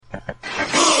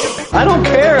I don't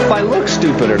care if I look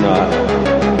stupid or not.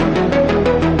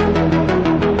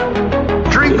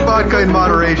 Drink vodka in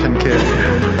moderation, kid.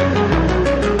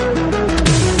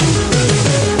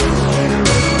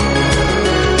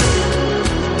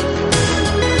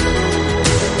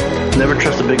 Never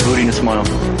trust a big booty to smile.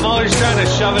 I'm always trying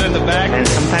to shove it in the back. And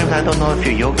sometimes I don't know if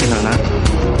you're joking or not.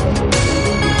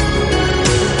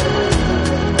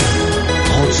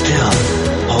 Hold still.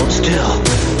 Hold still.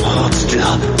 Hold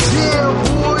still. Yeah,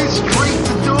 boys, straight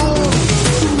to doom.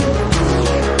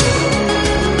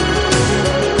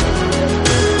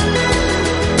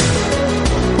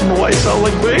 I don't know why you sound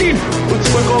like Bane. Let's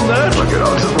look on that. Look it,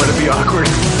 I'll just let it be awkward.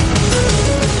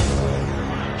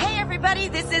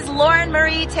 This is Lauren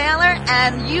Marie Taylor,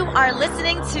 and you are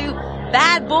listening to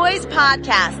Bad Boys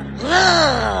Podcast.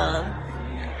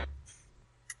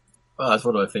 Oh, that's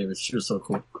one of my favorites. She was so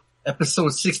cool. Episode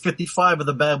 655 of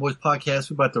the Bad Boys Podcast.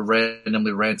 We're about to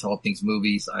randomly rant all things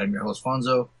movies. I'm your host,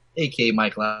 Fonso, a.k.a.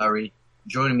 Mike Lowry.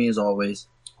 Joining me as always,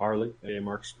 Harley, a.k.a.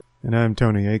 Mark. And I'm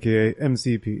Tony, a.k.a.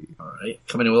 MCP. All right.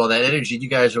 Coming in with all that energy. You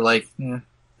guys are like,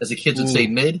 as the kids would say,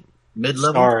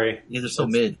 mid-level? Sorry. You guys are so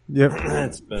mid. Yep.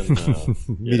 It's been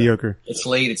mediocre. It's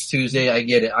late. It's Tuesday. I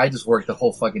get it. I just worked the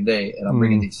whole fucking day, and I'm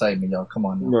bringing the excitement, y'all. Come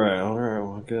on now. Right. All right.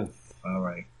 Well, good. All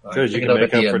right. Good. You can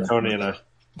make up for Tony and I.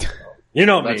 You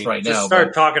know me. That's right Just now.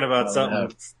 start talking about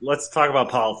something. Let's talk about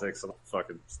politics. And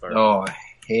fucking start. Oh,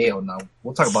 hell no.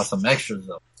 We'll talk about some extras,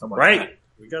 though. Right. That?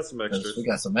 We got some extras. We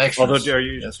got some extras. Although,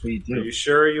 yes, we do. Are you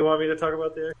sure you want me to talk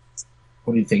about the extras?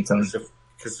 What do you think, Tony?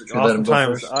 Because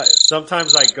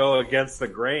sometimes I go against the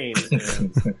grain,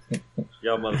 and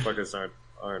y'all motherfuckers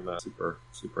aren't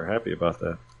super happy about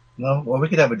that. No, well, we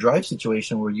could have a drive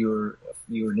situation where you were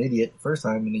an idiot the first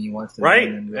time, and then you watched it. Right,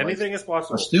 anything is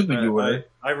possible. How stupid you were.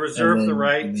 I reserve the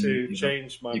right to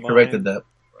change my mind. You corrected that.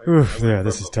 Oof, yeah,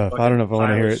 this is tough. I don't know if I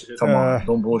want to hear it. Come on,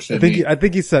 don't bullshit I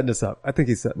think he's setting us up.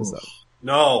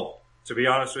 No, to be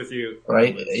honest with you.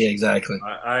 Right? Yeah, exactly.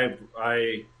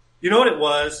 You know what it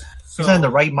was? He's not in the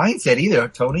right mindset either,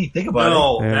 Tony. Think about it.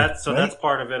 No, that's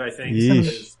part of it, I think.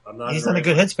 He's not in a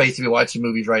good headspace to be watching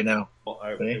movies right now.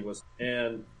 It was,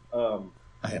 and I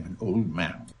am an old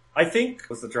man. I think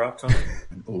was the drop tone.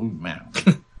 An old man.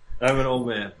 I'm an old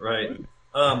man, right?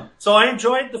 So I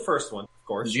enjoyed the first one, of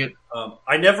course.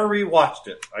 I never rewatched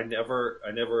it. I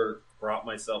never brought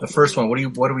myself. The first one.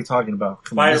 What are we talking about?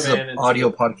 This is an audio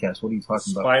podcast. What are you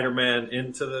talking about? Spider-Man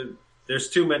into the. There's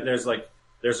two men. There's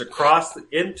a cross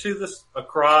into this. A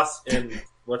cross and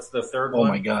what's the third one?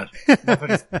 Oh my god!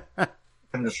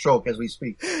 Having a stroke as we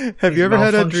speak. Have you ever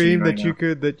had a dream right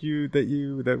that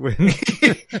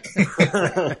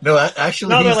No,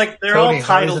 actually, they're all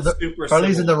titled super.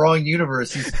 Harley's in the wrong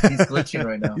universe. He's glitching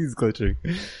right now. He's glitching.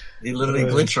 He literally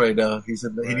glitched right now. He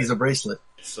needs a bracelet.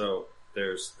 So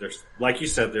there's like you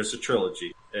said, there's a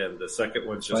trilogy, and the second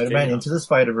one's just Spider-Man Into the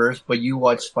Spider-Verse, but you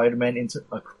watched Spider-Man into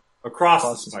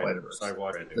Across the Spider-Verse. I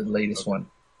watched the latest one.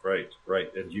 Right,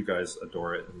 and you guys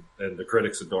adore it, and the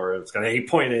critics adore it. It's got an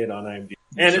 8.8 on IMDb,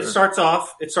 and it starts off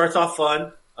fun. It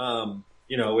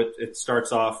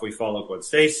starts off. We follow Gwen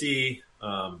Stacy,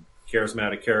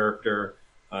 charismatic character,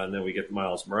 and then we get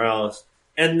Miles Morales,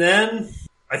 and then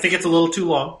I think it's a little too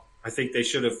long. I think they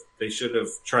should have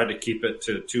tried to keep it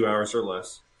to 2 hours or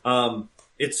less.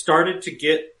 It started to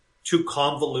get too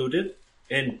convoluted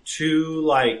and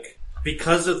too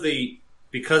because of the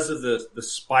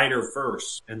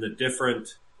Spider-Verse and the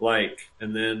different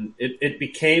and then it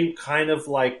became kind of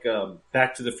like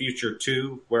Back to the Future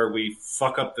 2, where we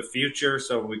fuck up the future,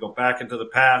 so we go back into the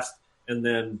past and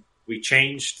then we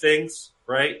changed things,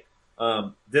 right?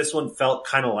 This one felt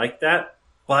kind of like that,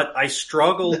 but I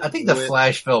struggled. I think the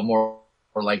Flash felt more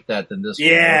like that than this one.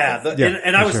 Yeah,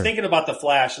 and I was thinking about the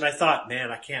Flash, and I thought,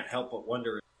 man, I can't help but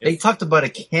wonder. They talked about a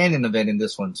canon event in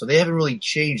this one, so they haven't really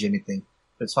changed anything.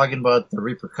 They're talking about the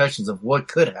repercussions of what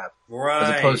could happen, right?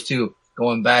 As opposed to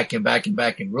going back and back and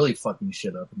back and really fucking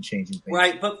shit up and changing things.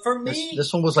 Right, but for me,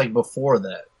 this one was before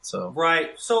that. So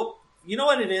right, so you know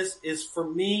what it is for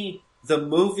me, the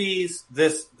movies,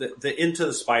 the Into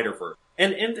the Spider-Verse,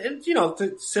 and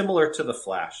similar to the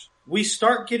Flash, we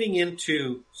start getting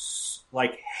into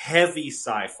heavy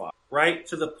sci-fi, right?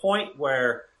 To the point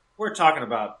where we're talking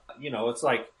about, it's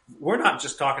we're not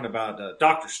just talking about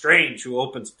Doctor Strange who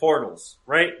opens portals,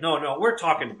 right? No, we're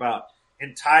talking about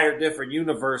entire different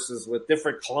universes with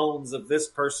different clones of this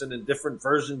person and different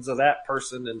versions of that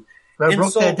person. And I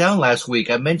broke that down last week.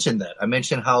 I mentioned that. I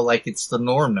mentioned how it's the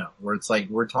norm now, where it's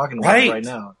we're talking about it right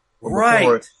now.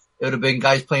 Before, it would have been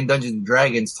guys playing Dungeons and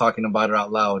Dragons talking about it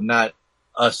out loud, not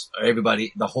us or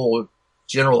everybody, the whole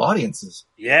general audiences.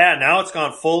 Yeah, now it's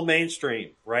gone full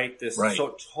mainstream, right? This Right.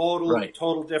 so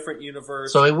total different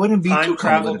universe. So it wouldn't be Time too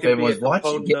travel common if could be a everyone's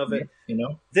watching component of it. you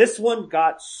know? This one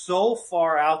got so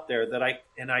far out there that I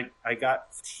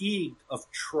got fatigued of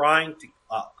trying to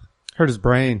up. Hurt his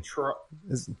brain. It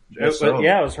was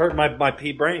hurting my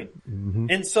pea brain. Mm-hmm.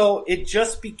 And so it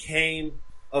just became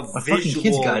a My visual. fucking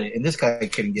kids got it, and this guy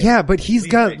couldn't get it. Yeah, but he's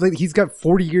got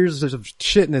 40 years of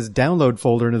shit in his download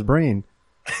folder in his brain.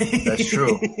 That's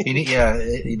true. He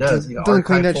does. Don't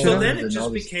clean that shit So up. then it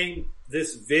just became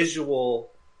this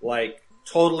visual, like,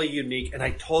 totally unique, and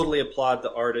I totally applaud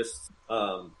the artists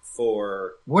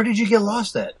for. Where did you get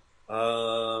lost at?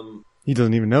 He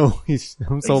doesn't even know.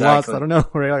 I'm so lost. I don't know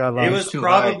where I got lost. It was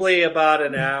probably about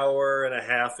an hour and a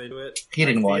half into it. He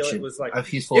didn't watch it. Was like,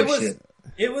 He's full of shit.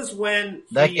 It was when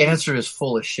that answer is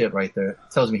full of shit right there. It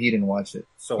tells me he didn't watch it.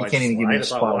 So he I can't even give me a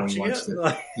spot where he watched it.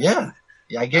 Yeah,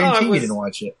 I guarantee you didn't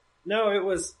watch it. No, it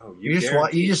was. Oh, you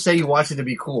just say you watched it to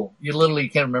be cool. You literally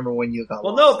can't remember when you got.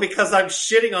 Well, no, because I'm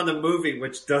shitting on the movie,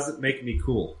 which doesn't make me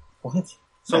cool. What?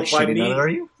 So not by shitting me, on it, are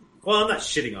you? Well, I'm not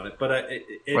shitting on it, but I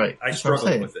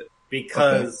struggled with it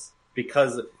because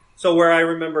so where I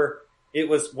remember it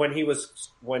was when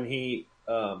he.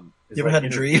 You ever had a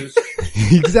dream?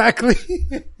 Exactly.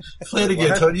 Play it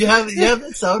again, Tony. You have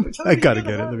that sound. I gotta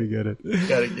get it. Let me get it.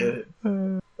 Gotta get it.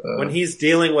 When he's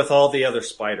dealing with all the other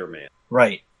Spider-Man.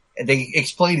 Right. And they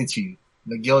explain it to you.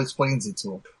 Miguel explains it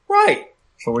to him. Right.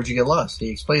 So where'd you get lost? He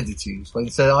explains it to you. He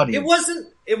explains it to the audience.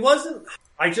 It wasn't,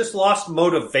 I just lost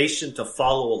motivation to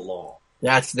follow along.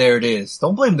 There it is.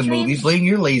 Don't blame the movie. Blame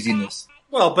your laziness.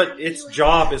 Well, but its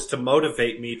job is to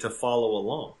motivate me to follow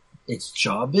along. Its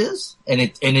job is? And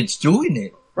it's doing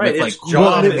it. Right. With, its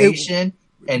job motivation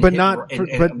and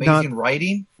amazing not,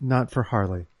 writing. Not for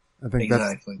Harley. I think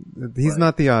exactly. He's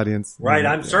not the audience. Right.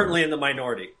 I'm certainly in the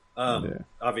minority.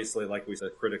 Obviously, like we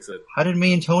said, critics said. How did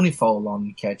me and Tony follow along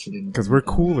and catch it? Because we're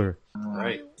cooler.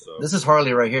 Right. So. This is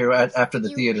Harley right here after the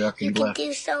theater after you left.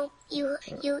 Do so. You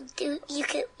want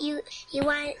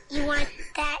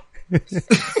that.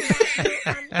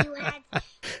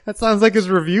 That sounds like his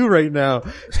review right now.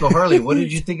 So Harley, what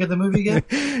did you think of the movie again?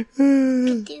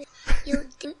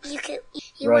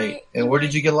 Right. And where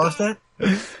did you get lost at?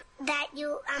 That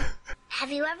you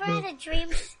have you ever had a dream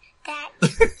that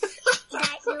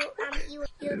you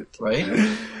right?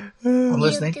 I'm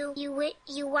listening. You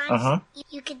want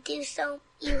you could do so.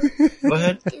 Go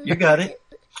ahead. You got it.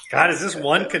 God, is this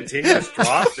one continuous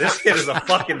drop? This kid is a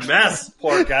fucking mess.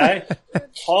 Poor guy.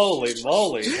 Holy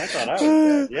moly! I thought I was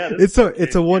dead. Yeah,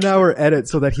 it's a 1 hour edit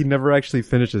so that he never actually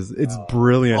finishes. It's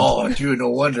brilliant. Oh, dude, no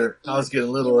wonder. I was getting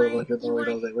a little like annoyed.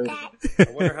 I was like, wait a minute. I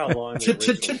wonder how long.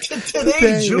 Today,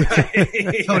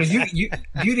 Tony, you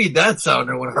need that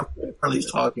sounder when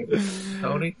Harley's talking.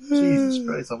 Tony, Jesus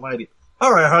Christ Almighty!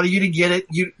 All right, Harley, you didn't get it.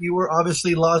 You were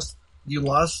obviously lost. You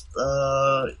lost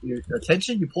your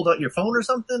attention. You pulled out your phone or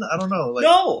something. I don't know.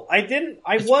 No, I didn't.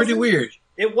 It's pretty weird.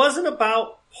 It wasn't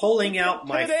about pulling out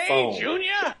my phone,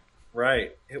 Junior.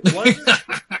 Right. It wasn't.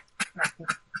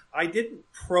 I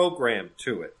didn't program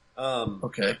to it.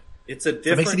 Okay. It's a different.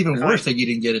 It makes it even worse that you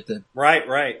didn't get it then. Right.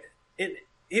 Well,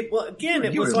 again,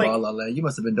 it was like La La Land. You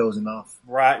must have been dozing off.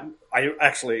 Right. I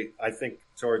think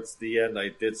towards the end I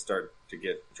did start to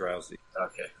get drowsy.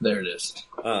 Okay. There it is.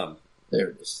 There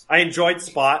it is. I enjoyed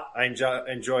Spot. I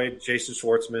enjoyed Jason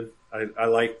Schwartzman. I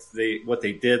liked what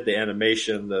they did, the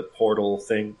animation, the portal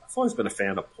thing. I've always been a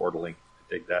fan of portaling. I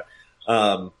dig that.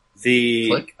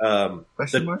 The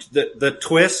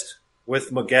twist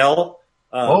with Miguel.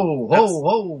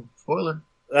 Whoa! Spoiler.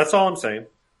 That's all I'm saying.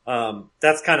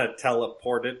 That's kind of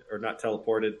teleported or not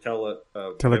teleported.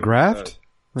 Telegraphed.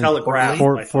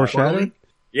 Foreshadowed.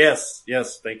 Yes.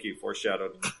 Thank you.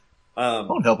 Foreshadowed.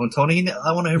 Don't help him, Tony.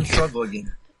 I want to hear him struggle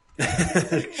again.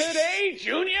 Today,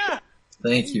 Junior.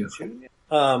 Thank you.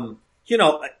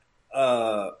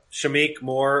 Shamik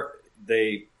Moore,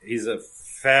 he's a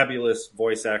fabulous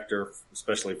voice actor,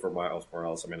 especially for Miles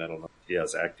Morales. I mean, I don't know if he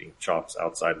has acting chops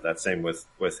outside of that. Same with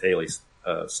Haley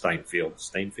Steinfeld.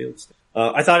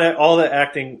 I thought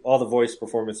all the voice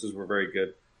performances were very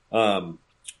good.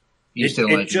 You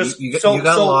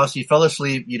got lost. You fell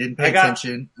asleep. You didn't pay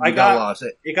attention. You got lost.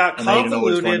 It got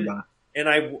convoluted,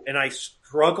 and I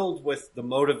struggled with the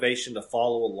motivation to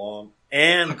follow along.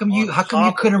 And how come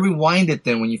you couldn't rewind it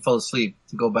then when you fell asleep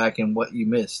to go back and what you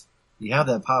missed? You have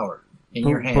that power in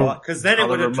your hand. Because then it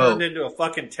would have turned into a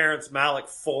fucking Terrence Malick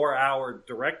 4-hour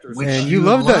director's. And you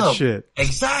love that shit.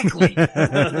 Exactly.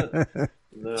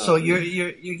 No. So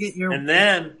you get your and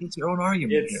then it's your own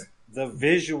argument here. The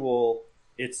visual.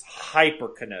 It's hyper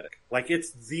kinetic. Like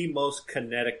it's the most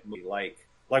kinetic movie. Like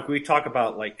we talk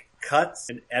about like cuts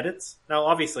and edits. Now,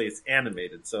 obviously, it's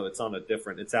animated, so it's on a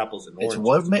different. It's apples and oranges.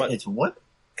 It's what? It's what?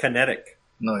 Kinetic.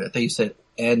 No, I think you said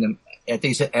I think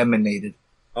you said emanated.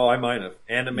 Oh, I might have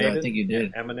animated. Yeah, I think you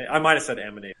did. I might have said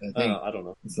animated. I don't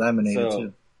know. It's laminated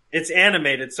too. It's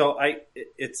animated, so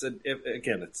it's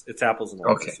apples and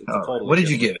oranges. Okay, It's totally what did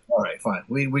you give it? All right, fine.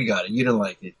 We got it. You didn't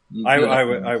like it.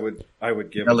 I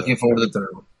would give. I'm looking forward to the third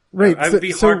one. Right, I would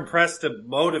be hard pressed to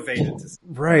motivate it.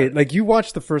 Right, like you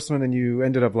watched the first one and you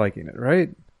ended up liking it, right?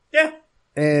 Yeah.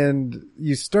 And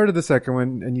you started the second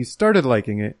one and you started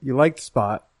liking it. You liked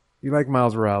Spot. You liked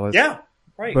Miles Morales. Yeah.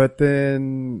 Right. But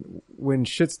then when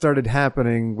shit started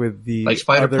happening with the like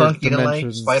Spider-Punk, you didn't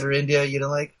like Spider-India, you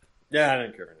didn't like. Yeah, I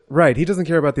didn't care. Right, he doesn't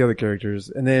care about the other characters.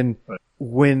 And then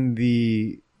when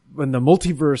the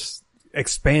multiverse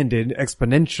expanded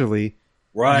exponentially,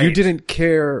 right, you didn't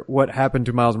care what happened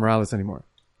to Miles Morales anymore.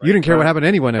 Right. You didn't care what happened to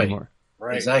anyone anymore.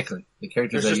 Right. Exactly. The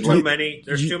characters there's just too many.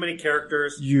 There's too many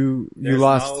characters. You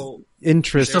lost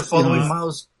interest. You're still following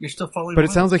Miles. You're still following. But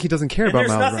Miles. It sounds like he doesn't care about Miles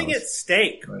Morales. There's nothing at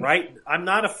stake, right? I'm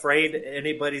not afraid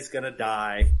anybody's gonna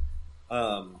die.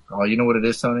 Oh, you know what it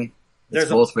is, Tony? It's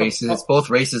both races. It's both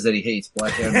races that he hates.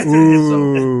 Black and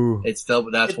Ooh. So it's still.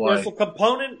 That's why.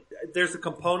 There's a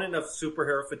component of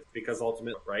superhero fatigue because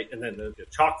ultimate, right? And then the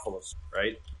chock full of,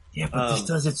 right? Yeah, but this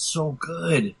does it so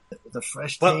good. The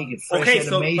fresh take and fresh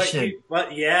animation.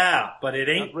 But it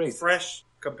ain't fresh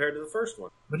compared to the first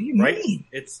one. What do you mean? Right?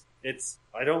 It's.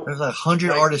 I don't. There's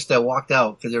 100 artists that walked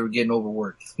out because they were getting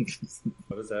overworked.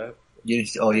 What is that? You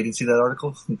didn't see that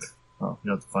article? Oh,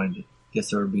 you have to find it.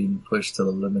 Guess they were being pushed to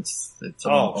the limits.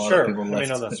 Sure. People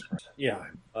left. Yeah.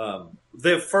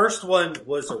 The first one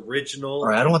was original. All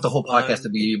right, I don't want the whole podcast to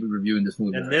be reviewing this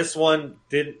movie. And this one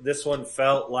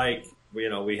felt like,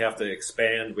 we have to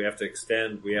expand, we have to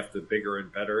extend, we have to bigger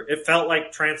and better. It felt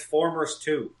like Transformers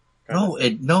 2. No,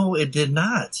 it did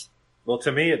not. Well,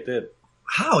 to me, it did.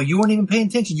 How? You weren't even paying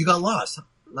attention. You got lost.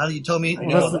 Now that you told me.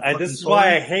 This is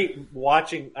why I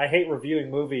hate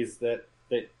reviewing movies that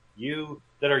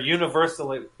are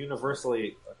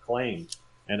universally acclaimed,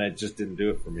 and it just didn't do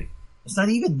it for me. It's not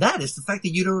even that. It's the fact that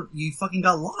you fucking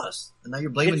got lost, and now you're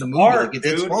blaming the movie art, like it's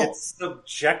its fault. It's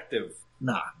subjective.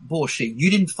 Nah, bullshit.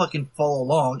 You didn't fucking follow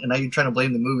along, and now you're trying to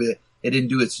blame the movie that it didn't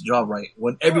do its job right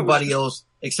when everybody else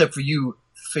except for you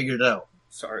figured it out.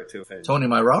 Sorry to offend. Tony,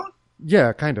 am I wrong?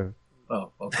 Yeah, kind of.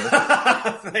 Oh, okay.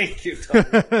 Thank you,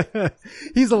 Tony.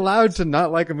 He's allowed to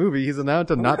not like a movie. He's allowed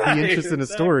to not be interested in a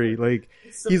story. Like,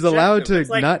 he's allowed to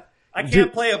not. I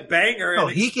can't play a banger. No,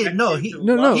 he can. No, he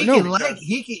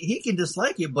can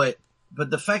dislike it, but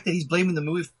the fact that he's blaming the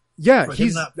movie. Yeah,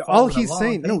 he's all he's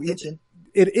saying. No,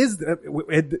 it is.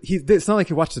 It's not like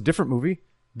he watched a different movie.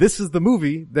 This is the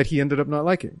movie that he ended up not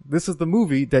liking. This is the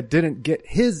movie that didn't get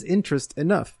his interest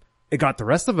enough. It got the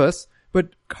rest of us. But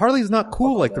Harley's not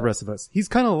cool like the rest of us. He's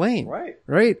kind of lame. Right?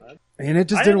 And it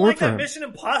just didn't work for him. I didn't like that Mission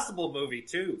Impossible movie,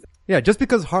 too. Yeah, just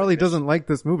because Harley doesn't like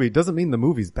this movie doesn't mean the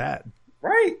movie's bad.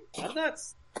 Right. I'm not,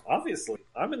 obviously.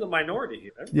 I'm in the minority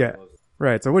here. Everyone knows it.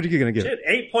 Right. So what are you going to give?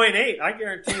 Shit, 8.8. I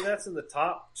guarantee that's in the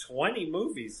top 20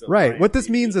 movies. Right. What this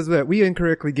means is that we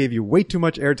incorrectly gave you way too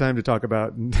much airtime to talk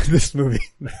about this movie.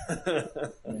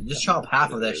 Just chop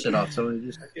half of that shit off. So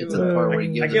just get to the part where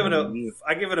you give it a review.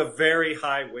 I give it a very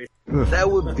high weight. That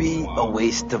would be a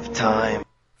waste of time.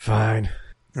 Fine.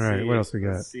 All right. What else we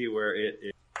got? Let's see where it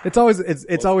is. It's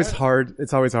always hard.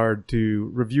 It's always hard to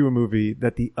review a movie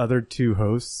that the other two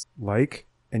hosts like.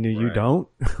 And you don't?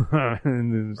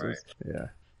 And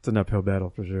it's an uphill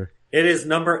battle for sure. It is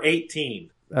number 18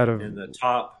 in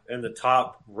the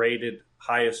top rated,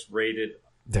 highest rated.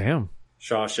 Damn.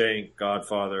 Shawshank,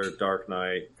 Godfather, Dark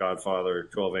Knight, Godfather,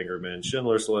 12 Angry Men,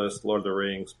 Schindler's List, Lord of the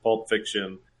Rings, Pulp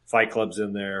Fiction, Fight Club's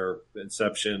in there,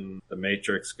 Inception, The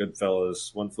Matrix,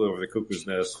 Goodfellas, One Flew Over the Cuckoo's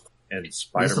Nest, and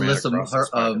Spider-Man. This is a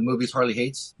list of movies Harley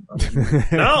hates?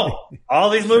 No! All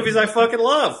these movies I fucking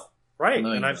love. Right,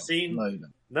 and I've seen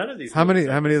none of these. How many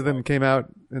of them came out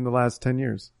in the last 10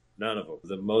 years? None of them.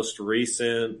 The most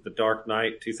recent, The Dark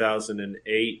Knight,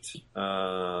 2008,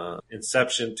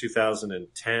 Inception,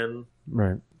 2010.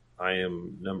 Right. I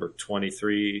am number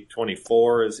 23.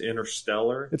 24 is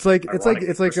Interstellar. It's like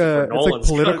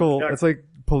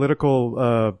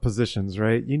political positions,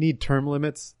 right? You need term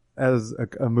limits as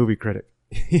a movie critic.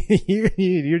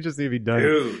 you just need to be done.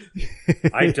 Dude,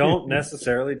 I don't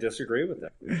necessarily disagree with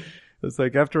that. It's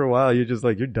like after a while, you're just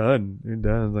like, you're done. It's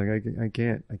like,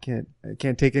 I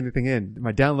can't take anything in.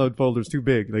 My download folder's too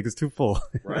big. Like, it's too full.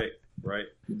 Right.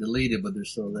 You delete it, but they're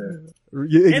still there.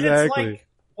 Yeah, exactly. And it's like,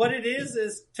 what it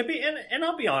is to be, and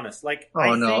I'll be honest, like,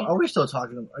 are we still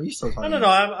talking? Are you still talking? No,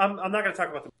 I'm not going to talk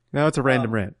about Now it's a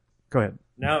random rant. Go ahead.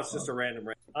 Now it's just a random.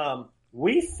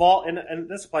 We fall, and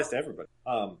this applies to everybody.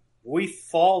 We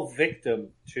fall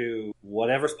victim to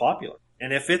whatever's popular,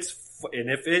 and if it's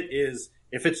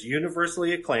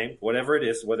universally acclaimed, whatever it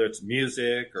is, whether it's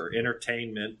music or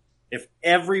entertainment, if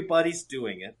everybody's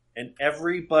doing it and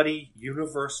everybody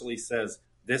universally says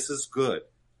this is good,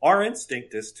 our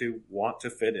instinct is to want to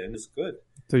fit in as good.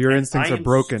 So your instincts are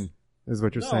broken, is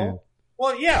what you're saying.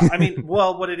 Well, yeah. I mean,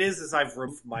 what it is I've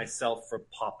removed myself from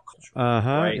pop culture.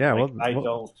 Right? Yeah. Like, I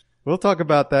don't. We'll talk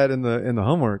about that in the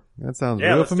homework. That sounds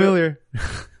real familiar.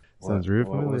 Sounds real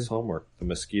familiar. What was homework? The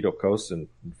Mosquito Coast and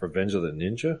Revenge of the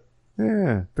Ninja?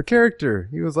 Yeah, the character.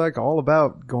 He was like all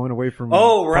about going away from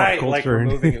pop culture like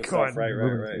removing and himself. Right.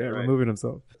 removing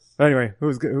himself. Anyway,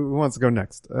 who wants to go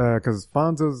next? Because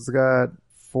Fonzo's got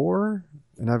 4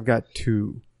 and I've got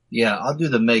 2. Yeah, I'll do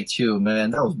the Meg too,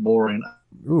 man. That was boring.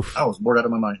 Oof. I was bored out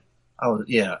of my mind.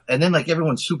 And then like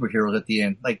everyone's superheroes at the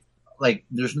end. Like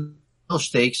there's no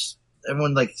stakes.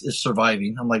 Everyone like is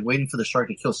surviving. I'm like waiting for the shark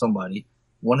to kill somebody.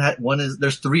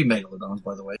 There's 3 megalodons,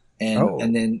 by the way.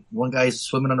 And then one guy's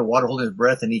swimming underwater holding his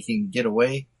breath and he can get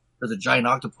away. There's a giant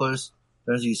octopus.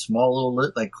 There's these small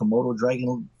little like Komodo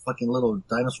dragon fucking little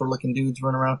dinosaur looking dudes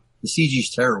running around. The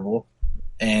CG's terrible.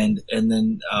 And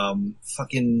then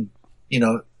fucking, you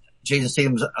know, Jason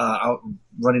Statham's out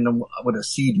running them with a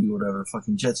Sea-Doo or whatever,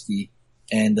 fucking jet ski.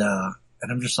 And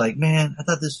I'm just like, man, I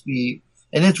thought this would be,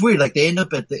 and it's weird. Like they end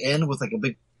up at the end with like a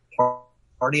big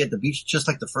party at the beach, just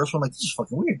like the first one. Like this is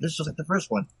fucking weird. This is just like the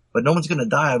first one, but no one's gonna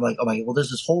die. I'm like, well,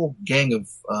 there's this whole gang of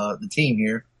the team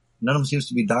here. None of them seems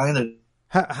to be dying.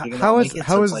 How is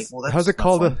it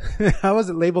called? How is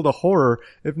it labeled a horror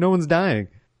if no one's dying?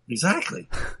 Exactly.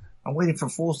 I'm waiting for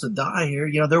fools to die here.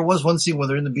 You know, there was one scene where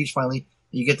they're in the beach finally.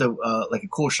 You get the like a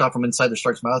cool shot from inside the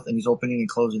shark's mouth, and he's opening and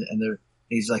closing it, and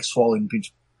he's like swallowing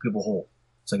people whole.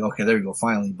 It's like, okay, there you go,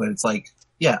 finally. But it's like,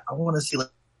 yeah, I want to see like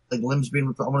limbs being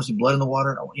ripped. I want to see blood in the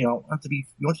water. You know, you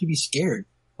want to be scared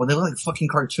when they look like fucking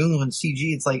cartoons and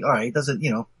CG. It's like, all right, it doesn't,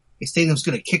 you know, Stadium's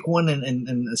gonna kick one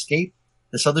and escape.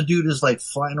 This other dude is like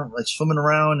flying, like swimming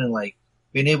around and like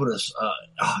being able to.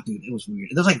 Dude, it was weird.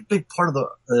 There's like a big part of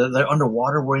they're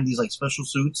underwater wearing these like special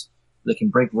suits that can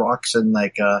break rocks and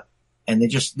like and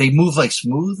they move like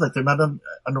smooth, like they're not under.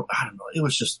 I don't know. It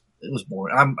was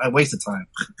boring. I wasted time.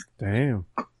 Damn.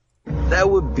 That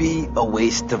would be a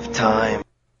waste of time.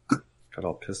 Got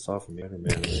all pissed off at me,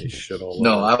 man. Shit all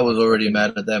no, I was already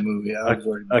mad at that movie. I was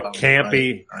already a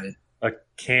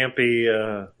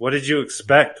campy. What did you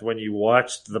expect when you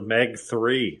watched the Meg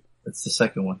 3? It's the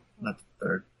second one, not the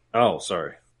third. Oh,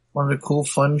 sorry. Wanted a cool,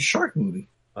 fun shark movie.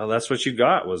 Well, that's what you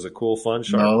got, was a cool, fun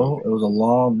shark movie. It was a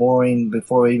long, boring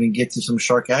before we even get to some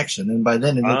shark action. And by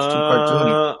then it looks too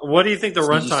cartoony. What do you think the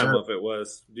runtime of it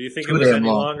was? Do you think it was any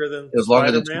longer than It was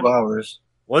longer than 2 hours.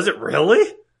 Was it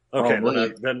really? Okay,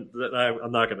 then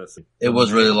I'm not going to see. It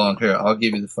was really long. Here, I'll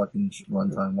give you the fucking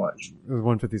runtime watch. It was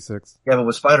 156. Yeah, but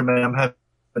with Spider-Man, I'm having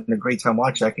a great time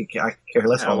watching. I could care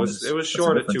less. Yeah, it was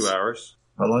short of 2 hours.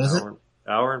 How long is it?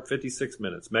 Hour and 56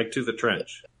 minutes. Meg to the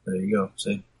Trench. There you go.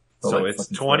 See? So it's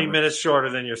 20 minutes shorter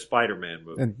than your Spider-Man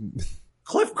movie. And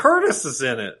Cliff Curtis is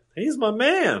in it. He's my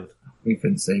man. We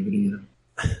couldn't save it either.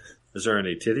 Is there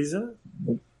any titties in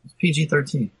it? It's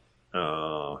PG-13.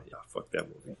 Oh, yeah, fuck that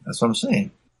movie. That's what I'm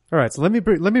saying. All right, so let me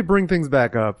bring things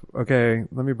back up, okay?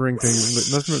 Let me bring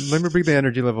the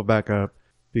energy level back up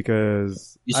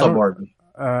because you saw Barbie.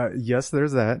 Yes,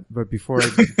 there's that. But before I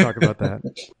talk about that,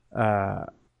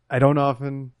 I don't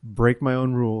often break my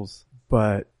own rules,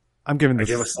 but I'm giving this.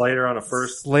 I give a Slater on a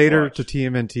first. Slater watch. to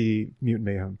TMNT Mutant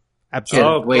Mayhem. Absolutely.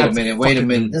 Oh, wait a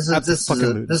minute. This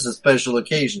is a special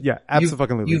occasion. Yeah,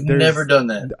 absolutely. You've never done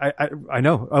that. I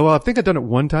know. Oh, well, I think I've done it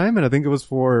one time, and I think it was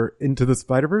for Into the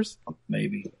Spider-Verse.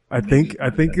 Maybe. I think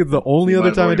the only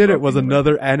other time I did it was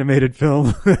another animated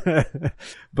film.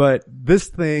 But this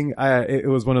thing, it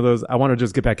was one of those, I want to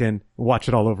just get back in, watch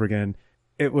it all over again.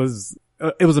 It was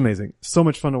amazing. So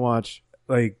much fun to watch.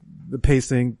 Like the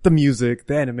pacing, the music,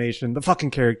 the animation, the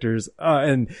fucking characters,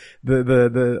 and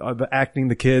the acting,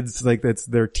 the kids, like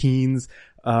they're teens.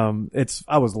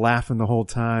 I was laughing the whole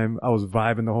time. I was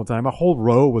vibing the whole time. A whole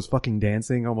row was fucking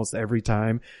dancing almost every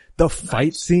time. The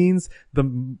fight scenes,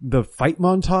 the fight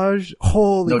montage.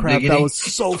 Holy crap. Diggity. That was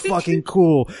so fucking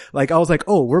cool. Like I was like,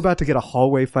 oh, we're about to get a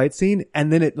hallway fight scene.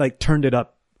 And then it like turned it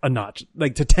up a notch,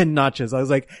 like to 10 notches. I was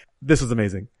like, this is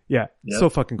amazing. Yeah. Yep. So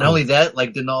fucking cool. Not only that,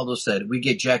 like Donaldo said, we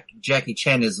get Jackie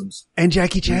Chanisms. And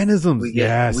Jackie Chanisms. We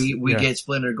get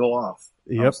Splinter go off.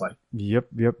 Yep. Like, yep.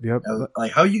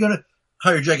 Like, how are you gonna,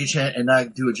 hire Jackie Chan and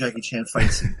not do a Jackie Chan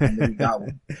fight scene. And then we got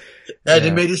one.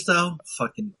 Animated style,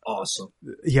 fucking awesome.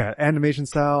 Yeah, animation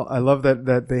style. I love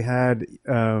that they had,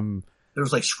 there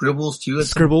was like scribbles too.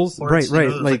 Scribbles, right.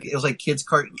 It was like kids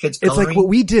coloring. It's like what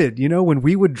we did, when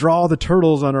we would draw the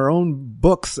turtles on our own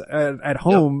books at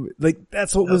home. Yep. Like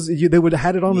that's what was. They would have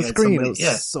had it on the screen. It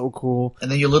was so cool. And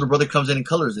then your little brother comes in and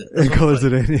colors it.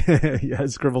 Yeah,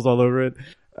 scribbles all over it.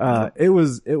 It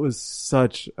was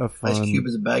such a fun. Ice Cube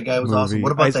as a bad guy was movie. awesome.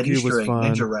 What about Ice that Cube Easter egg?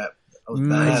 Ninja Rap.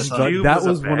 That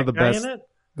was one of the best.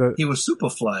 He was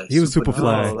Superfly. He was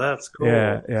Superfly. Oh, that's cool.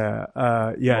 Yeah.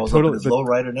 Totally. Low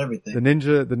rider and everything. The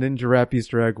ninja rap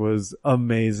Easter egg was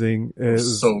amazing. It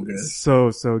was so good.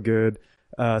 So good.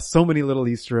 So many little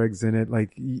Easter eggs in it.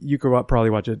 Like you could probably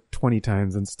watch it 20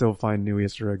 times and still find new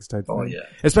Easter eggs type thing. Yeah.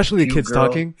 Especially the kids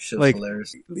talking. Like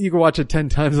hilarious. You can watch it 10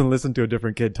 times and listen to a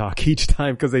different kid talk each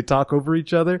time because they talk over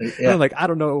each other. Yeah. Like, I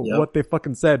don't know what they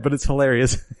fucking said, but it's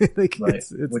hilarious. Like, right.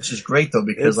 Which is great though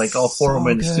because like all four of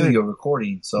them in the studio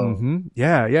recording. So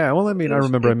yeah. Well, I mean, I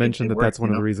remember I mentioned that's one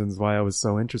of the reasons why I was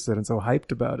so interested and so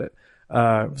hyped about it.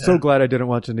 So glad I didn't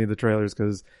watch any of the trailers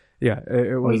because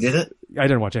it was. Oh, you did it? I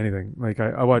didn't watch anything. Like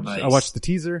I watched the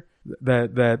teaser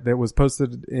that was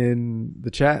posted in the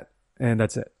chat, and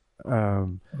that's it.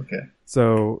 Okay.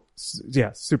 So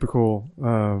yeah, super cool,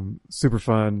 super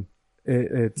fun.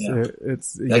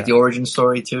 It's like the origin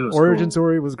story too. Origin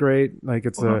story was great. Like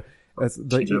it's the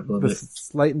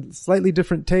slightly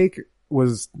different take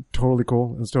was totally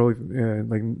cool. It was totally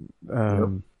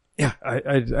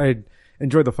I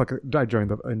enjoyed the fuck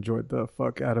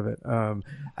out of it.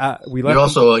 You're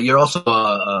also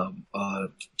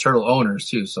turtle owners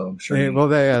too, so I'm sure.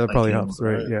 That probably helps,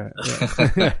 right? Yeah.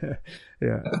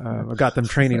 I got them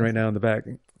training right now in the back.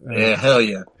 Yeah, hell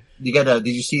yeah. Did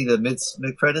you see the mid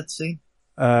credits scene?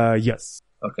 Yes.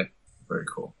 Okay, very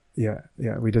cool. Yeah,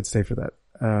 we did stay for that.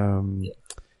 Who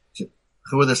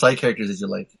were the side characters that you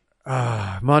liked?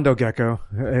 Mondo Gecko.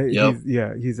 Yep.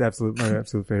 He's my absolute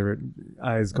favorite.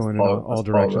 Eyes going in all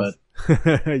directions.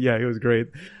 Yeah, he was great.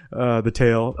 The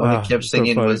tail. He kept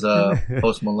singing was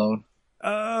Post Malone.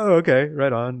 Oh, okay,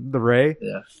 right on. The Ray.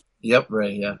 Yeah. Yep,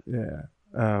 Ray. Yeah.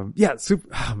 Yeah. Super.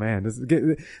 Oh man,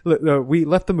 we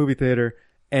left the movie theater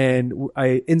and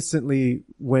I instantly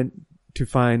went to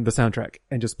find the soundtrack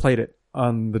and just played it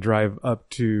on the drive up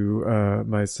to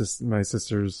my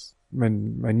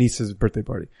niece's birthday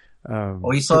party.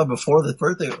 You saw it before the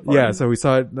birthday party? Yeah, so we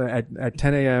saw it at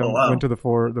 10 a.m. Oh, wow. Went to the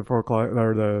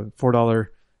 $4,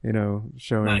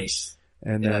 showing. Nice.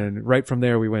 And then right from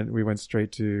there we went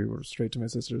straight to my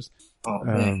sister's. Oh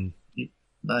man.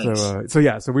 Nice. So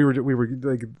we were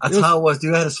like. That's how it was,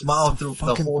 dude. I had a smile through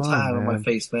the whole time on my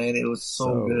face, man. It was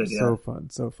so good. Yeah.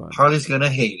 So fun. Harley's gonna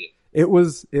hate it. It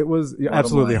was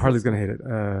absolutely. Harley's gonna hate it.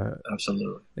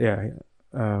 Absolutely. Yeah.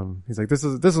 He's like, this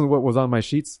is what was on my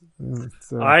sheets.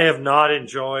 So. I have not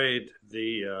enjoyed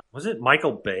the, was it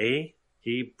Michael Bay?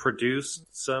 He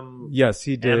produced some. Yes,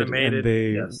 he did. Animated.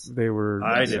 And they were.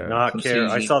 I did not care.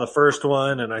 I saw the first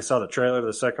one and I saw the trailer of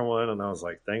the second one and I was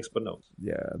like, thanks, but no.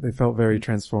 Yeah, they felt very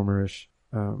Transformer-ish,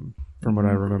 from what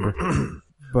I remember.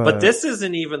 But this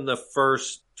isn't even the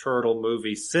first Turtle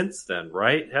movie since then,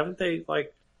 right? Haven't they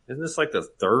isn't this like the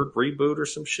third reboot or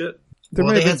some shit?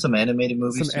 They had some animated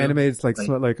movies. Some animated,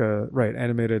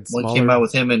 animated. One smaller. came out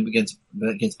with him against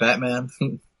Batman.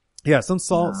 Yeah, some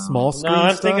small screen. No,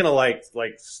 I'm stuff. thinking of like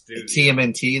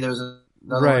TMNT. There was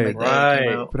another one like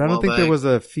that. But I don't think there was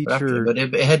a feature. But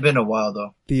it had been a while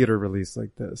though. Theater release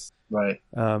like this. Right.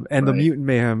 The Mutant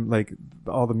Mayhem, like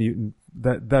all the mutant.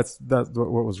 That's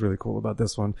what was really cool about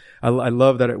this one. I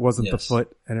love that it wasn't the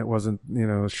Foot and it wasn't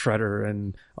Shredder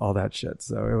and all that shit.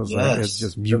 So it was it's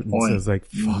just mutants. It was like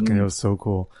fucking. It was so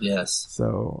cool. Yes.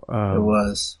 So it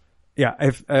was. Yeah.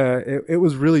 It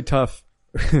was really tough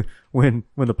when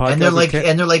the podcast and they're like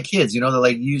kids. They're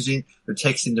like they're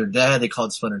texting their dad. They call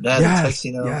it fun their dad. They're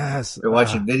texting them. Yes. They're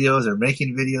watching videos. They're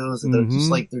making videos, and they're just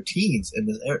like they're teens in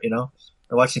this. They're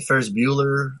watching Ferris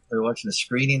Bueller. They're watching a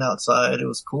screening outside. It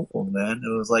was cool, man. It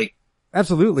was like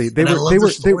absolutely. They were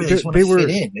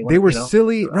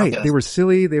silly, right? They were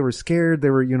silly. They were scared. They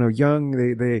were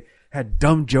young. They had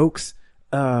dumb jokes.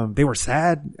 They were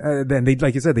sad. Then they,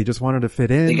 like you said, they just wanted to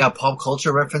fit in. They got pop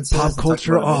culture references.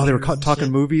 They were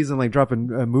talking movies and like dropping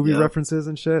movie references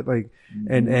and shit. Like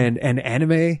and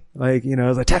anime. Like it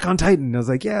was Attack on Titan. I was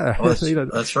like, yeah,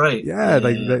 that's right. Yeah,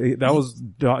 that was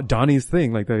Donnie's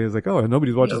thing. Like he was like, oh,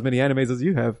 nobody's watched as many animes as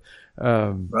you have.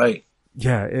 Right.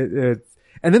 Yeah.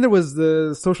 And then there was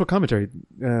the social commentary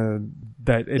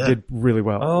that it did really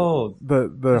well. Oh,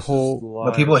 the whole.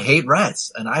 But people hate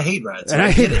rats, and I hate rats. And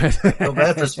I hate it. rats. I feel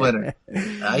bad for Splinter.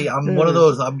 I'm one of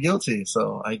those. I'm guilty,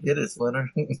 so I get it, Splinter.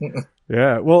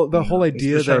 Yeah, well, the whole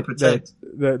idea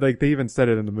that like they even said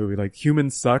it in the movie, like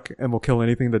humans suck and will kill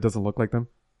anything that doesn't look like them.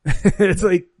 It's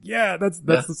like, that's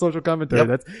the social commentary.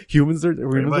 That's humans are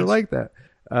like that.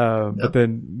 But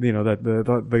then, that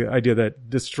the idea that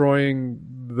destroying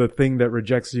the thing that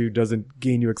rejects you doesn't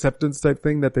gain you acceptance type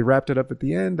thing, that they wrapped it up at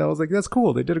the end. I was like, that's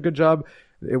cool. They did a good job.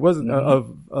 It wasn't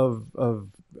of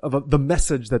the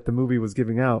message that the movie was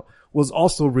giving out was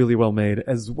also really well made,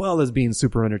 as well as being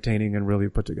super entertaining and really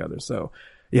put together. So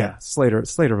yeah, Slater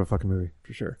of a fucking movie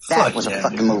for sure. That was a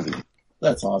fucking movie.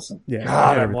 That's awesome. Yeah.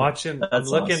 God, I'm looking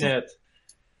awesome. at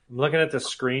the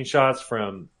screenshots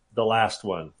from the last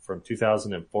one from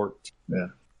 2014. Yeah.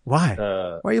 Why?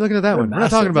 Why are you looking at that one? We're not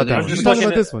talking about that one. I'm just We're talking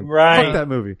looking about this one. right. Fuck that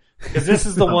movie. Because this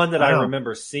is the one that I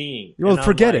remember seeing. Well,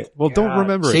 forget it. Well, don't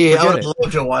remember it. See, I would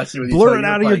love to watch it with you. Blur it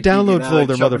out of your download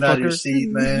folder, motherfucker. Out of your seat,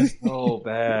 man. Oh,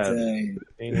 bad.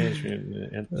 Teenage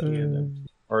Mutant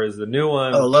or is the new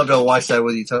one? I would love to watch that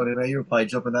with you, Tony. Man, you were probably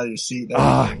jumping out of your seat.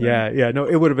 Yeah. No,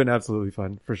 it would have been absolutely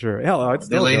fun for sure. Hell,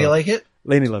 did Lainey like it?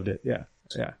 Lainey loved it. Yeah.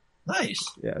 Nice.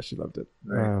 Yeah, she loved it.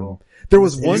 Very cool. There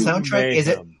was one soundtrack. Is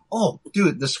it? Oh,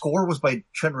 dude, the score was by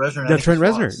Trent Reznor. Yeah, Trent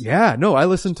Reznor. Yeah, no, I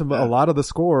listened to a lot of the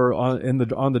score on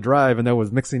the drive, and that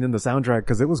was mixing in the soundtrack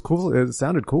because it was cool. It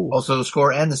sounded cool. Also, the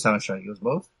score and the soundtrack. It was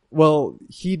both. Well,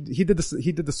 he did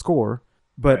the score,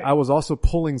 but I was also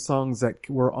pulling songs that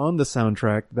were on the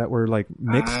soundtrack that were like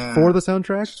mixed for the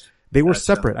soundtrack. They were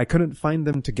separate. I couldn't find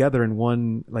them together in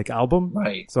one like album.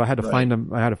 Right. So I had to find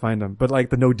them. But like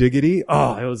the No Diggity, it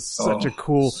was such a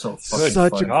cool,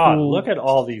 Look at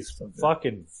all these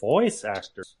fucking voice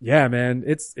actors. Yeah, man.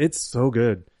 It's so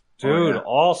good. Dude,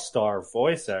 all-star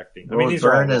voice acting. I mean, these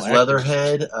Byrne are as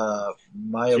Leatherhead,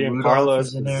 Maya Giancarlo Rudolph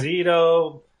is in there.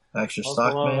 Esposito, Baxter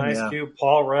Stockman, Ice Cube,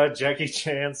 Paul Rudd, Jackie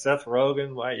Chan, Seth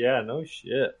Rogen. No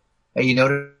shit. Hey, you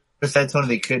notice that, Tony,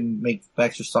 they couldn't make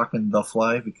Baxter Stockman The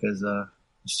Fly because a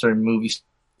certain movie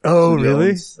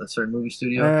really? A certain movie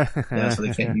studio. So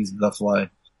they can't use The Fly.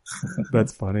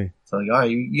 That's funny. So like, all right,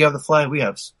 you have The Fly, we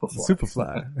have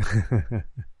Superfly.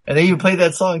 And they even played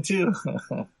that song too.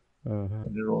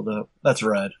 And it rolled up. That's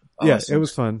rad. Awesome. It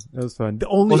was fun. The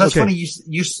only funny.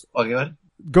 You okay, go ahead.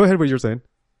 Go ahead. What you're saying?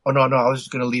 Oh no, I was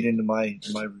just gonna lead into my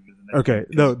review. Okay,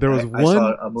 no, there was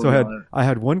one. I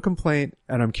had one complaint,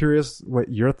 and I'm curious what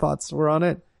your thoughts were on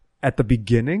it. At the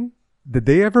beginning, did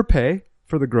they ever pay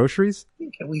for the groceries? I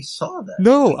think we saw that.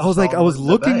 No, I was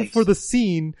looking for the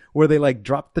scene where they like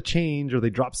dropped the change or they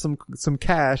dropped some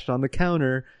cash on the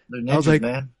counter. They're ninjas, I was like,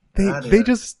 man. They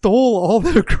just stole all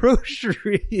their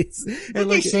groceries.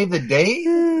 And they saved the day?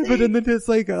 But then it's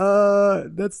like,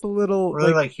 that's the little. Were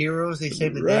they like heroes? They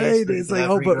saved the day. Right. It's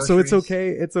like, so it's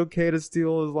okay. It's okay to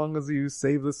steal as long as you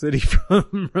save the city from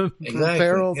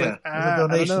ferals. Yeah. Like, a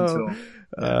donation to them.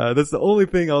 That's the only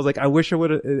thing I was like, I wish I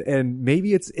would have, and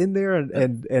maybe it's in there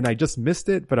and I just missed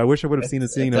it, but I wish I would have seen a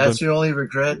scene of them. That's your only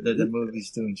regret, that the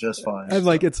movie's doing just fine. I'm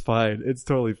like, it's fine. It's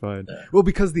totally fine. Yeah. Well,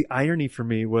 because the irony for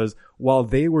me was while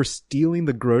they were stealing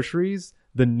the groceries,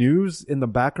 the news in the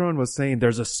background was saying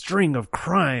there's a string of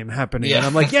crime happening. Yeah. And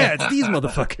I'm like, it's these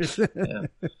motherfuckers.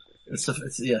 Yeah. It's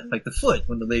like the foot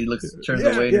when the lady turns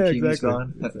away and the TV's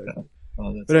gone. Exactly.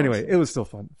 But anyway, it was still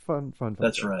fun.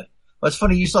 That's right. Well, it's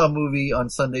funny. You saw a movie on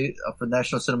Sunday for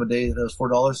National Cinema Day that was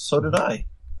 $4. So did I.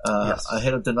 Yes. I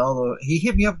hit up Donaldo. He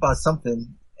hit me up about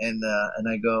something, and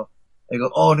I go,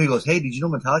 oh, and he goes, hey, did you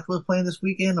know Metallica was playing this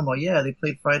weekend? I'm like, yeah, they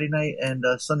played Friday night and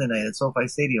Sunday night at SoFi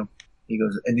Stadium. He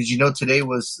goes, and did you know today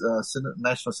was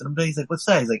National Cinema Day? He's like, what's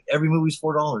that? He's like, every movie's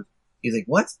 $4. He's like,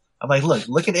 what? I'm like,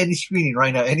 look at any screening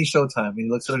right now, any showtime. And he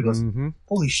looks at it and goes,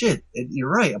 holy shit, you're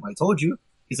right. I told you.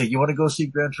 He's like, you want to go see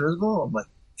Gran Turismo? I'm like,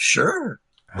 sure.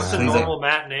 What's the normal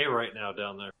matinee right now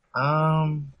down there?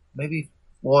 Maybe.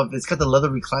 Well, if it's got the leather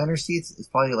recliner seats, it's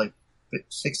probably like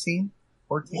 16,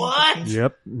 14. What? 15.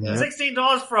 Yep.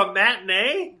 $16 for a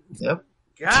matinee? Yep.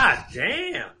 God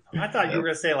damn. I thought you were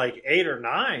going to say like 8 or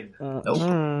 9. Nope.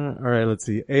 All right, let's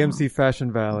see. AMC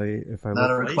Fashion Valley. If I not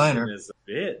look, a recliner. Is a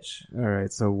bitch. All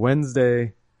right, so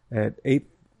Wednesday at 8.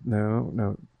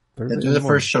 No. Thursday. Do the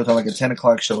first show till like a 10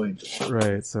 o'clock showing.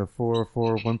 Right, so 4,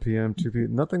 1 p.m., 2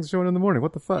 p.m. Nothing's showing in the morning.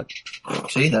 What the fuck?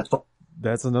 See,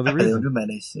 that's another They reason. don't do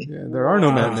matinees. Yeah, there are no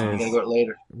You matinees. gotta go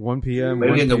later. 1 p.m.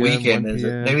 Maybe 1 in the p.m., weekend. 1 Is it?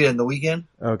 p.m. Maybe in the weekend.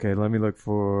 Okay, let me look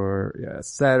for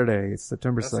Saturday,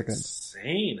 September 2nd.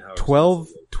 Insane. How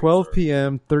 12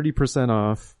 p.m. 30%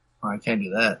 off. Oh, I can't do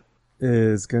that.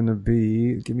 Is gonna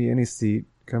be. Give me any seat.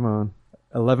 Come on.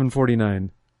 $11.49.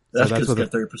 That's so because what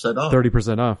it's got 30% off.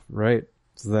 30% off, right?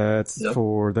 So that's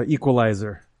for The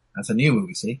Equalizer. That's a new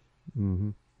movie, see?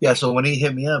 Mm-hmm. Yeah, so when he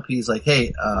hit me up, he's like,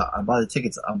 hey, I bought the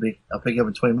tickets. I'll pick you up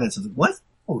in 20 minutes. I was like, what?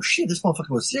 Oh shit, this motherfucker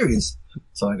was serious.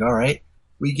 So I'm like, alright.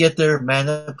 We get there, man,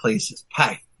 that place is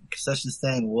packed. The concession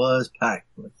stand was packed.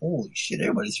 We're like, holy shit,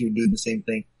 everybody's here doing the same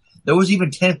thing. There was even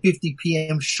 10:50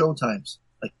 p.m. show times.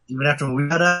 Like, even after we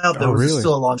got out, there was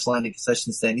still a long line at the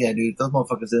concession stand. Yeah, dude, those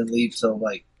motherfuckers didn't leave till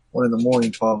like 1 in the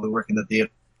morning, probably working at the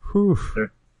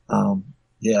theater.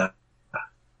 Yeah.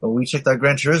 But we checked out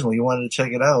Gran Turismo. You wanted to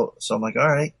check it out. So I'm like, all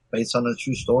right, based on a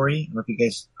true story. I don't know if you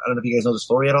guys know the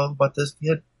story at all about this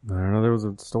kid. I don't know. There was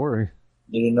a story.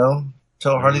 You didn't know?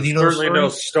 Tell Harley, do you know the story? Certainly no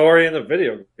story in the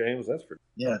video games. That's for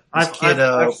yeah.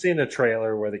 I've seen a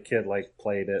trailer where the kid like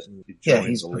played it. And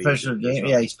he's a professional game.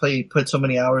 Yeah, he's put so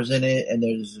many hours in it, and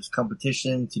there's this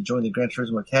competition to join the Gran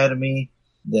Turismo Academy.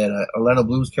 That Orlando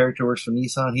Bloom's character works for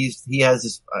Nissan. He has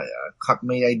this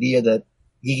cock-made idea that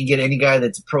he can get any guy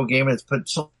that's a pro gamer that's put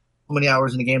so many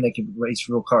hours in the game that can race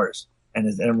real cars. And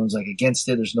everyone's like against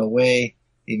it. There's no way.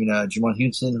 Even Jamon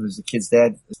Hudson, who's the kid's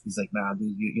dad, he's like, nah,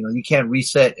 dude, you can't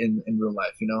reset in real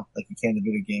life, like you can in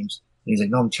video games. And he's like,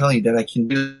 no, I'm telling you that I can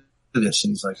do this.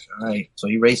 And he's like, all right. So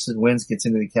he races, wins, gets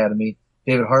into the academy.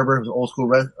 David Harbour was an old school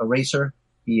racer.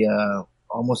 He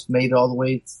almost made it all the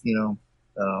way,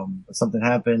 but something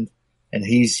happened. And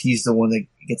he's the one that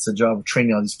gets the job of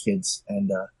training all these kids. And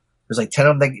there's like 10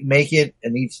 of them that make it,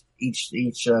 and each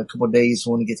couple of days,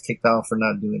 one gets kicked out for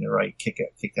not doing it right. Kick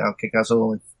out. So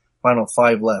only final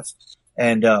 5 left.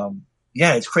 And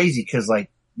it's crazy because Gran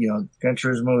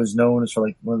Turismo is known as for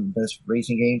like one of the best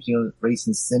racing games,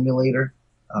 racing simulator.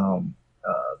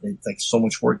 Like so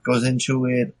much work goes into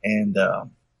it, and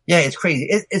it's crazy.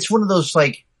 It's one of those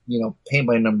paint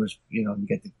by numbers. You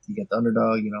get the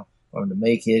underdog, wanting to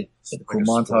make it, get the cool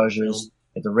montages,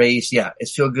 get the race. Yeah,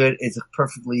 it's feel good. It's a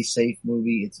perfectly safe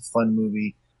movie. It's a fun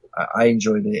movie. I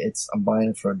enjoyed it. I'm buying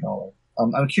it for $1.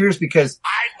 I'm curious because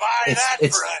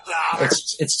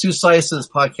it's two sides to this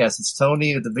podcast. It's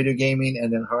Tony with the video gaming,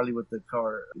 and then Harley with the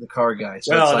car guy.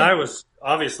 So I was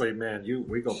obviously, man.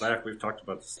 We go back. We've talked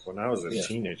about this when I was a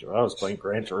teenager. I was playing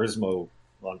Gran Turismo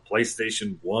on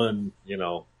PlayStation 1.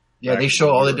 Yeah, they show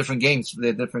all the different games,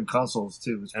 the different consoles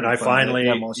too. And I finally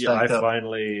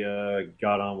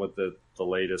got on with the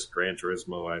latest Gran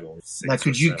Turismo. Now,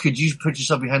 could you put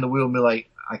yourself behind the wheel and be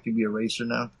like, I could be a racer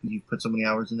now? Could you put so many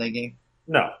hours in that game?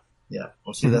 No. Yeah.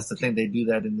 Well, see, that's the thing. They do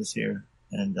that in this here,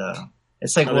 and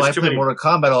it's like, I play Mortal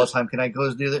Kombat all the time. Can I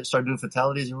go do that? Start doing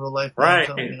fatalities in real life? Right.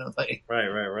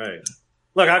 Right.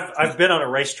 Look, I've been on a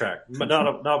racetrack, but not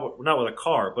with a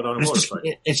car, but on a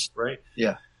motorcycle. Right.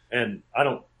 Yeah. And I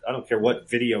don't care what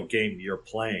video game you're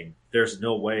playing. There's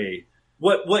no way.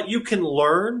 What you can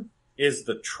learn is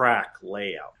the track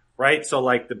layout, right? So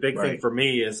like the big thing for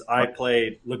me is I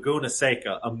played Laguna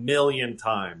Seca 1,000,000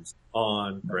 times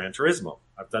on Gran Turismo.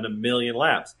 I've done 1,000,000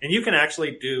 laps, and you can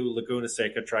actually do Laguna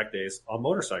Seca track days on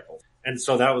motorcycles. And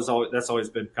so that's always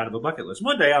been kind of a bucket list.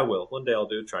 One day I will. One day I'll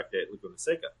do a track day at Laguna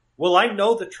Seca. Well, I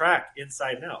know the track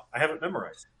inside and out. I haven't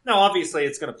memorized. Now, obviously,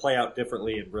 it's going to play out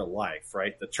differently in real life,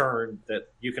 right? The turn that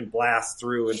you can blast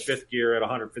through in 5th gear at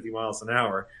 150 miles an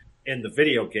hour in the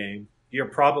video game, you're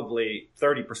probably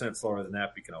 30% slower than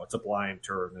that because it's a blind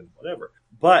turn and whatever.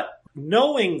 But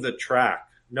knowing the track,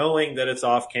 knowing that it's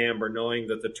off camber, knowing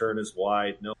that the turn is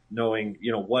wide, knowing,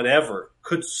 whatever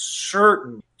could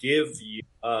certainly give you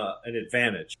an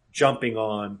advantage jumping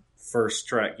on first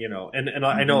track, and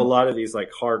I know a lot of these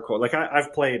like hardcore, like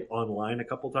I've played online a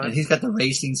couple times. And he's got the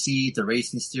racing seat, the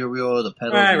racing steering wheel, the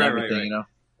pedals and everything,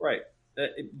 Right.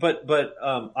 But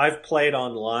I've played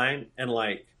online, and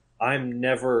like I'm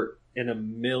never in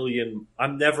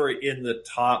the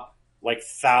top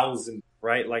 1,000,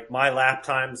 right? Like my lap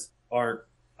times aren't.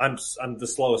 I'm the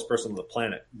slowest person on the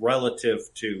planet relative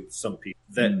to some people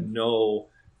that know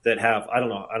that have. I don't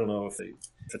know if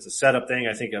it's a setup thing.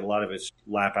 I think a lot of it's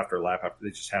lap after lap after. They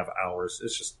just have hours.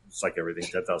 It's like everything,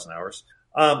 10,000 hours.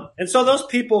 And so those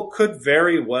people could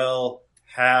very well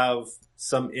have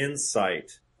some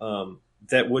insight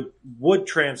that would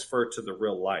transfer to the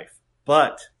real life,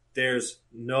 but there's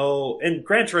no, and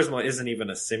Gran Turismo isn't even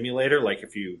a simulator. Like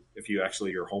if you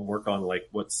actually your homework on like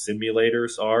what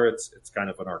simulators are, it's kind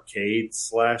of an arcade /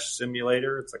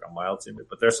 simulator. It's like a mild simulator,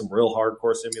 but there's some real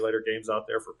hardcore simulator games out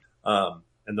there for,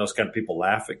 and those kind of people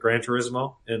laugh at Gran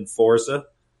Turismo and Forza,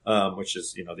 which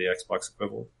is, the Xbox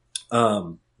equivalent.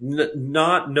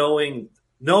 Not knowing,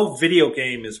 no video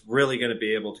game is really going to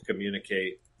be able to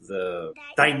communicate the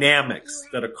dynamics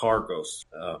that a car goes.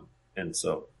 And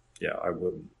so, yeah, I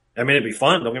wouldn't. I mean, it'd be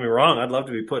fun. Don't get me wrong. I'd love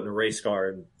to be put in a race car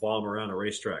and bomb around a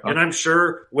racetrack. And I'm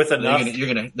sure with enough,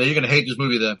 you're gonna hate this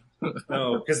movie then.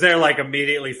 No, because they're like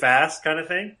immediately fast kind of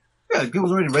thing. Yeah,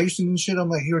 people's already racing and shit. I'm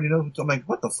like, you already know. I'm like,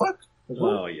 what the fuck?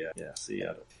 Oh yeah. See,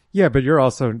 yeah, but you're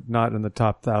also not in the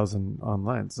top 1,000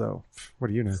 online. So what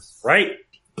do you know? Right.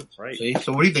 See?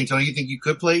 So what do you think, Tony? You think you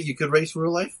could race in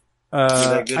real life?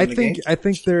 I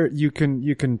think there you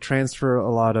can transfer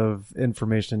a lot of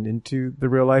information into the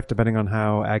real life depending on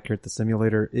how accurate the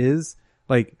simulator is.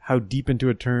 Like how deep into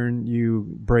a turn you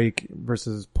brake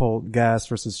versus pull, gas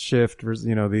versus shift versus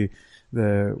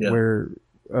where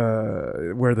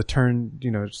the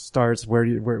turn starts,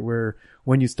 where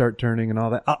when you start turning and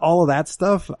all of that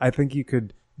stuff. I think you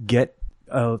could get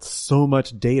so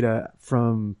much data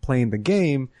from playing the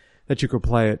game that you could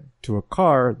apply it to a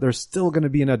car. There's still going to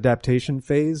be an adaptation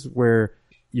phase where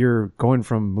you're going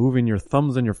from moving your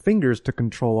thumbs and your fingers to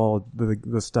control all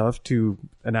the stuff to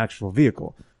an actual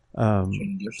vehicle. Well,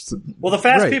 the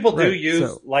fast people do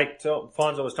use, like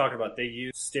Fonso was talking about, they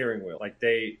use steering wheel. Like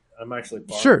I'm actually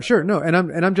sure. No, and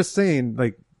I'm just saying,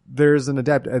 like, there's an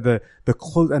the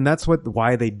close, and that's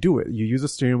why they do it. You use a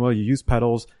steering wheel, you use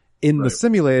pedals in the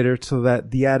simulator so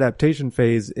that the adaptation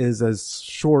phase is as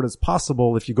short as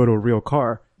possible if you go to a real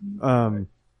car. I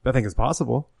think it's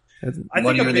possible.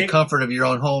 One, you're in the comfort of your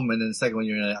own home, and then the second one,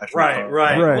 you're in an actual car.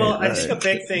 Right. Well, I think a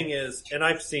big thing is, and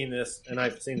I've seen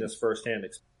this firsthand,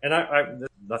 and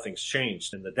nothing's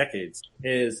changed in the decades,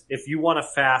 is if you want a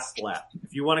fast lap,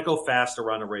 if you want to go fast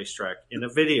around a racetrack in a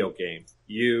video game,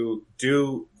 you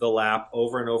do the lap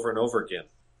over and over and over again.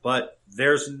 But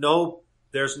there's no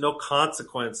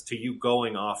consequence to you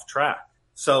going off track.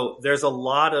 So there's a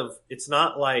lot of, it's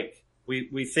not like,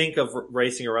 we think of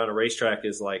racing around a racetrack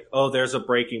as like, oh, there's a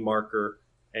braking marker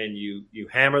and you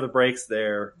hammer the brakes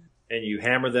there and you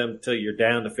hammer them till you're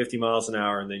down to 50 miles an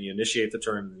hour and then you initiate the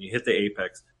turn and you hit the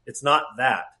apex. It's not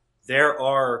that. There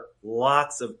are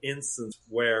lots of instances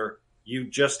where you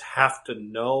just have to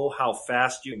know how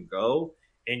fast you can go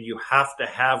and you have to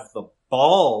have the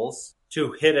balls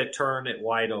to hit a turn at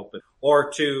wide open or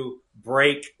to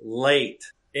brake late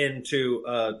into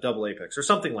a double apex or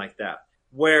something like that,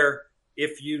 where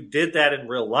if you did that in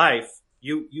real life,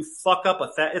 you fuck up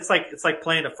it's like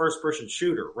playing a first person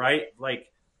shooter, right? Like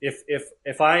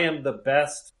if I am the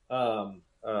best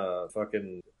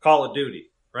fucking Call of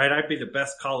Duty, right? I'd be the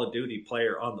best Call of Duty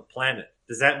player on the planet.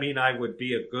 Does that mean I would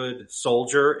be a good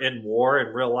soldier in war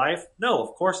in real life? No,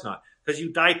 of course not. Because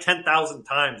you die 10,000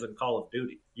 times in Call of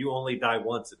Duty. You only die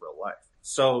once in real life.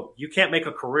 So you can't make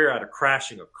a career out of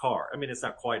crashing a car. I mean, it's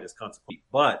not quite as consequential,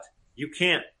 but you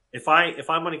can't. If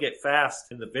I'm going to get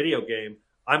fast in the video game,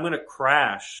 I'm going to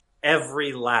crash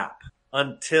every lap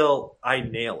until I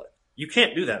nail it. You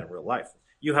can't do that in real life.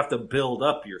 You have to build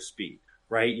up your speed,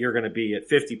 right? You're going to be at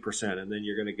 50% and then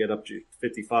you're going to get up to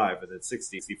 55 and then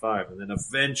 65 and then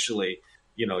eventually,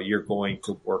 you're going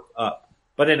to work up.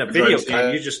 But in a video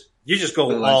game, you just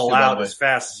go all out as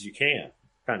fast as you can,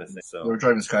 kind of thing. So we're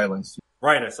driving Skylines.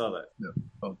 Right, I saw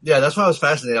that. Yeah, that's why I was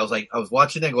fascinated. I was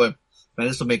watching that going, man,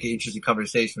 this will make an interesting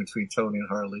conversation between Tony and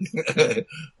Harley.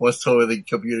 One's totally the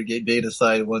computer game data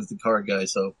side, one's the car guy.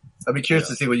 So I'd be curious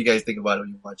to see what you guys think about it when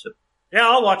you watch it. Yeah,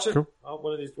 I'll watch it. Cool.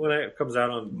 When it comes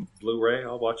out on Blu-ray,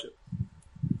 I'll watch it.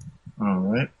 All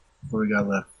right. What do we got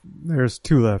left? There's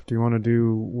 2 left. Do you want to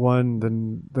do one,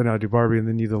 then I'll do Barbie, and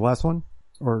then you do the last one?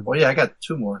 Or yeah, I got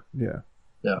 2 more. Yeah,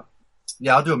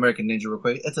 I'll do American Ninja real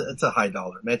quick. It's a high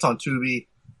dollar, man. It's on Tubi.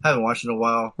 Haven't watched it in a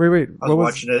while. Wait. I was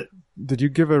watching it. Did you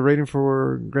give a rating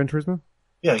for Gran Turismo?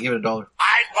 Yeah, give it $1.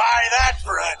 I'd buy that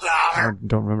for $1. I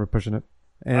don't remember pushing it.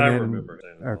 I remember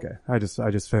it. Okay, I just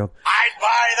failed. I'd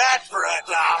buy that for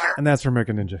 $1. And that's for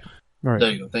American Ninja. All right.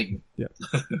 There you go. Thank you. Yeah.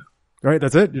 All right,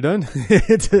 that's it. You're done.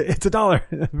 It's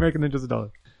 $1. American Ninja's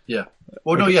 $1. Yeah.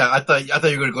 Well, no, yeah. I thought you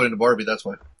were going to go into Barbie. That's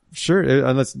why. Sure,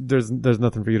 unless there's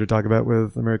nothing for you to talk about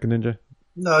with American Ninja.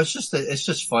 No, it's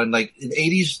just fun. Like in the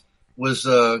 80s was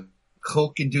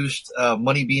coke induced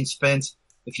money being spent.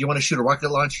 If you want to shoot a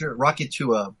rocket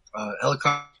to a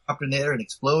helicopter in the air and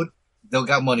explode, they'll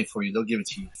got money for you. They'll give it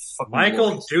to you.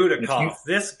 Michael Dudikoff.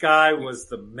 This guy was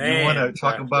the man. You want to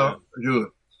talk about you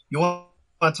want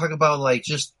to talk about like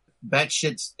just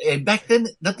batshit. And back then,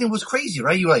 nothing was crazy,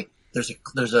 right? You like there's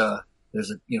a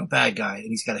bad guy and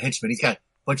he's got a henchman. He's got a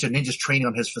bunch of ninjas training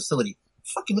on his facility.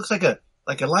 Fucking looks like a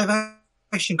live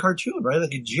action cartoon, right?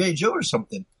 Like a G.I. Joe or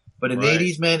something. But in the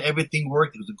 80s, man, everything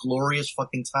worked. It was a glorious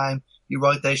fucking time. You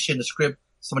write that shit in the script.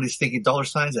 Somebody's thinking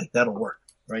 $, like that'll work,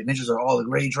 right? Ninjas are all the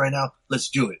rage right now. Let's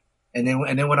do it. And then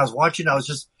when I was watching, I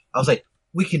was like,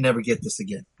 we can never get this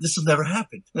again. This will never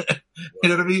happen. You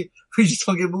know what I mean? We just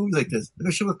don't get movies like this.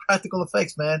 And shit with practical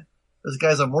effects, man. This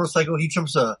guy's on a motorcycle. He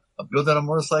jumps a building on a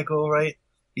motorcycle, right?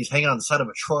 He's hanging on the side of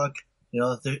a truck. You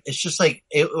know, it's just like,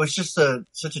 it was just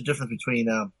such a difference between,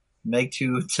 Meg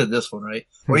 2 to this one, right?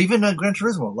 Or even Gran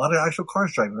Turismo. A lot of actual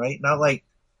cars driving, right? Not like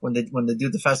when they do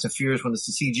the Fast and Furious, when it's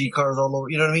the CG cars all over,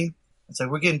 you know what I mean? It's like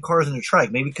we're getting cars in the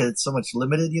track, maybe because it's so much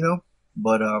limited, you know?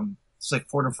 But, it's like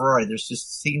Ford and Ferrari. There's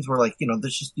just scenes where like, you know,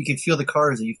 there's just, you can feel the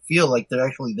cars and you feel like they're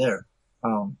actually there.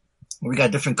 We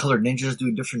got different colored ninjas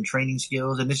doing different training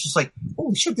skills. And it's just like,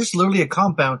 holy shit, this is literally a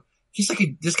compound. This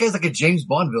guy's like a James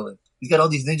Bond villain. He's got all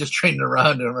these ninjas training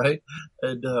around him, right?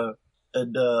 And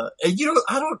you know,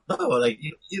 I don't know, like,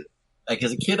 like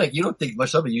as a kid, like, you don't think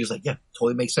much of it. You're just like, yeah,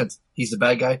 totally makes sense. He's the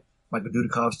bad guy. Michael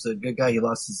Dudikoff's the good guy. He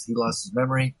lost his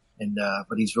memory. And,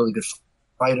 but he's a really good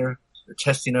fighter. They're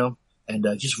testing him. And,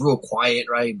 just real quiet,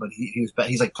 right? But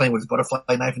he's like playing with his butterfly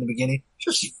knife in the beginning.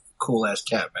 Just cool ass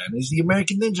cat, man. He's the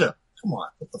American Ninja. Come on.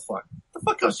 What the fuck? What the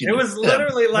fuck else you do? It was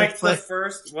literally like the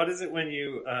first, what is it when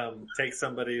you, take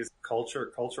somebody's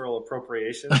cultural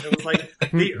appropriation? It was like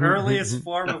the earliest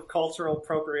form of cultural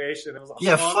appropriation. It was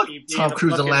fuck Tom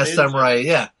Cruise and Last Samurai.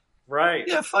 Yeah. Right.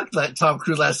 Yeah, fuck that Tom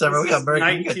Cruise Last Samurai. We got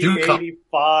American.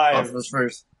 1985. Was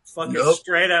first. Fucking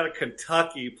straight out of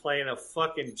Kentucky playing a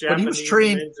fucking Japanese but he was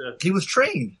trained. ninja.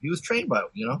 He was trained by him,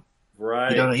 you know?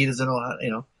 Right. He doesn't know how,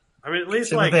 you know. I mean, at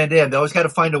least Same like with Van Damme, they always got to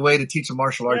find a way to teach him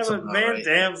martial arts. Yeah, but Van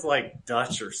Damme's like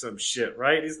Dutch or some shit,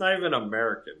 right? He's not even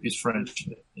American. He's French.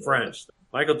 French.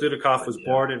 Michael Dudikoff was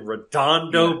born in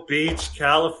Redondo Beach,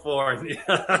 California.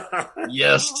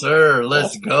 Yes, sir.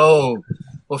 Let's go.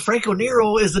 Well, Franco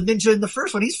Nero is the ninja in the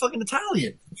first one. He's fucking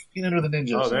Italian. You know the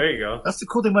ninja. Oh, there you go. That's the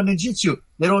cool thing about ninjutsu.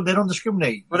 They don't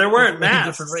discriminate. But they're wearing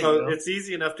masks, so you know? It's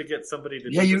easy enough to get somebody to.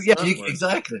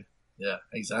 Exactly. Yeah,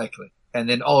 exactly. And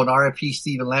then, and R.I.P.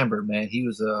 Stephen Lambert, man. He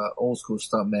was a old school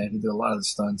stunt man. He did a lot of the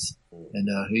stunts. And,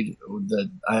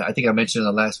 I think I mentioned in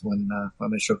the last one, I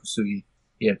mentioned Shokusugi,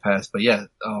 he had passed. But yeah,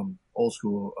 old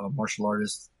school, martial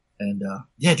artist. And,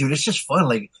 yeah, dude, it's just fun.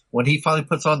 Like, when he finally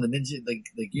puts on the ninja,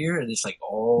 the gear, and it's like,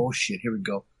 oh shit, here we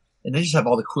go. And they just have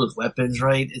all the coolest weapons,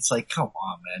 right? It's like, come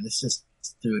on, man. It's just,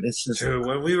 dude, Dude,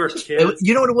 when we were kids.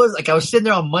 You know what it was? Like, I was sitting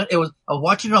there on I was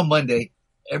watching it on Monday.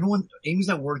 Amy's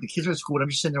at work, the kids are at school, and I'm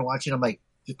just sitting there watching. I'm like,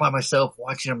 just by myself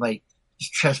watching. I'm like,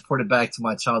 just transported back to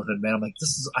my childhood, man. I'm like,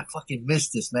 I fucking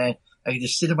miss this, man. I can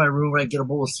just sit in my room, right, get a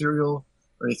bowl of cereal,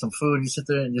 or get some food, and you sit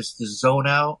there and just zone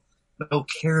out. No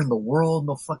care in the world,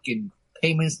 no fucking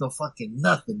payments, no fucking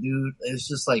nothing, dude. It's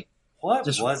just like, what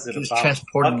was it about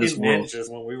fucking ninjas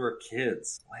when we were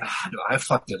kids? I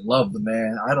fucking loved them,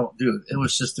 man. Dude, it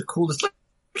was just the coolest. Look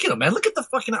at them, man. Look at the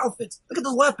fucking outfits. Look at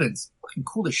the weapons. Fucking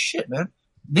cool as shit, man.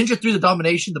 Ninja 3: The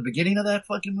Domination, the beginning of that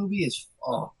fucking movie is,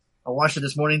 I watched it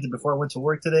this morning before I went to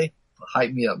work today.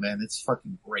 Hype me up, man. It's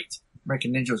fucking great.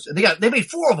 American Ninjas. They made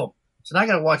 4 of them. So now I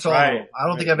gotta watch all of them. I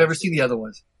don't think I've ever seen the other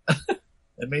ones.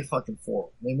 They made fucking 4.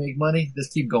 They make money.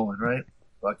 Just keep going, right?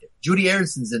 Fuck it. Judy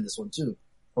Aronson's in this one too.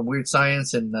 From Weird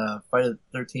Science and, Friday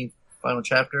the 13th final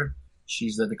chapter.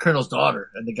 She's the Colonel's daughter.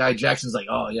 And the guy Jackson's like,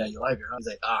 oh yeah, you like her. He's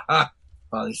like,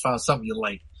 finally found something you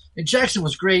like. And Jackson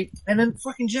was great. And then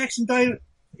fucking Jackson died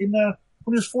when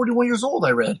he was 41 years old,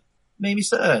 I read. Made me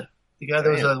sad. The guy that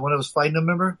was the one that was fighting him,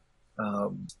 remember?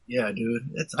 Yeah, dude.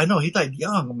 I know, he died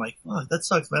young. I'm like, fuck, that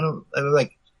sucks, man. I was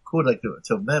like, cool to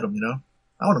have met him, you know?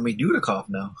 I want to meet Dudikoff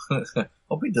now.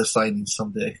 Hope he does signings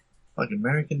someday. Like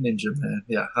American Ninja, man.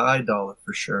 Yeah, high dollar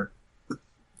for sure.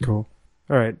 Cool.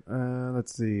 All right,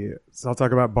 let's see. So I'll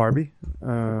talk about Barbie.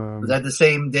 Was that the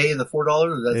same day of the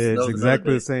 $4? It's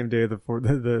exactly the same day of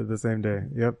the same day.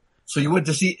 Yep. So you went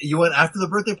after the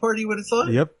birthday party when it saw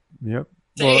it? Yep.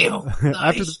 Damn. Well,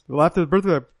 nice. after the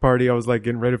birthday party, I was like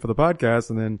getting ready for the podcast,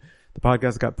 and then the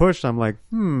podcast got pushed. I'm like,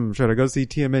 should I go see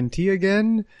TMNT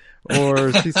again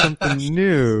or see something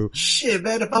new? Shit,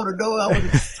 man, if I would have known, I would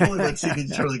have totally like seen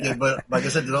Controls again. But like I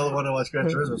said, the other one I watched Gran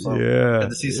Turismo, so I had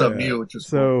to see something new, which was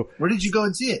cool. Where did you go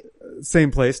and see it?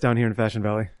 Same place down here in Fashion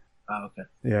Valley. Oh, okay.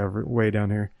 Yeah, way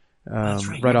down here. That's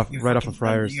right. Right off of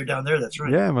Friars. You're down there, that's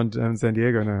right. Yeah, I'm in San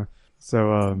Diego now.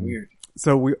 So, weird.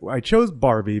 So I chose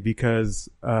Barbie because,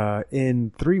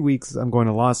 in 3 weeks I'm going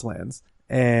to Lost Lands,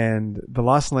 and the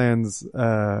Lost Lands,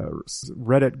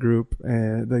 Reddit group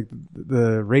and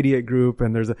the Radiate group,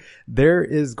 and there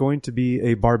is going to be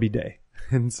a Barbie day.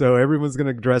 And so everyone's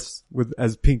going to dress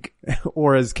as pink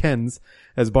or as Kens,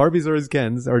 as Barbies or as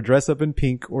Kens, or dress up in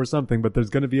pink or something, but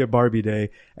there's going to be a Barbie day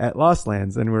at Lost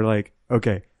Lands. And we're like,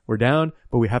 okay, we're down,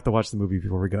 but we have to watch the movie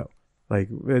before we go. Like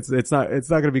it's not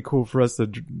going to be cool for us to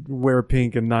wear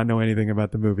pink and not know anything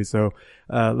about the movie. So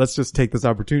let's just take this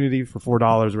opportunity for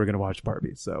 $4. We're going to watch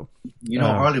Barbie. So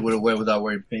Harley would have wear without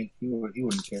wearing pink. He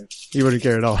wouldn't care. He wouldn't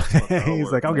care at all.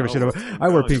 He's like, I don't give a shit about. I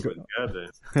wear pink.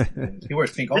 He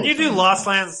wears pink. Did you do Lost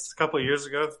Lands a couple of years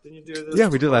ago? Didn't you do this? Yeah,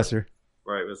 we did last year.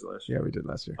 Right, it was last year. Yeah, we did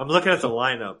last year. I'm looking at the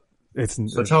lineup.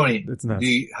 So Tony, it's nuts.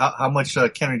 How much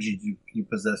energy do you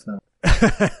possess now?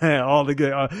 all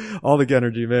the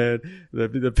energy, man.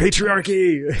 The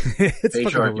patriarchy. It's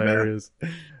fucking hilarious.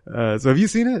 So have you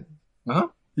seen it? Uh-huh.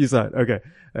 You saw it. Okay.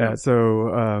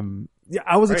 So,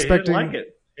 I was expecting. He didn't like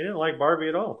it. He didn't like Barbie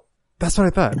at all. That's what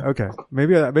I thought. Okay.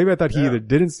 Maybe I thought he either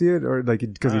didn't see it or like,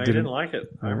 because he didn't like it.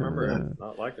 I remember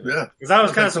not liking it. Yeah. Because I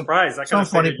was kind of surprised. Some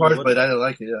funny parts, but I didn't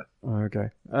like it. Yeah. Okay.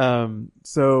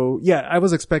 So yeah, I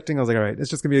was expecting, I was like, all right,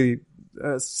 it's just going to be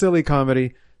a silly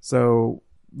comedy. So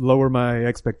lower my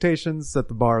expectations, set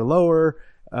the bar lower.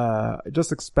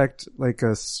 Just expect like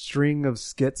a string of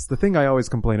skits. The thing I always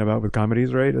complain about with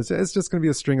comedies, right? It's just going to be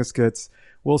a string of skits.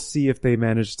 We'll see if they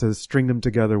manage to string them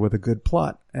together with a good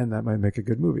plot, and that might make a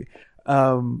good movie.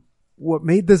 What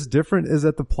made this different is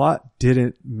that the plot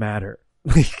didn't matter.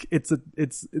 Like it's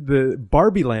the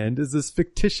Barbie land is this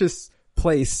fictitious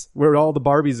place where all the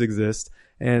Barbies exist.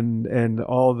 And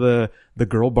all the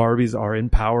girl Barbies are in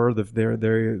power. They're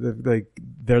the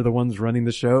ones running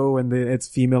the show, and it's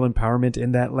female empowerment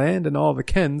in that land. And all the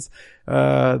Kens,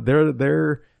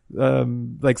 they're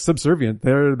like subservient.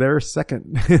 They're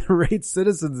second rate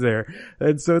citizens there.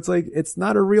 And so it's like, it's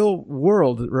not a real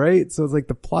world, right? So it's like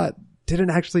the plot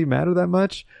didn't actually matter that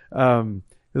much.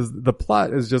 'Cause the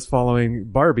plot is just following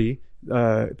Barbie,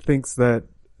 thinks that,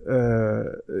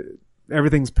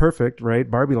 everything's perfect, right?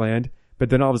 Barbie land. But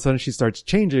then all of a sudden she starts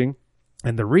changing.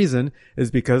 And the reason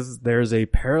is because there's a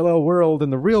parallel world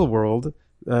in the real world.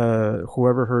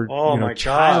 Whoever her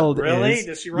child God, really? is.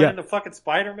 Does she run into fucking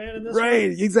Spider-Man in this Right,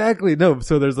 one? exactly. No,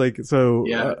 so there's like, into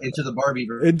the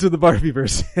Barbieverse. Into the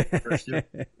Barbieverse.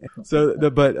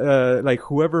 So, like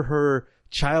whoever her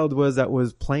child was that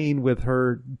was playing with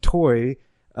her toy,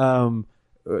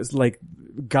 was like,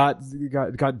 got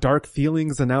dark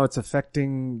feelings, and now it's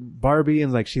affecting Barbie,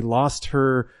 and like she lost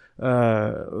her,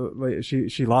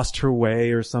 she lost her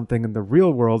way or something in the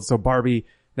real world. So Barbie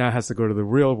now has to go to the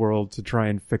real world to try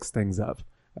and fix things up.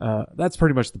 That's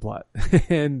pretty much the plot.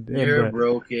 and You're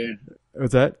broken.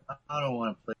 What's that? I don't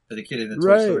want to play for the kid in the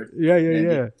Toy Story.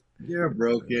 Yeah. You're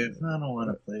broken. I don't want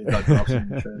to play. About drops in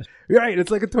the trash. Right. It's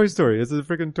like a Toy Story. It's a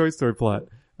freaking Toy Story plot.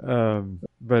 And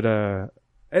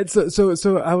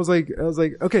so I was like,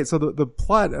 okay, so the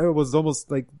plot was almost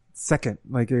like second.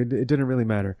 Like it didn't really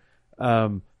matter.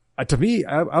 To me,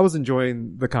 I was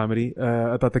enjoying the comedy.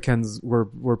 I thought the Kens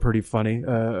were pretty funny.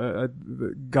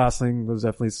 Gosling was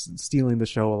definitely stealing the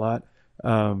show a lot.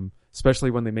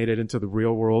 Especially when they made it into the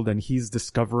real world, and he's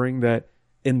discovering that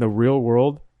in the real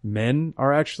world, men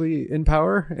are actually in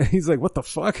power. And he's like, what the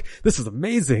fuck? This is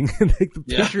amazing. Like the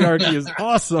patriarchy is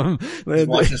awesome. He's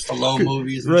watching Stallone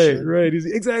movies. And right.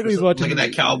 He's watching. Looking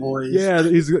at Cowboys. Yeah,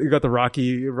 he's got the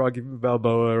Rocky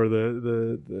Balboa or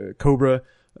the Cobra.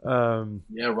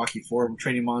 Rocky IV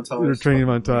training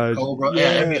montage. Cobra.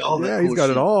 He's got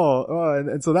it all.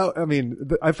 And so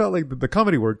that, I felt like the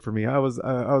comedy worked for me. I was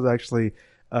actually,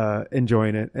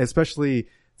 enjoying it, especially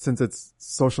since it's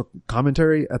social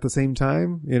commentary at the same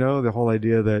time. You know, the whole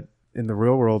idea that in the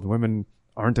real world, women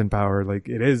aren't in power. Like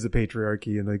it is a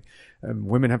patriarchy, and like,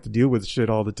 women have to deal with shit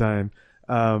all the time.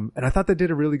 And I thought they did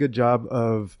a really good job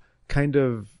of kind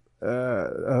of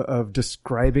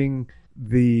describing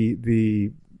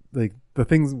the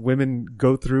things women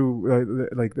go through,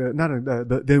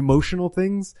 the emotional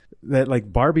things that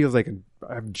like Barbie was like,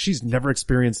 she's never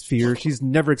experienced fear. She's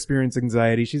never experienced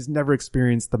anxiety. She's never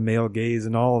experienced the male gaze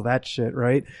and all of that shit.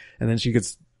 Right. And then she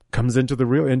comes into the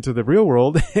real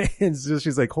world and so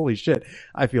she's like, holy shit,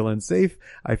 I feel unsafe.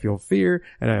 I feel fear,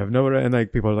 and I have nowhere. And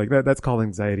like people are like, that's called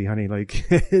anxiety, honey. Like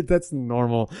that's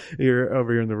normal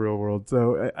over here in the real world.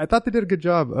 So I thought they did a good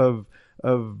job of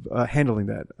handling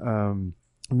that.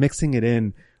 Mixing it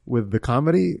in with the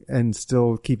comedy and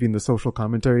still keeping the social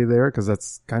commentary there, because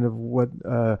that's kind of what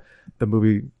the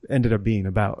movie ended up being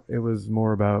about. It was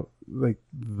more about like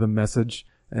the message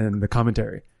and the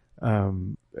commentary,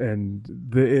 and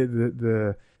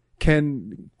the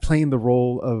Ken playing the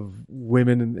role of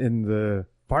women in the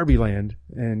Barbie land,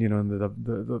 and in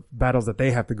the battles that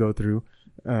they have to go through,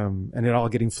 and it all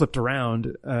getting flipped around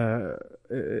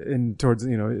in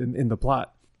the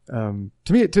plot. To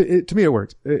me, it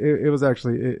worked. It was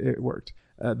actually, it worked.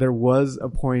 There was a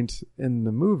point in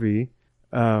the movie,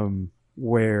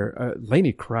 where,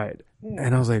 Lainey cried,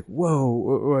 and I was like,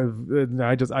 whoa.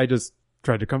 I just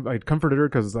tried to I comforted her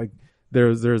because like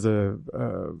there's a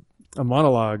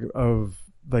monologue of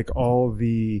like all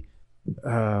the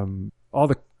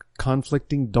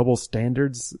conflicting double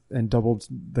standards and double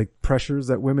like pressures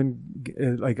that women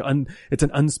it's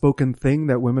an unspoken thing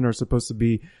that women are supposed to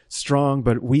be strong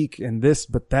but weak and this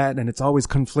but that, and it's always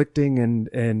conflicting,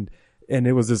 and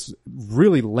it was this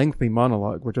really lengthy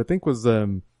monologue which I think was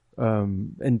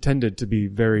intended to be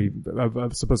very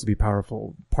supposed to be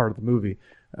powerful part of the movie.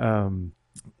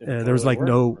 There was like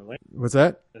what's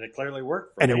that? And it clearly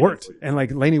worked. And it worked. And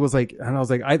like Lainey was like, and I was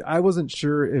like, I wasn't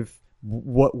sure if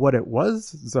what it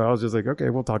was. So I was just like, okay,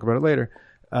 we'll talk about it later.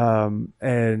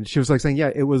 And she was like saying,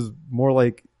 yeah, it was more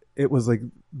like, it was like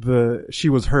she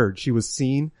was heard, she was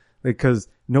seen, because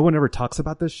no one ever talks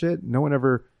about this shit. No one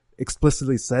ever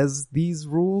explicitly says these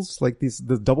rules, like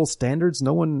the double standards.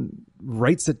 No one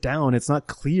writes it down. It's not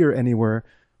clear anywhere,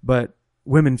 but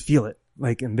women feel it.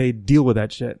 Like, and they deal with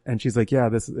that shit. And she's like, yeah,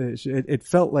 it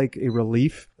felt like a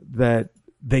relief that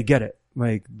they get it.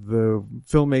 Like the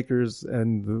filmmakers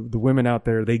and the women out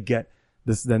there, they get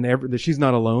this, then she's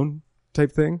not alone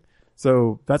type thing.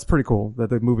 So that's pretty cool that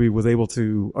the movie was able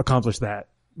to accomplish that.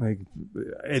 Like,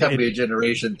 it can't be a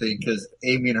generation thing, because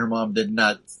Amy and her mom did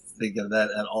not think of that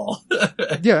at all.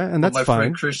 Yeah. And that's my fine.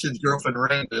 friend Christian's girlfriend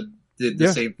Randa did the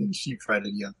same thing. She tried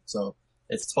it young. So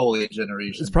it's totally a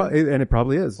generation. It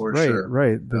probably is. For right. sure.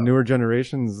 Right. The newer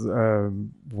generations,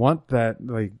 want that,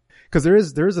 like, cause there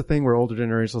is a thing where older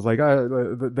generations like,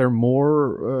 they're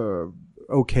more,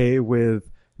 okay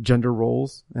with gender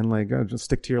roles and like, just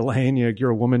stick to your lane.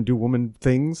 You're a woman, do woman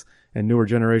things. And newer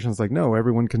generations like, no,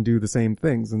 everyone can do the same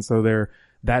things. And so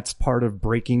that's part of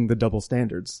breaking the double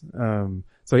standards.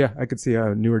 So yeah, I could see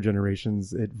how newer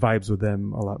generations, it vibes with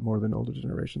them a lot more than older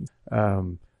generations.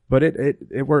 But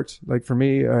it worked. Like for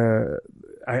me,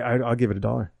 I'll give it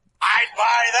 $1. I'd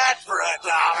buy that for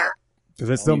 $1. Cause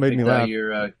it still made me laugh.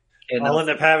 I'll end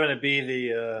up having to be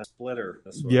the splitter.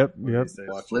 Yep.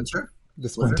 Splinter? The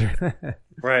Splinter.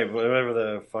 Right, whatever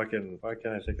the fucking, why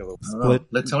can't I think of the Split?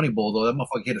 Let Tony Bowl though. That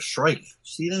motherfucker hit a strike.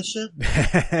 See that shit?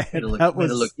 Made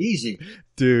it look easy.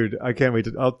 Dude, I can't wait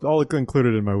I'll include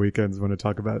it in my weekends when I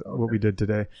talk about what we did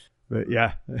today. But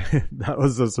yeah, that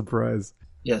was a surprise.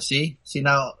 Yeah, see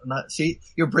now,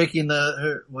 you're breaking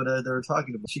what they were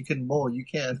talking about. She couldn't bowl, you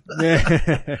can.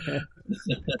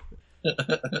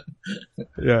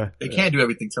 Yeah. They can't do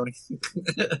everything, Tony.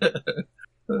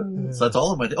 So that's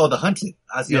all of my. The Hunted.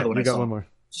 That's the other one. You got one more.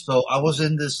 So I was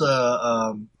in this.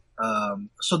 So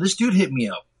this dude hit me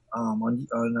up on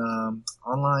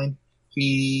online.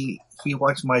 He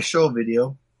watched my show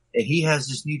video, and he has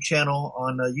this new channel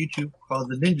on YouTube called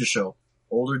The Ninja Show.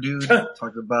 Older dude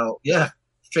talking about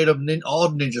straight up all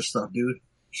ninja stuff, dude.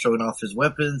 Showing off his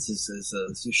weapons, his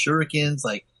shurikens.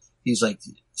 Like he's like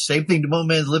same thing. The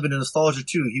man's living in nostalgia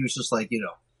too. He was just like,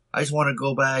 I just want to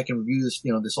go back and review this,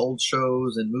 this old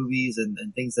shows and movies and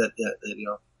things that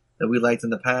we liked in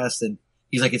the past. And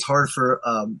he's like, it's hard for,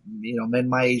 men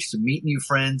my age to meet new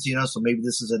friends, so maybe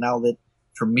this is an outlet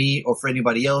for me or for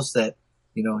anybody else that,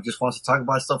 just wants to talk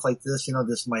about stuff like this,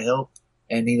 this might help.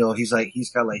 And, he's like,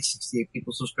 he's got like 68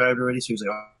 people subscribed already. So he's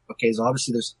like, okay, so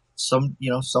obviously there's some,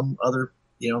 some other,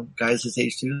 guys his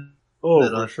age too. Oh,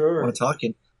 that, for sure. Want to talk.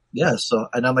 And yeah, so,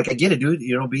 and I'm like, I get it, dude.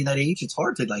 Being that age, it's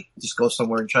hard to like just go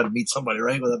somewhere and try to meet somebody,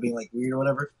 right? Without being like weird or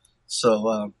whatever. So,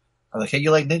 I'm like, hey,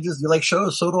 you like ninjas? You like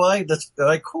shows? So do I. That's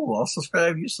like cool. I'll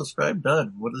subscribe. You subscribe.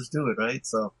 Done. We'll just do it, right?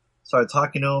 So, started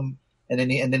talking to him, and then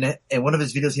in one of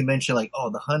his videos he mentioned like,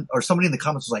 oh, The Hunt, or somebody in the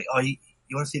comments was like, oh, you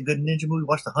want to see a good ninja movie?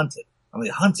 Watch The Hunted. I'm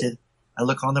like, Hunted. I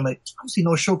look on there, I'm like, I don't see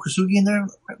no Sho Kusugi in there.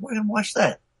 Why didn't I watch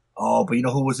that? Oh, but you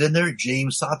know who was in there?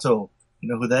 James Sato. You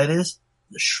know who that is?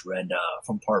 The Shredder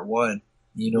from part 1.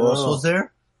 You know who else was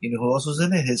there? You know who else was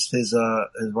in it? His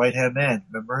right hand man.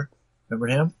 Remember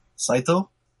him? Saito?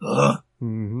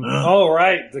 Mm-hmm. Oh,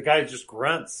 right. The guy just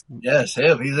grunts. Yes,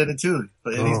 him. He's in it too.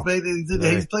 But he's played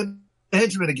the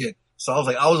henchman again. So I was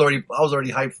like, I was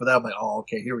already hyped for that. I'm like, oh,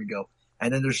 okay, here we go.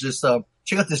 And then there's this,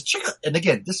 check out, and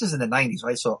again, this is in the 90s,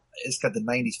 right? So it's got the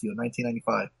 90s feel,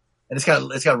 1995. And it's got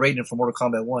Raiden from Mortal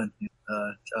Kombat 1,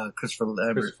 Christopher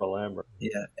Lambert.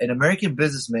 Yeah. An American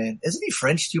businessman. Isn't he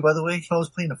French too, by the way? He was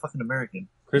playing a fucking American.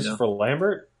 Christopher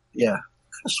Lambert? Yeah. I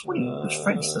could have sworn he was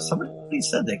French. So somebody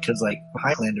said that, cause like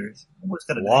Highlanders.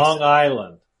 Long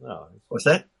Island. No. What's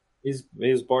that? He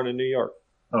was born in New York.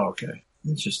 Oh, okay.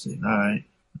 Interesting. All right.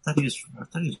 I thought he was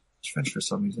French for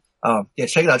some reason. Yeah,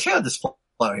 check it out. Check out this plot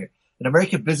here. An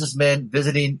American businessman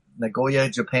visiting Nagoya,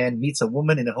 Japan, meets a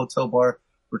woman in a hotel bar.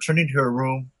 Returning to her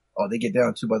room, they get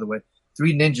down too, by the way.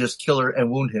 3 ninjas kill her and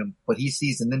wound him, but he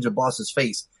sees the ninja boss's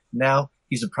face. Now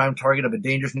he's a prime target of a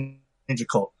dangerous ninja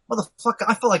cult. motherfucker,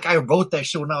 I feel like I wrote that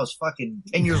shit when I was fucking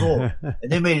 10 years old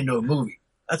and they made it into a movie.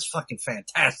 That's fucking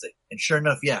fantastic. And sure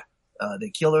enough, yeah, they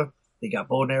kill her. They got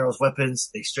bow and arrows, weapons.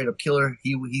 They straight up kill her.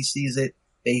 He sees it.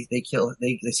 They kill,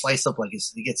 they slice up like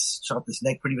he gets shot up his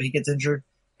neck pretty much. He gets injured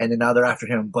and then now they're after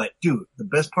him. But dude, the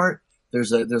best part,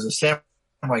 there's a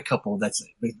samurai couple that's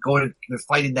they're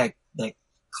fighting that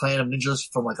clan of ninjas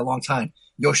for like a long time.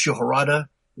 Yoshio Harada,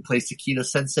 who plays Takeda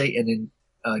Sensei, and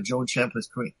then Joan Champ is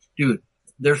Korean. Dude,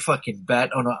 they're fucking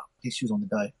bad. Oh no, she was on the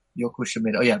die. Yoko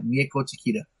Shimeda. Oh yeah, Miyako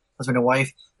Takeda, husband and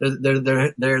wife.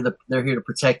 They're here to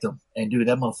protect them. And dude,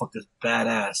 that motherfucker's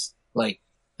badass. Like,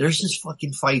 there's this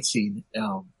fucking fight scene,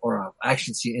 or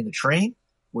action scene in the train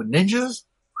with ninjas.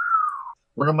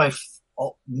 One of my,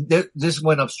 this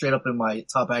went up straight up in my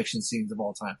top action scenes of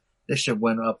all time. This shit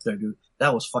went up there, dude.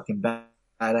 That was fucking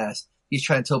badass. He's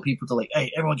trying to tell people to like,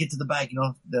 hey, everyone get to the back,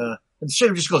 and the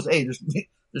sheriff just goes, hey, there's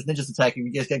ninjas attacking.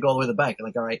 You guys gotta go all the way to the back. And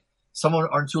like, all right, some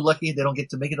aren't too lucky. They don't get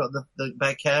to make it on the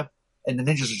back cab. And the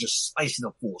ninjas are just slicing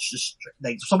up fools. Just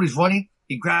like, somebody's running,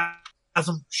 he grabs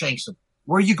them, shanks them.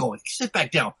 Where are you going? Sit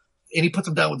back down. And he puts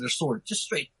them down with their sword. Just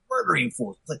straight murdering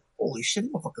fools. It's like, holy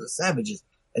shit, motherfuckers are savages.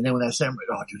 And then when that samurai,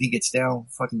 oh dude, he gets down,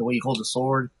 fucking the way he holds a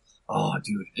sword. Oh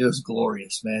dude, it was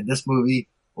glorious, man. This movie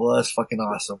was fucking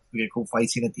awesome. We get a cool fight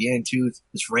scene at the end too.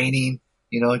 It's raining,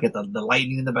 you get the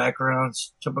lightning in the background.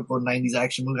 It's typical 90s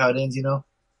action movie, how it ends,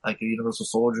 like a Universal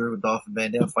Soldier with Dolphin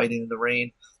Van Damme fighting in the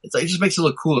rain. It's like, it just makes it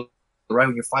look cool, right?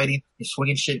 When you're fighting, you're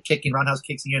swinging shit, kicking roundhouse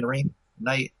kicks in here in the rain at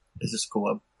night. It's just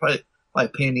cool. Probably a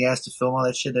pain in the ass to film all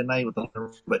that shit at night with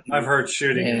but I've heard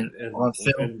shooting on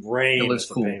film, in rain. It looks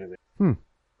cool.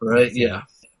 Right? Yeah.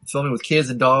 Filming with kids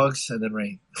and dogs and then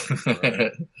rain.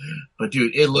 Right. But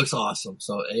dude, it looks awesome.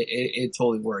 So it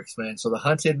totally works, man. So the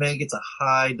Hunted man gets a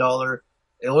high dollar.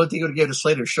 The only thing I would give to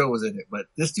Slater's show was in it. But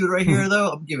this dude right here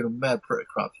though, I'm giving him mad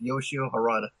props. Yoshio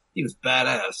Harada. He was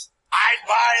badass. I'd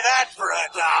buy that for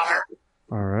 $1.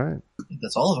 All right.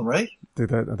 That's all of them, right? Did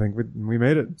that? I think we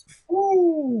made it.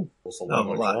 Woo! A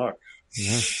lot.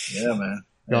 Yeah, man.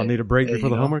 Y'all need a break before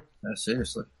the homework? No,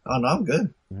 seriously. Oh, no, I'm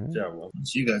good. Right. Yeah, well,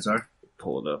 so you guys are.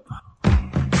 Pull it up.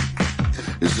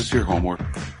 Is this your homework?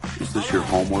 Is this your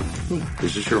homework?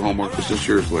 Is this your homework? Is this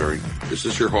yours, Larry? Is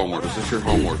this your homework? Is this your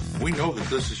homework? We know that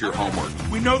this is your homework.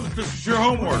 We know that this is your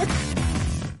homework.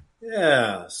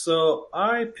 Yeah, so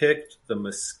I picked the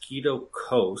Mosquito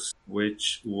Coast,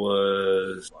 which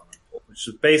was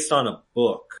based on a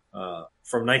book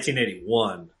from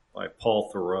 1981 by Paul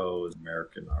Thoreau's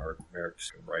American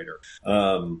writer.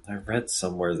 I read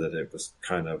somewhere that it was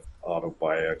kind of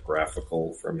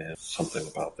autobiographical from him, something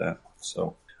about that.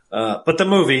 So, but the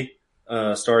movie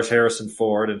stars Harrison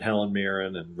Ford and Helen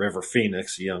Mirren and River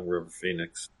Phoenix, young River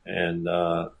Phoenix, and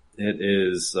it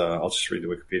is. I'll just read the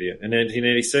Wikipedia. In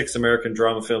 1986, American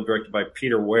drama film directed by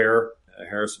Peter Ware,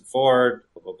 Harrison Ford,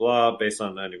 blah blah blah, based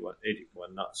on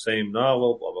 81, same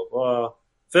novel, blah blah blah.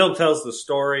 Film tells the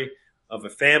story of a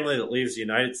family that leaves the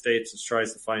United States and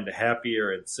tries to find a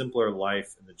happier and simpler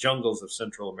life in the jungles of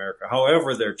Central America.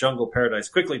 However, their jungle paradise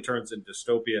quickly turns into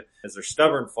dystopia as their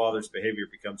stubborn father's behavior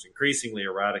becomes increasingly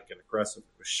erratic and aggressive.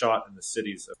 It was shot in the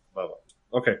cities of blah blah.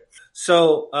 Okay,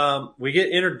 so we get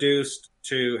introduced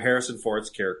to Harrison Ford's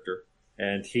character,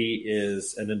 and he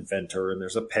is an inventor, and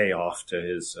there's a payoff to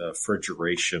his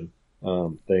refrigeration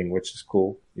thing, which is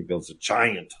cool. He builds a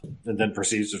giant and then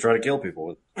proceeds to try to kill people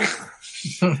with it.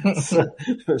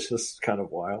 It's just kind of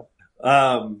wild.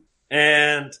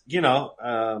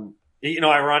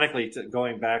 Ironically,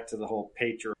 going back to the whole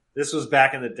patriot, this was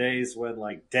back in the days when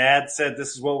like dad said,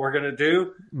 this is what we're going to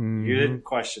do. Mm-hmm. You didn't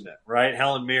question it, right?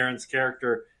 Helen Mirren's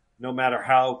character, no matter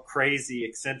how crazy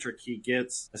eccentric he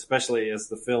gets, especially as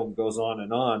the film goes on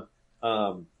and on,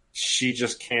 she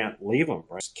just can't leave him,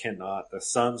 right? She cannot. The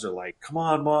sons are like, come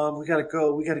on, Mom, we gotta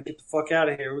go. We gotta get the fuck out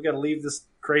of here. We gotta leave this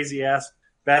crazy ass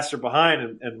bastard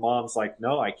behind. And Mom's like,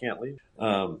 no, I can't leave.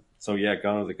 So yeah,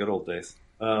 gone are the good old days.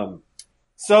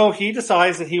 So he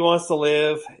decides that he wants to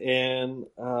live in,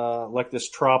 like this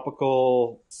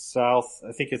tropical south.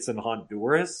 I think it's in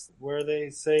Honduras where they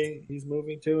say he's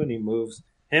moving to, and he moves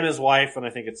him, his wife, and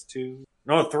I think it's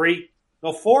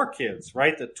 4 kids,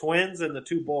 right? The twins and the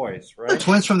 2 boys, right? The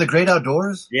twins from the Great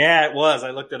Outdoors? Yeah, it was.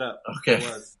 I looked it up. Okay. It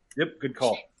was. Yep, good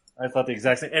call. I thought the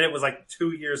exact same. And it was like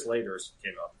 2 years later it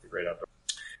came out, the Great Outdoors.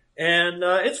 And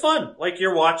it's fun. Like,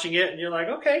 you're watching it and you're like,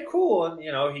 okay, cool. And,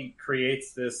 he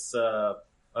creates this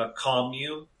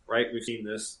commune, right? We've seen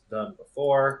this done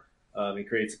before. He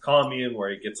creates a commune where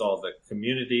he gets all the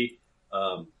community.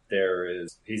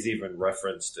 He's even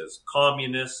referenced as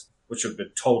communist, which would have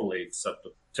been totally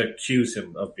acceptable to accuse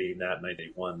him of being that in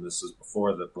 1981. This is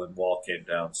before the Berlin Wall came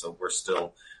down, so we're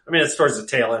still, I mean, it's towards the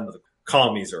tail end of the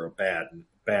commies are a bad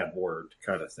word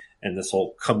kind of thing. And this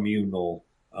whole communal,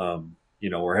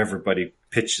 where everybody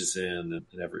pitches in and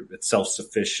it's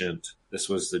self-sufficient. This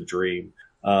was the dream.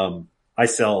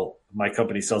 My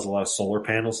company sells a lot of solar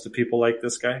panels to people like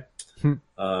this guy. They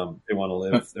want to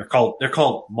live, they're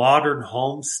called modern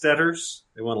homesteaders.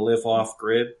 They want to live off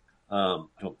grid. I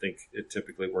don't think it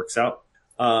typically works out.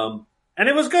 And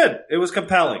it was good. It was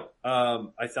compelling.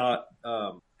 I thought,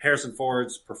 Harrison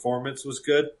Ford's performance was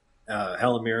good.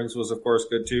 Helen Mirren's was, of course,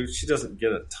 good too. She doesn't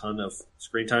get a ton of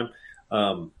screen time.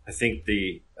 I think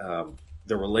the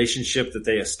relationship that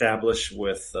they establish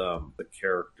with the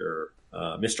character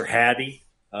Mr. Hattie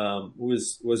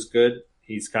was good.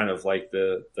 He's kind of like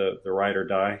the ride or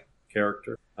die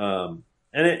character, and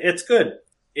it's good.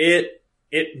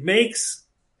 It makes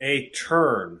a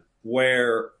turn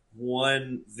where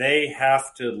when they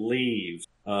have to leave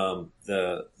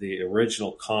the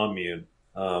original commune,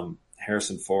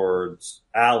 Harrison Ford's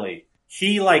alley,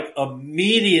 he like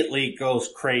immediately goes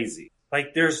crazy.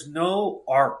 Like there's no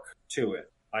arc to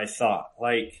it. I thought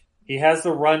like he has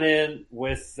the run in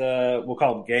with we'll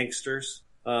call them gangsters.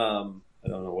 I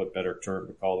don't know what better term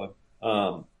to call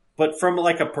them. But from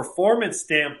like a performance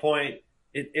standpoint,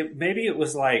 it maybe it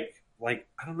was like I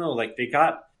don't know, like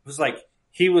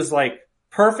he was like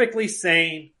perfectly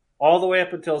sane all the way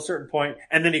up until a certain point,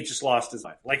 and then he just lost his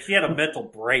mind. Like he had a mental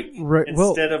break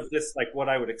instead of this, like what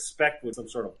I would expect with some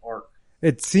sort of arc.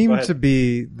 It seemed to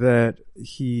be that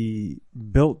he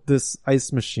built this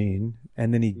ice machine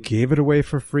and then he gave it away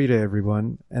for free to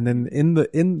everyone. And then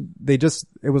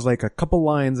it was like a couple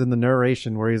lines in the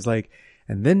narration where he's like,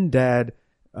 and then Dad,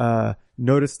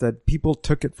 noticed that people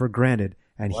took it for granted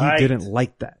and he didn't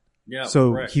like that. Yeah,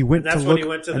 so he went to look,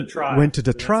 went to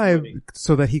the tribe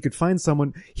so that he could find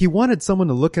someone. He wanted someone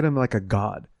to look at him like a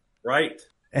god. Right.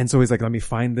 And so he's like, let me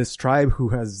find this tribe who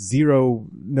has zero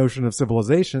notion of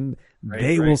civilization.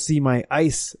 They will see my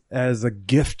ice as a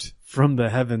gift from the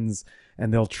heavens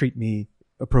and they'll treat me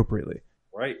appropriately.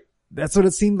 Right. That's what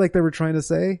it seemed like they were trying to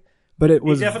say. But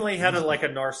he definitely had a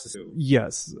narcissist.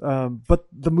 Yes. But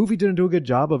the movie didn't do a good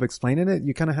job of explaining it.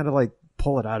 You kind of had to like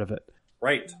pull it out of it.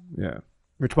 Right. Yeah.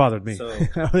 Which bothered me.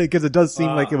 Because it does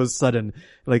seem like it was sudden.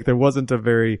 Like there wasn't a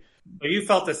very... But you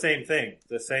felt the same thing.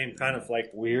 The same kind of like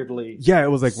weirdly... Yeah, it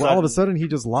was like, well, all of a sudden he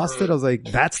just lost it. I was like,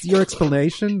 that's your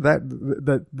explanation? That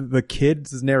the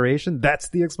kid's narration? That's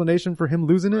the explanation for him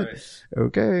losing it? Right.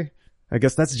 Okay. I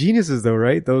guess that's geniuses though,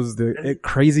 right? Those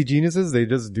crazy geniuses, they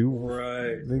just do...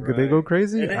 Right. They go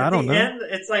crazy? I don't know. End,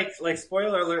 it's like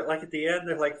spoiler alert, like at the end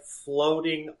they're like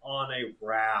floating on a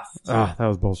raft. Ah, that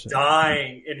was bullshit.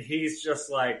 Dying, and he's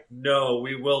just like, no,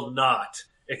 we will not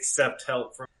accept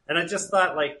help from... And I just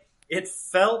thought like,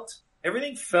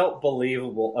 everything felt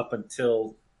believable up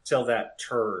until that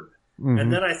turn. Mm-hmm.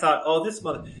 And then I thought, oh, this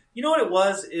mother... You know what it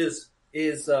was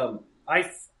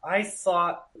I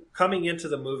thought coming into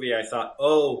the movie, I thought,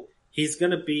 oh, he's going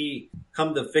to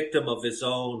become the victim of his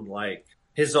own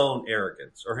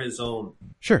arrogance or his own.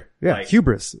 Sure. Yeah.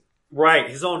 Hubris. Right.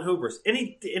 His own hubris. And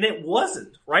it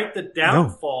wasn't, right? The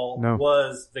downfall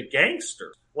was the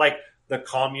gangster. Like the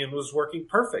commune was working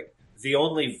perfect. The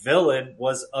only villain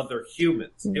was other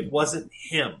humans. It wasn't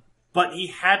him, but he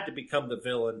had to become the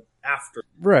villain after.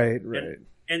 Right.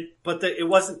 But it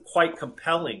wasn't quite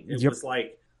compelling. It was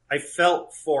like, I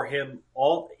felt for him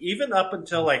even up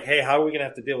until like, hey, how are we going to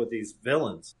have to deal with these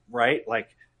villains, right? Like,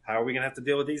 how are we going to have to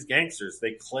deal with these gangsters?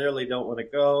 They clearly don't want to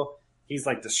go. He's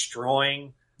like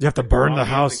destroying. You have to burn the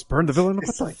house, burn the villain. What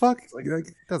the fuck? Like,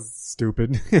 that's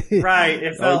stupid. Right.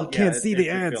 It felt, you can't see the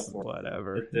ants.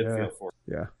 Whatever. It did feel for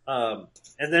him. Yeah.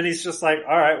 And then he's just like,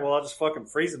 all right, well, I'll just fucking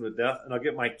freeze him to death and I'll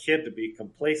get my kid to be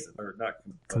complacent or not.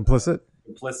 Complicit?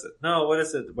 Complicit. No, what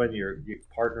is it when you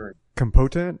partner?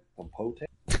 Compotent?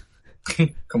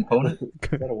 Component?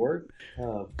 Is that a word?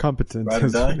 Competent. Ride or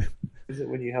die? Is it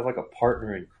when you have like a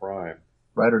partner in crime?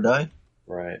 Ride or die?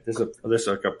 Right. There's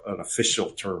like an official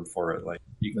term for it. Like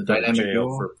you can go to jail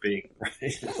for being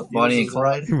right. Bonnie and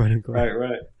Clyde.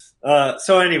 Right.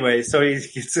 So anyway, so he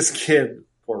gets this kid,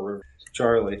 poor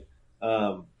Charlie,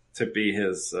 to be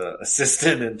his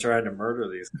assistant in trying to murder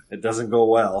these. It doesn't go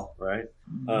well, right?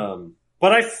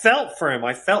 But I felt for him.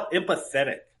 I felt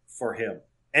empathetic for him.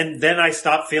 And then I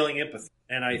stopped feeling empathy.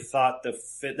 And I thought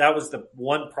that was the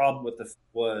one problem with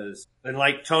and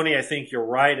like Tony, I think you're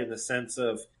right in the sense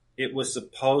of it was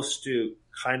supposed to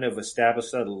kind of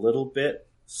establish that a little bit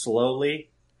slowly.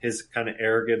 his kind of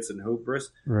arrogance and hubris.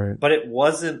 Right. But it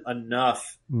wasn't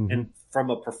enough. Mhm. And from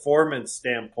a performance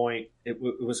standpoint, it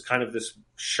was kind of this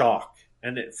shock.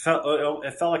 And it felt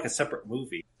like a separate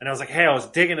movie. And I was like, hey, I was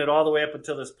digging it all the way up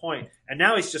until this point, and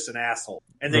now he's just an asshole,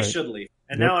 and they Right. should leave.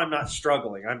 And Yep. now I'm not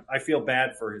struggling. I feel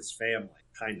bad for his family,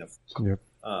 kind of. Yep.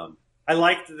 I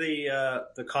liked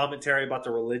the commentary about the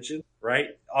religion, right?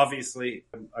 Obviously,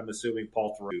 I'm assuming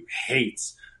Paul Theroux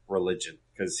hates religion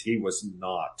because he was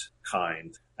not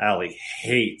kind. Allie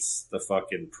hates the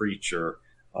fucking preacher,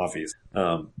 obviously.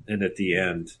 And at the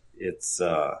end, it's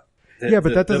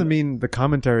But that doesn't mean the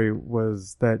commentary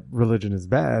was that religion is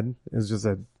bad. It's just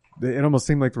that it almost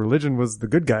seemed like religion was the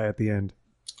good guy at the end.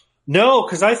 No,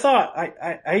 because I thought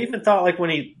I even thought like when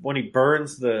he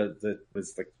burns the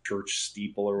was the church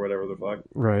steeple or whatever the fuck.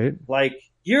 Right. Like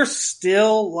you're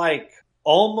still like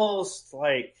almost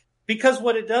like, because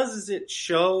what it does is it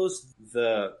shows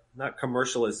the not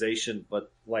commercialization,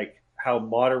 but like how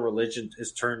modern religion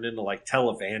is turned into like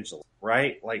televangelism,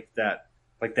 right? Like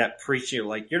that preaching,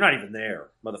 like you're not even there,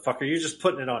 motherfucker. You're just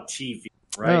putting it on TV,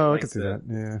 right? Oh, I like can see that.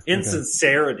 Yeah.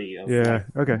 Insincerity of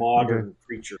like modern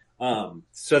preacher.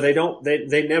 So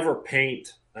they never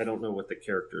paint, I don't know what the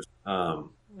characters,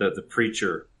 the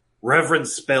preacher, Reverend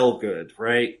Spellgood,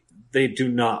 right? They do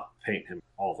not paint him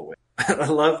all the way. I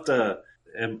loved,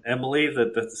 Emily,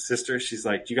 the sister. She's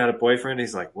like, you got a boyfriend?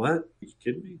 He's like, what? Are you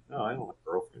kidding me? No, I don't have a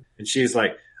girlfriend. And she's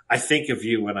like, I think of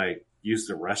you when I use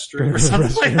the restroom or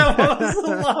something like that. What was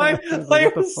the line? Like,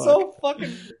 it was so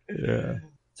fucking. Yeah.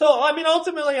 So, I mean,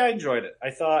 ultimately, I enjoyed it. I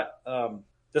thought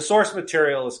the source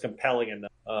material is compelling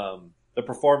enough. The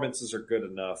performances are good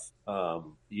enough.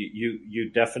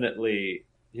 You definitely,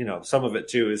 some of it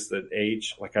too is the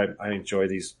age. Like, I enjoy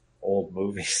these old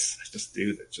movies. I just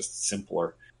do. They're just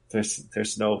simpler.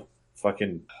 There's no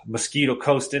fucking Mosquito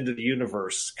Coast into the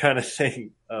universe kind of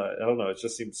thing. I don't know. It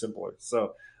just seems simpler.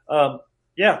 So,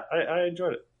 yeah, I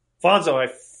enjoyed it. Fonso,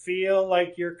 I feel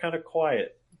like you're kind of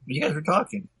quiet. You guys were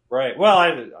talking. Right. Well,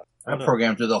 I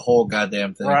programmed through the whole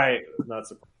goddamn thing. Right. Not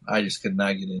surprised. I just could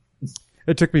not get in.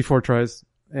 It took me 4 tries,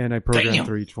 and I programmed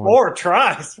through each one. 4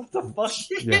 tries? What the fuck?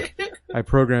 Yeah. I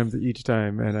programmed each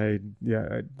time, and I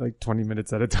like 20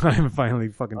 minutes at a time, finally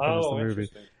fucking finished the movie.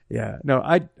 Yeah. No,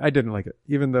 I didn't like it.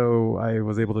 Even though I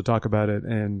was able to talk about it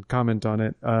and comment on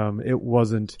it, it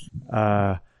wasn't,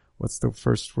 what's the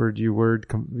first word you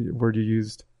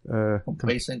used?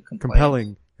 Complacent,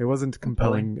 compelling. It wasn't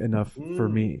compelling enough for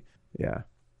me. Yeah.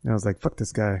 And I was like, fuck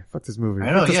this guy. Fuck this movie.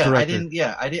 I know, fuck this director.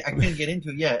 I couldn't get into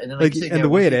it yet. And then like and the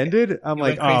way it ended, I'm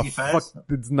like, oh, fuck,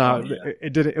 it's not,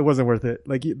 it wasn't worth it.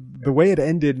 Like, the way it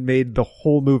ended made the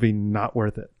whole movie not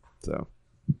worth it. So,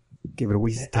 give it a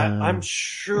waste of time. I'm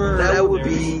sure that would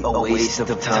be a waste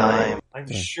of time.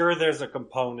 I'm sure there's a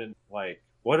component like,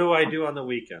 what do I do on the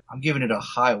weekend? I'm giving it a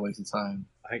high waste of time.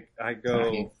 I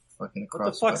go, what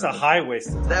the fuck's a high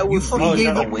waste? That would be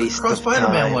a waste of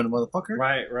Spider-Man time. one, motherfucker.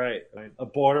 Right. A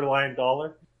borderline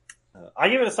 $1. I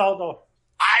give it a solid $1.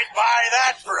 I'd buy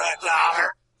that for $1.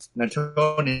 Now,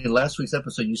 Tony, last week's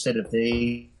episode, you said if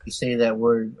they say that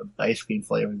word ice cream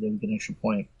flavor, they would get an extra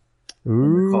point.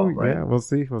 Ooh, right? Yeah, we'll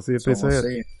see. We'll see if they say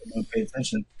it. Pay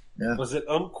attention. Yeah. Was it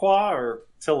Umpqua or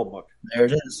Tillamook? There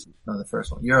it is. No, the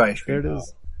first one. Your ice cream. There it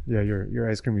is. Yeah, your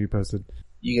ice cream you posted.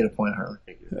 You get a point, Harley.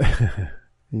 Thank you.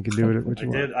 You can do it what you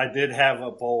want. I did have a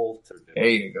bowl. There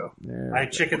you go. Yeah, I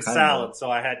had chicken salad,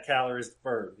 so I had calories to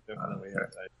burn.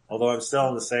 Although I'm still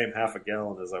in the same half a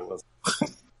gallon as I was. All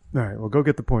right, well, go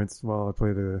get the points while I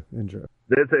play the intro.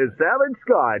 This is Savage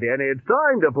Scott, and it's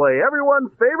time to play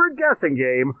everyone's favorite guessing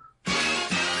game.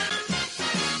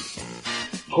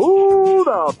 Who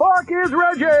the fuck is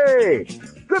Reggie?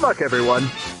 Good luck, everyone.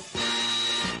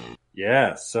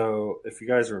 Yeah, so if you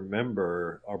guys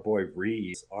remember, our boy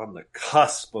Reed's on the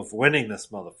cusp of winning this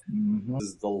motherfucker. Mm-hmm. This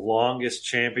is the longest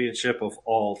championship of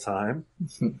all time.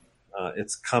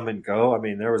 It's come and go. I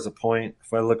mean, there was a point,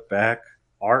 if I look back,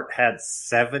 Art had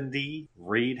 70,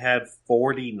 Reed had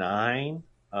 49.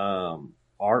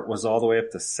 Art was all the way up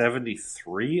to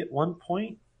 73 at one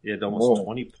point. He had almost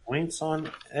 20 points on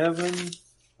Evan.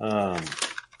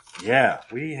 Yeah,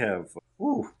 we have...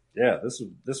 Yeah,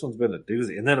 this one's been a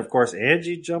doozy. And then, of course,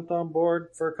 Angie jumped on board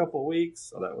for a couple of weeks,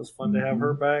 so that was fun to have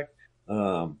her back.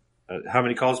 How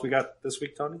many calls we got this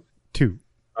week, Tony? 2.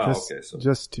 Oh, okay. So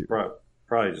just 2.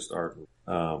 Probably just Art.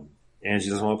 Angie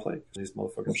doesn't want to play. These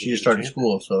motherfuckers. Well, she just started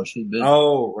school, so she's busy.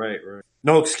 Oh, right.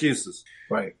 No excuses.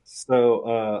 Right.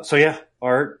 So yeah,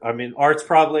 Art. I mean, Art's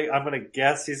probably, I'm going to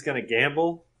guess he's going to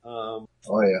gamble. Oh,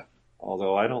 yeah.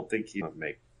 Although I don't think he's going to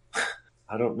make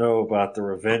I don't know about the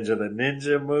Revenge of the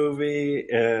Ninja movie,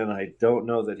 and I don't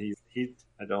know that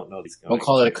I don't know these guys. Don't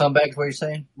call it a comeback, is what you're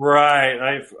saying?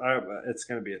 Right. It's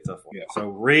going to be a tough one. Yeah. So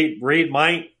Reed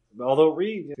might, although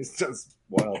Reed does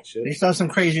wild shit. He's done some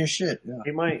crazier shit. Yeah.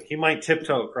 He might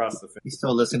tiptoe across the fence. He's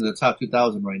still listening to the top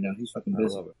 2000 right now. He's fucking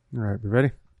busy. I love it. All right, we ready?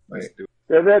 Right.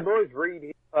 Yeah, bad boys, Reed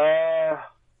here. Well,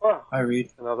 Hi,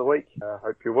 Reed. another week.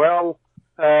 Hope you're well.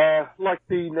 Like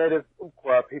the native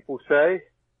Umpqua people say.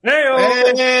 Hey!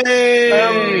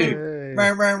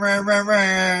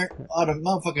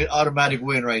 Motherfucking automatic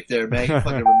win right there, man. You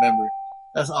fucking remember.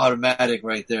 That's automatic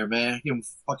right there, man. Give him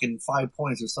fucking 5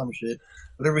 points or some shit.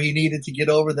 Whatever he needed to get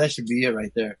over, that should be it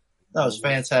right there. That was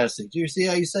fantastic. Did you see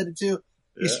how you said it too?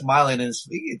 Yeah. He's smiling and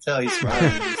you can tell he's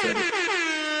smiling when he said it.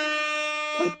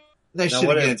 Play that shit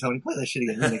again, Tony. Play that shit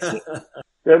again. Next shit.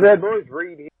 Yeah, bad boys,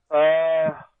 Reed here.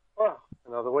 Well,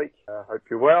 another week. Hope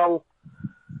you're well.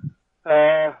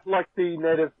 Like the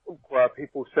native Umpqua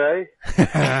people say. He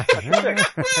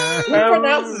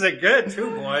pronounces it good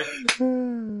too, boy.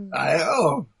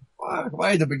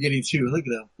 Why at the beginning too? Look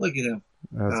at him.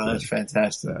 That's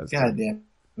fantastic. God damn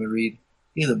it, Reed.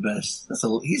 He's the best.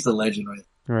 He's the legend, right?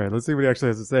 All right, let's see what he actually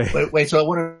has to say. Wait, so I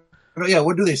wonder,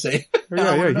 what do they say?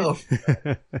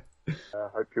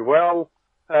 Hope you're well.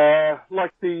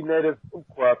 Like the native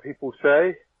Umpqua people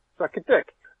say, suck a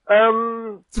dick.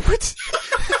 What?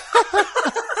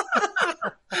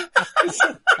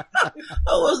 I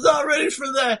was not ready for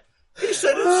that. He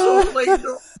said it so late.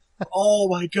 Oh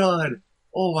my god, I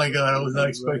was not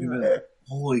expecting that.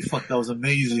 Holy fuck, that was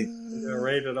amazing.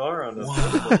 Rated R on this.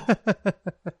 Wow.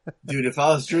 Dude, if I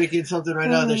was drinking something right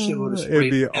now, that shit would have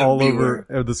sprayed It'd be all everywhere.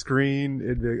 over the screen.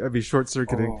 It'd be short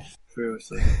circuiting. Oh,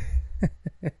 seriously.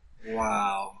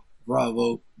 Wow.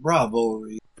 Bravo,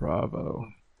 Reed. Bravo.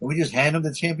 Can we just hand him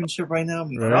the championship right now?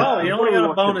 Oh, you only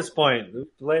got a bonus point.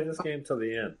 Delay this game till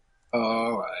the end.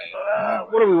 All right.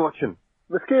 What are we watching?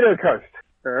 Mosquito Coast.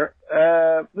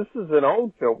 This is an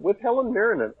old film with Helen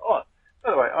Mirren in it. Oh,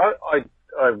 by the way,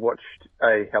 I watched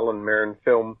a Helen Mirren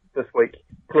film this week.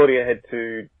 Claudia had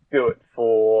to do it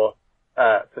for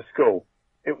school.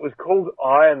 It was called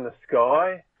Eye in the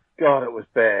Sky. God, it was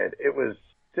bad. It was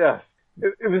just,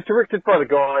 it was directed by the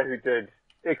guy who did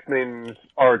X-Men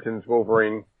Origins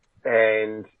Wolverine,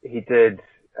 and he did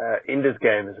Ender's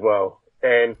Game as well.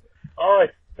 And I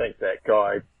think that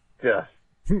guy just,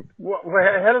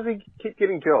 how does he keep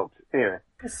getting jobs? Anyway.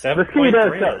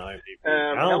 7.3 on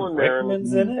IMDb. Helen Mirren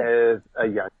Rickman's in it? as a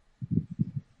young.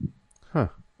 Huh.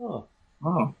 Oh.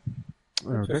 Okay.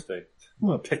 Interesting. I'm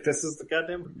gonna pick this as the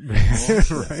goddamn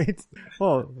right.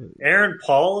 Well, Aaron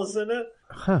Paul is in it?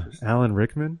 Huh. Alan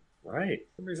Rickman? Right. For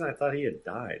some reason I thought he had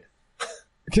died.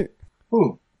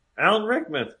 Who? Alan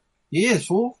Rickman. He is,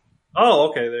 fool. Oh,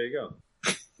 okay, there you go.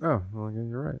 Oh, well, again,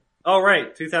 you're right. Oh,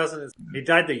 right. 2000. He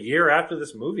died the year after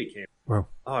this movie came. Wow.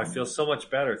 Oh, I feel so much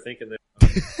better thinking that.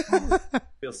 I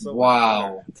feel so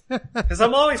wow. Because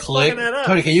I'm always fucking that up.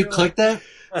 Tony, can you click that?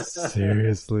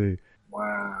 Seriously.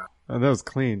 Wow. Oh, that was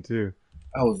clean too.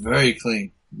 That was very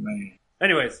clean, man.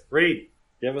 Anyways, Reed,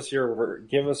 give us your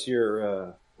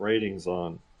ratings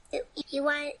on. You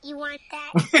want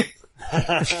that?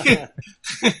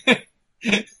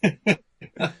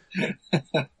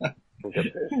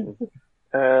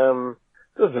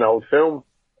 This is an old film,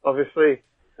 obviously.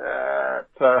 So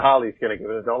Harley's going to give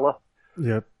it $1.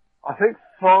 Yep. I think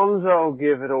Fonso will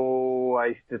give it a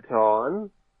waste of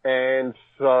time. And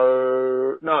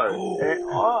so, no.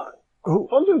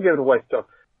 Fonso will give it a waste of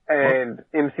time. And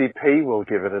MCP will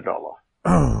give it $1.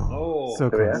 Oh, so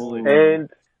close.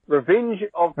 And Revenge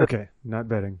of the... Okay, not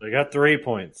betting. They got 3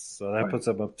 points, so that puts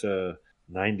them up to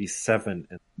 97.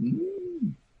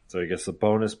 So I guess a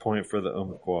bonus point for the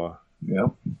Umpqua.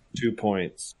 Yep. 2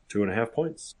 points. 2.5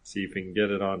 points. See if we can get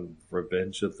it on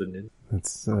Revenge of the Ninja.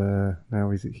 Let's, now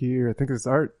we see here. I think it's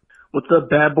Art. What's up,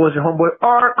 bad boys? Your homeboy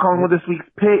Art calling with this week's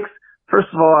picks. First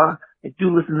of all, I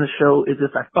do listen to the show. It's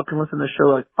just I fucking listen to the show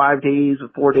like 5 days or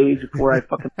 4 days before I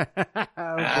fucking.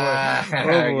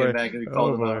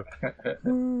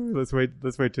 Let's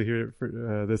wait to hear it for,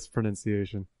 this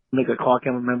pronunciation. Make a call, I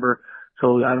can't remember.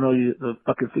 So I don't know the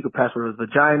fucking secret password was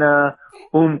vagina,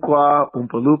 Oompa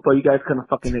Loompa. You guys couldn't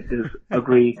fucking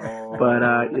disagree, but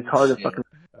it's hard to fucking.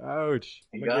 Ouch.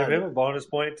 I'm gonna give him a bonus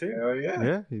point too. Oh yeah.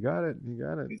 Yeah, you got it.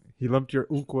 He lumped your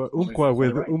Oompa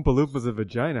with Oompa Loompas a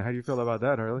vagina. How do you feel about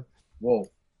that, Harley? Whoa.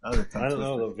 I don't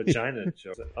know the vagina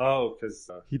joke. Oh, because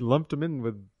he lumped them in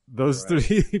with those three.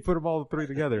 He put them all three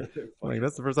together. Like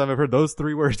that's the first time I've heard those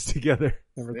 3 words together.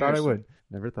 Never thought I would.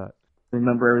 Never thought.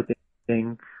 Remember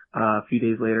everything a few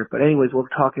days later. But anyways, we're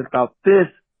talking about this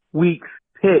week's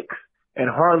picks, and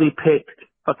Harley picked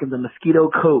fucking the Mosquito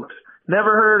Coast.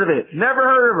 Never heard of it. Never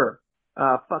heard of her.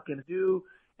 Fucking do.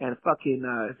 And fucking,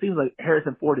 it seems like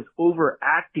Harrison Ford is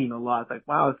overacting a lot. It's like,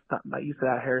 wow, it's not used to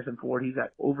that Harrison Ford. He's like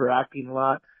overacting a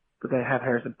lot. But they have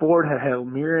Harrison Ford, have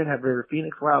Helen Mirren, have River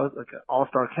Phoenix. Wow, it's like an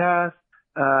all-star cast.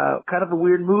 Kind of a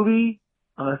weird movie.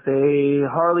 I'm gonna say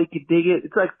Harley could dig it.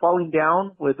 It's like Falling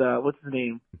Down with, what's his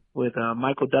name? With,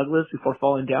 Michael Douglas before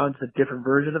Falling Down. It's a different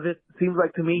version of it. Seems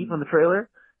like to me from the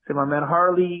trailer. So my man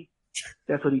Harley,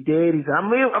 that's what he did. He said, I'm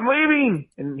leaving!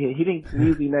 And he didn't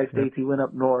leave the United States. He went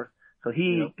up north. So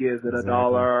he gives it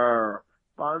 $1.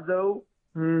 Fonso?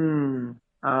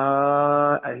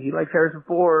 He likes Harrison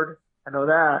Ford. I know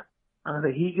that. I'm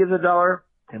gonna say he gives $1.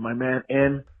 And my man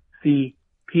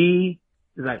NCP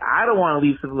is like, I don't want to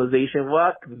leave civilization.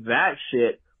 What? That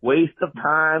shit. Waste of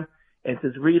time. And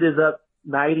since Rita's up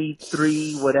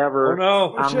 93, whatever,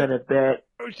 I'm gonna bet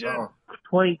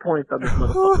 20 points on this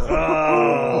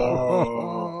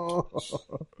motherfucker.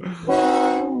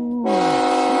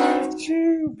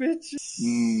 You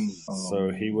bitches.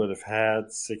 So he would have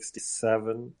had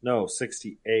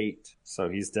 68. So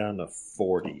he's down to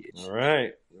 40. All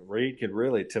right. Reed could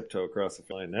really tiptoe across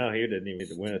the line now. He didn't even need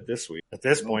to win it this week. At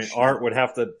this point, Art would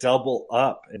have to double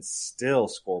up and still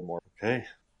score more. Okay.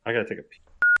 I gotta take a peek.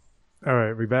 All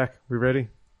right. We back? We ready?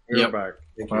 We're back.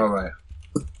 All right.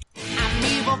 I'm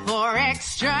evil for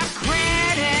extra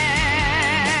credit.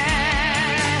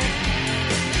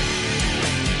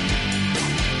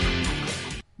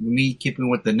 Me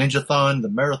keeping with the Ninjathon, the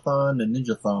Marathon, the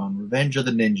Ninjathon, Revenge of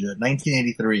the Ninja,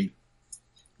 1983.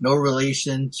 No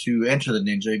relation to Enter the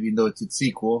Ninja, even though it's its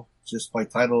sequel, just by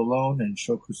title alone, and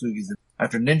Sho Kusugi's.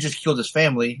 After ninjas killed his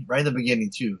family, right in the beginning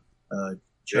too.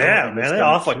 Man, they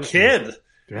off a kid.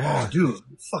 Oh, dude,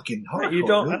 fucking hard. I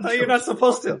thought you're not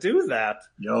supposed to do that.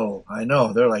 Yo, I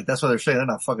know. They're like, that's what they're saying. They're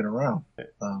not fucking around.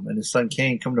 And his son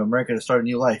Kane coming to America to start a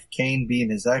new life. Kane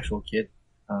being his actual kid.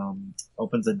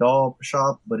 Opens a doll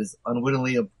shop, but is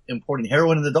unwittingly importing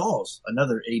heroin in the dolls.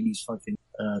 Another 80s fucking,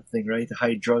 thing, right? To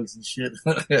hide drugs and shit.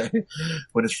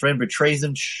 When his friend betrays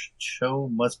him, Cho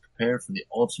must prepare for the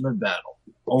ultimate battle.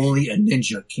 Only a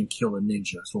ninja can kill a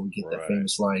ninja. That's where we get that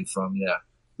famous line from. Yeah.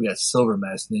 We got Silver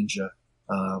Mask Ninja.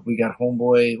 We got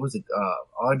Homeboy,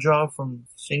 Oddjob from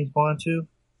James Bond too?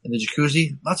 In the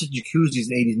jacuzzi. Lots of jacuzzis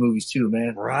in 80s movies too,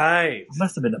 man. Right. It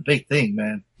must have been a big thing,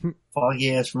 man.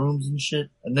 Foggy ass rooms and shit.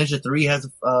 And Ninja 3 has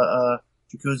a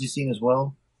jacuzzi scene as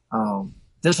well.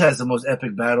 This has the most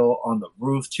epic battle on the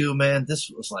roof too, man. This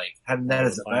was like, having that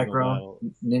as a background.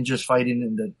 Ninjas fighting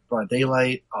in the broad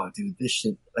daylight. Oh, dude, this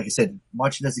shit, like I said,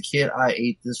 watching as a kid, I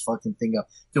ate this fucking thing up.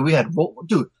 Dude, we had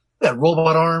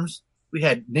robot arms. We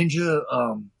had Ninja,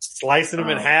 slicing him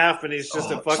in half, and he's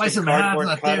just a fucking slicing him in half,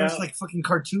 not there. It's like fucking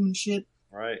cartoon shit.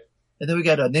 Right. And then we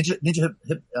got Ninja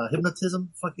hypnotism,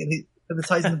 fucking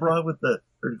hypnotizing the broad with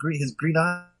his green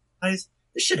eyes.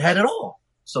 This shit had it all.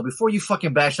 So before you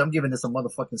fucking bash, I'm giving this a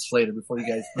motherfucking Slater before you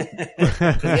guys.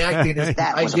 The acting is,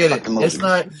 I get it.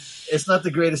 It's not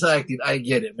the greatest acting. I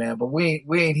get it, man. But we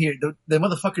ain't here. The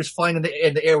motherfuckers flying in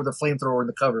the air with a flamethrower in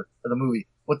the cover of the movie.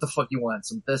 What the fuck you want?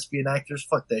 Some thespian actors?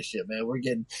 Fuck that shit, man. We're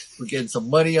getting some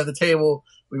money on the table.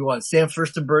 We want Sam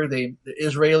Furstenberg, the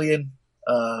Israeli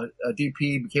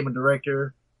DP, became a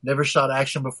director. Never shot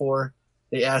action before.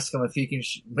 They asked him if he can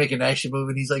make an action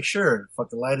movie, and he's like, sure.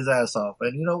 Fucking light his ass off.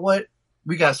 And you know what?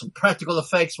 We got some practical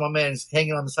effects. My man's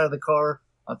hanging on the side of the car,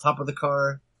 on top of the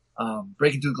car,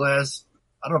 breaking through glass.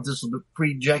 I don't know if this was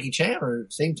pre-Jackie Chan or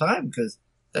same time, because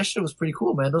that shit was pretty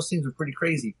cool, man. Those scenes were pretty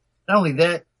crazy. Not only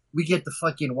that, we get the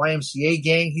fucking YMCA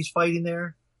gang he's fighting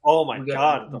there. Oh my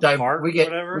god, we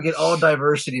get all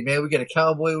diversity, man. We get a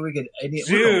cowboy, we get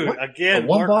again,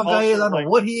 one bomb guy is, I don't know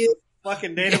what he is.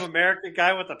 Fucking Native American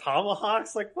guy with the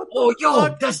tomahawks, like what the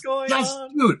fuck is going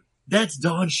on? Dude, that's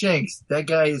Don Shanks. That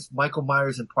guy is Michael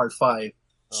Myers in Part 5.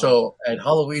 So at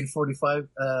Halloween 45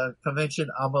 convention,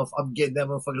 I'm getting that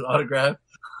motherfucker's autograph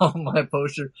on my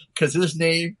poster, because his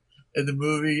name in the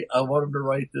movie, I want him to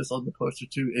write this on the poster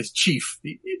too, is Chief.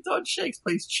 Don Shanks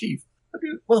plays Chief.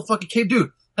 Motherfucker came,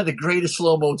 dude, had the greatest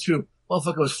slow-mo too.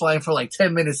 Motherfucker was flying for like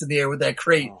 10 minutes in the air with that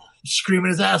crate,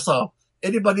 screaming his ass off.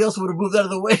 Anybody else would have moved out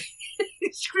of the way.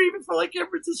 He's screaming for like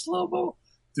ever to slow-mo.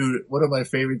 Dude, one of my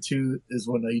favorite too is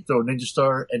when you throw a Ninja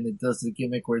Star and it does the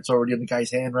gimmick where it's already in the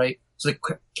guy's hand, right? So the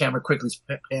camera quickly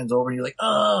pans over and you're like,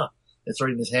 it's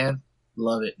already in his hand.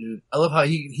 Love it, dude. I love how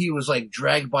he was like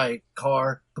dragged by a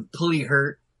car, completely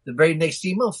hurt. The very next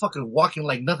scene, motherfucker walking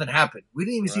like nothing happened. We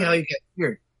didn't even see how he got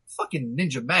here. Fucking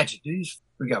ninja magic, dude.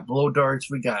 We got blow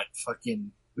darts. We got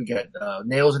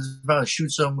nails in his mouth to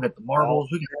shoot some. We got the marbles.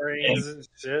 We got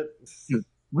shit. Dude,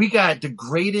 we got the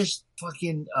greatest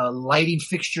fucking lighting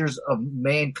fixtures of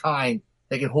mankind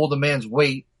that can hold a man's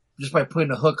weight just by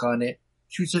putting a hook on it.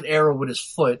 shoots an arrow with his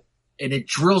foot, and it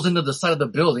drills into the side of the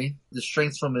building, the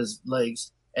strength from his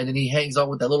legs, and then he hangs on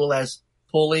with that little ass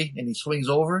pulley, and he swings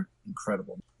over.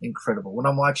 Incredible. When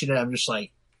I'm watching it, I'm just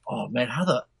like, oh man,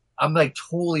 I'm like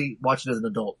totally watching it as an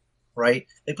adult, right?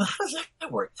 Like, but how does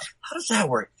that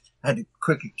work? I had to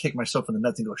quickly kick myself in the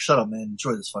nuts and go, shut up, man,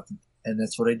 enjoy this fucking, and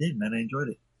that's what I did, man. I enjoyed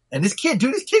it. And this kid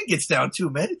gets down too,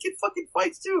 man. This kid fucking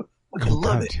fights too. I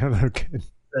love it. Yeah, that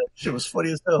shit was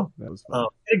funny as hell. That was fun.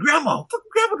 And grandma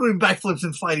doing backflips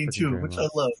and fighting too, which I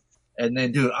love. And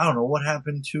then, dude, I don't know what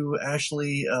happened to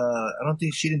Ashley. I don't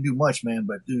think she didn't do much, man,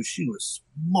 but dude, she was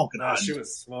smoking hot. She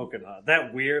was smoking hot.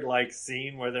 That weird, like,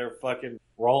 scene where they're fucking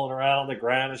rolling around on the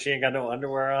ground and she ain't got no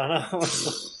underwear on.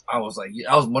 I was like,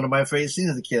 that was one of my favorite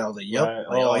scenes as a kid. I was like, yep. Right.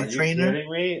 Like, are you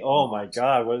kidding me? Oh my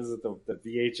God. What is it? The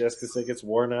VHS cassette gets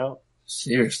worn out?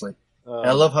 Seriously.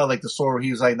 I love how, like, the sword,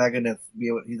 he was like, he's not gonna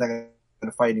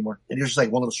fight anymore. And it was just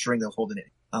like one little string that was holding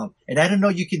it. And I didn't know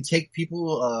you can take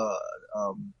people,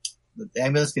 the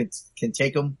ambulance can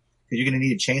take them because you're going to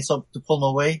need a chainsaw to pull them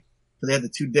away. So they had the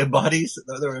two dead bodies.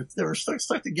 They were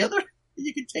stuck together.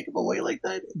 You can take them away like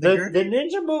that. The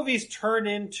ninja movies turn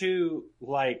into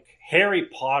like Harry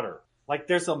Potter. Like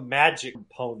there's a magic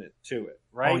component to it,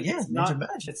 right? Oh yeah, ninja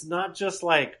magic. It's not just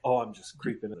like, oh, I'm just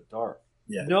creeping in the dark.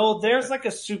 Yeah. No, there's like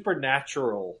a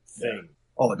supernatural thing. Yeah.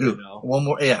 Oh, dude. One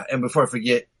more. Yeah. And before I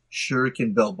forget,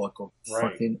 Shuriken belt buckle.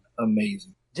 Right. Fucking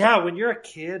amazing. Yeah, when you're a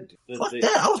kid. Fuck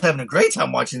that. I was having a great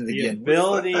time watching it again.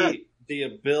 The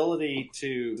ability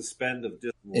to suspend of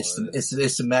disbelief.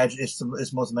 It's the magic. It's the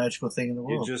most magical thing in the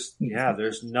world.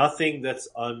 There's nothing that's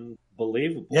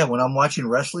unbelievable. Yeah, when I'm watching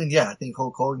wrestling, I think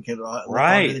Hulk Hogan can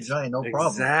right. The Giant, no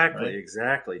problem.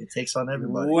 Exactly. It takes on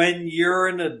everybody. When you're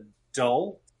an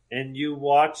adult and you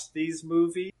watch these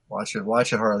movies, watch it,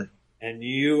 Harley. And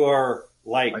you are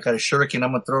like, I got a shuriken.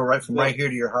 I'm gonna throw right from right here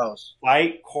to your house.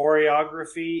 Fight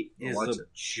choreography is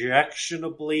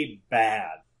objectionably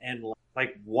bad, and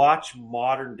like watch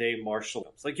modern day martial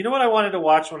arts. Like, you know what I wanted to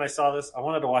watch when I saw this? I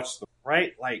wanted to watch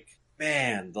like,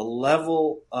 man, the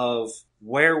level of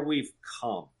where we've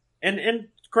come. And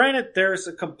granted, there's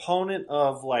a component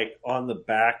of like on the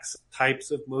backs types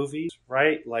of movies,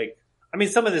 right? Like, I mean,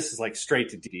 some of this is like straight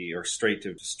to DVD or straight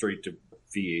to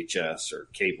VHS or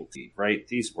cable TV, right?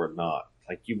 These were not.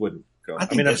 Like, you wouldn't go.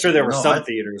 I mean, I'm sure there were some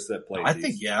theaters that played I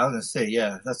these. think, I was going to say,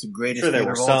 that's the greatest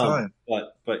theater of all time.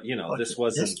 But you know, this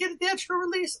wasn't. Just get a theatrical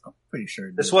release? I'm pretty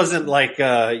sure. This wasn't like,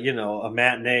 a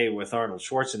matinee with Arnold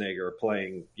Schwarzenegger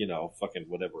playing, fucking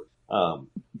whatever.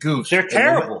 Goose. They're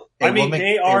terrible.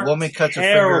 They are. A woman cuts her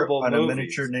finger on a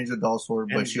miniature ninja doll sword,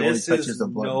 but she only touches the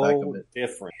blood back of it.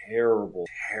 Different, terrible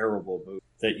movie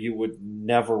that you would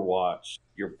never watch.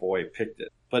 Your boy picked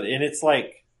it, and it's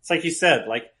like you said,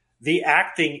 like the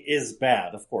acting is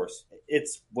bad. Of course,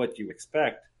 it's what you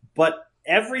expect, but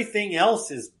everything else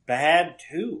is bad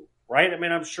too, right? I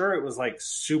mean, I'm sure it was like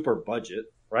super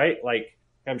budget, right? Like,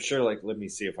 I'm sure, like, let me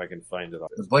see if I can find it.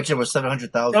 The budget was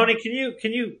 $700,000. Tony,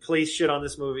 can you please shit on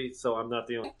this movie so I'm not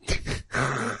the only?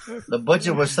 The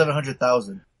budget was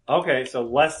 $700,000. Okay, so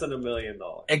less than $1 million.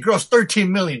 It grossed $13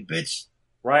 million, bitch.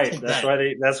 Right, that's why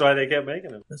they kept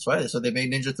making them. That's right. So they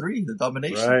made Ninja 3, The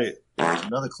Domination. Right,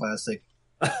 another classic.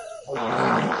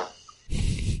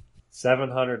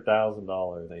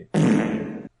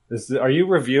 $700,000. Are you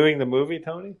reviewing the movie,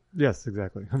 Tony? Yes,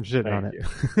 exactly. I'm shitting on it.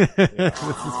 This is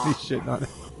me shitting on it.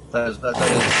 That is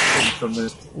from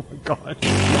this. Oh my god.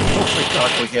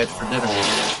 Chocolate we had for dinner.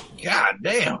 God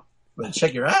damn. Better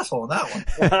check your asshole on that one.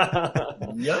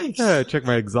 Yikes. Yeah, check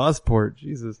my exhaust port.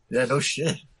 Jesus. Yeah, no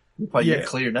shit. You probably get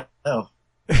clear now.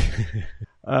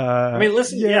 I mean,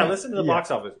 listen to the box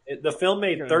office. The film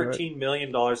made $13 million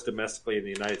domestically in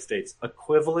the United States,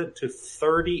 equivalent to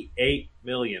 $38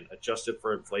 million adjusted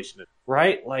for inflation.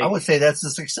 Right? Like, I would say that's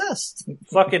a success.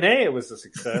 Fucking A, it was a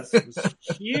success. It was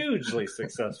hugely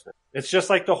successful. It's just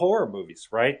like the horror movies,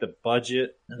 right? The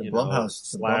budget, and the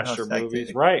Blumhouse slasher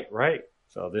movies. Right.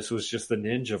 So this was just the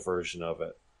ninja version of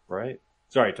it, right?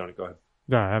 Sorry, Tony, go ahead.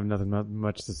 No, I have nothing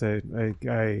much to say.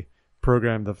 I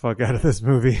programmed the fuck out of this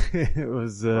movie. It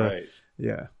was, right.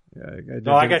 Yeah. I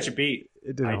got you beat.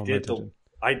 It did.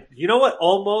 You know what?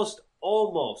 Almost.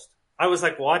 I was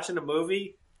like watching a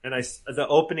movie and the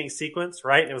opening sequence,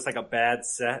 right? And it was like a bad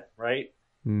set, right?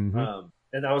 Mm-hmm.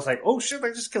 And I was like, oh shit,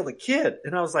 I just killed a kid.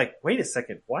 And I was like, wait a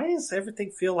second. Why does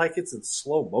everything feel like it's in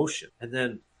slow motion?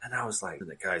 And I was like, and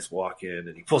the guys walk in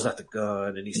and he pulls out the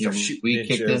gun and he starts shooting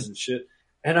ninjas and shit.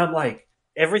 And I'm like,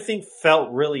 everything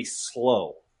felt really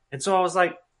slow. And so I was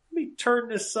like, let me turn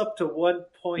this up to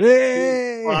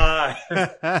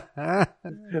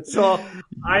 1.25. So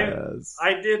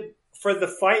I did, for the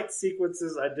fight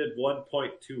sequences, I did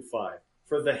 1.25.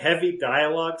 for the heavy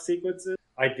dialogue sequences,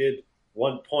 I did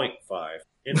 1.5.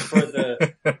 And for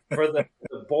the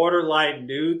borderline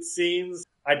nude scenes,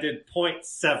 I did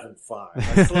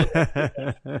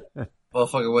 0.75.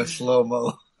 Motherfucker went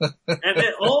slow-mo. And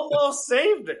it almost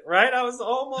saved it, right? I was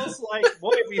almost like,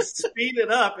 boy, if you speed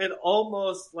it up, it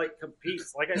almost like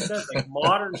competes. Like I said, like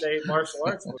modern day martial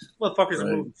arts, motherfuckers are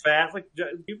moving fast. Like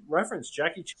you referenced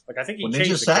Jackie Chan. Like I think he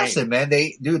changed Ninja Assassin, the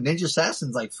game. man. Ninja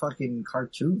Assassin's like fucking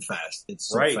cartoon fast. It's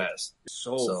so fast.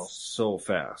 So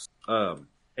fast.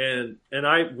 And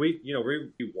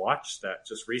we watched that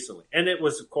just recently, and it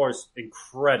was of course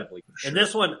incredibly. Sure. And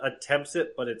this one attempts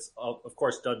it, but it's of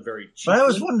course done very cheaply. But I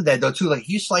always wondered that though too. Like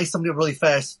you slice somebody up really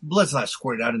fast, blood's not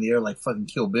squirting out in the air like fucking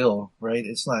Kill Bill, right?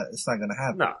 It's not gonna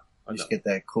happen. No, you just get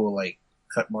that cool like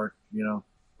cut mark, you know.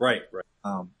 Right.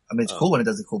 I mean, it's cool when it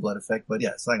does a cool blood effect, but yeah,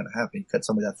 it's not gonna happen. You cut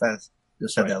somebody that fast, you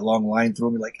just have that long line through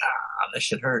them. You're like, that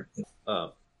shit hurt.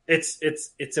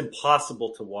 It's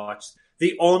impossible to watch.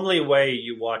 The only way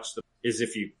you watch them is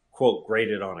if you quote grade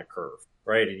it on a curve,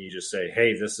 right? And you just say,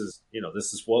 hey, this is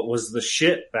what was the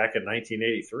shit back in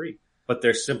 1983. But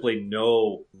there's simply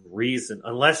no reason,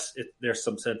 unless there's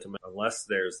some sentiment, unless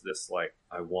there's this like,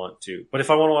 I want to. But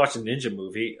if I want to watch a ninja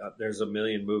movie, there's a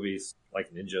million movies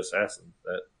like Ninja Assassin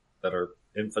that are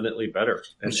infinitely better.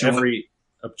 And every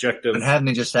objective. And have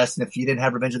Ninja Assassin if you didn't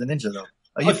have Revenge of the Ninja though.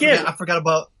 I forgot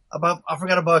about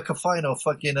Cafino,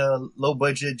 fucking low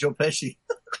budget Joe Pesci.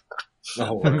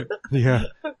 Oh, yeah.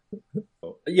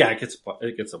 Yeah,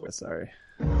 it gets away. Sorry.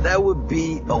 That would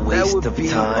be a waste of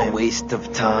time. A waste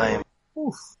of time.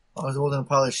 Oof. I was holding a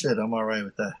pile of shit. I'm all right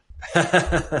with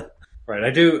that. Right.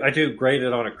 I do grade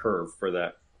it on a curve for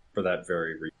that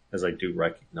very reason, as I do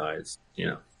recognize,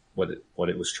 what it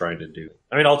was trying to do.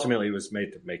 I mean, ultimately it was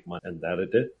made to make money, and that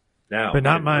it did. Now, but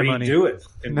not my money. Do it.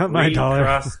 Not my dollar.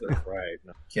 Right.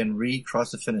 No. Can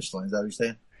recross the finish line. Is that what you're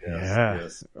saying?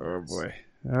 Yes. Oh boy.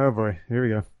 Here we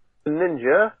go.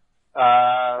 Ninja.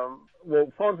 Well,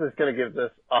 Fonso's going to give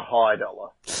this a high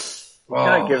dollar. He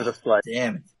can't give it a slate.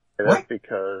 Damn it. That's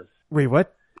because... Wait,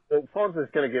 what? Well,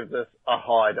 Fonso's going to give this a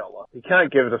high dollar. He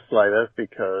can't give it a slate. That's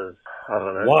because, I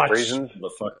don't know, Watch, reasons.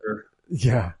 Motherfucker.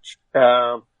 Yeah.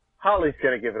 Harley's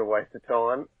going to give it a waste of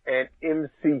time, and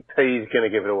MCP's going to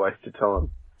give it a waste of time.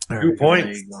 2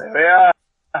 points. There we are.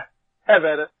 Have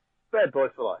at it. Bad boys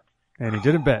for life. And he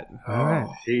didn't bet. All right.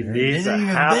 He needs a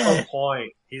half a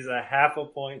point. He's a half a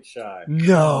point shy.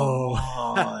 No.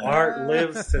 Art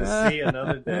lives to see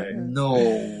another day.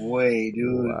 No way,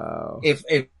 dude. Wow. If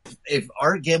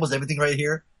Art gambles everything right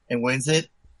here and wins it,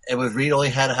 and with Reed only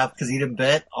had a half because he didn't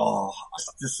bet,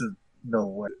 this is no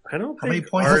way. I don't How think many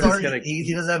points Art does is Art?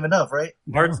 He doesn't have enough, right?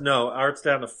 Art's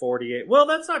down to 48. Well,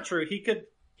 that's not true. He could.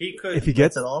 If he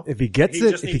gets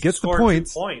the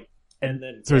points, and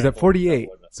then so he's at 48.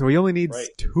 So he only needs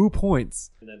 2 points,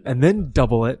 and then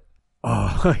double it.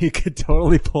 Oh, he could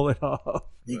totally pull it off.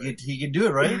 He could do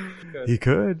it, right? He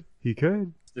could.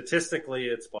 Statistically,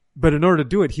 it's. But in order to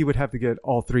do it, he would have to get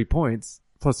all 3 points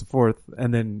plus a fourth,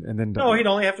 and then double. No, he'd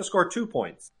only have to score 2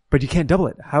 points. But you can't double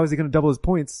it. How is he going to double his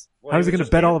points? How is he going to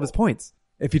bet all of his points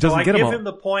if he doesn't get them all? I give him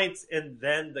the points and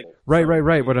then the.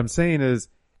 Right. What I'm saying is,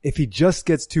 if he just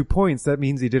gets 2 points, that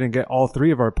means he didn't get all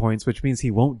 3 of our points, which means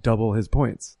he won't double his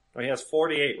points. Well, he has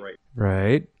 48 right.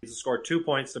 Right. He has to score 2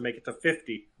 points to make it to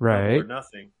 50. Right. Double or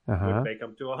nothing. Would make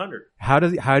him to 100. How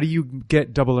do you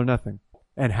get double or nothing?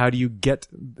 And how do you get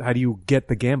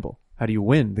the gamble? How do you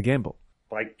win the gamble?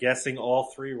 By guessing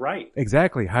all 3 right.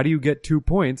 Exactly. How do you get 2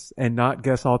 points and not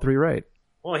guess all 3 right?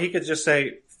 Well, he could just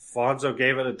say Fonso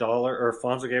gave it $1, or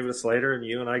Fonso gave it a Slater, and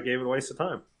you and I gave it a waste of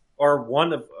time. Or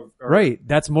one of... Right.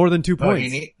 That's more than 2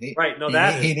 points.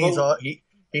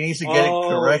 He needs to get it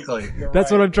correctly. That's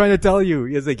what I'm trying to tell you.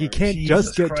 He's like, he can't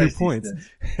just get 2 points.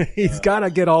 He's got to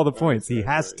get all the points. He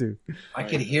has to. I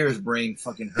can hear his brain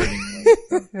fucking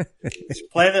hurting.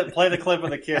 Play the clip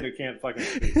of the kid who can't fucking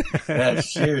speak. Yeah,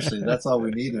 seriously, that's all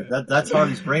we needed. That's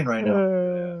Harley's brain right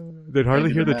now. Did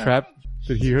Harley hear the trap?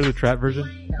 Did he hear the trap version?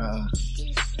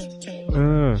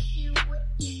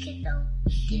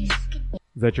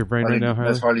 Is that your brain right now, Harley?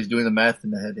 That's Harley's doing the math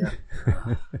in the head, yeah.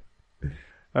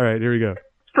 All right, here we go.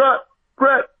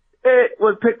 Brett, it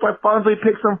was picked by Fonso. He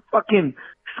picked some fucking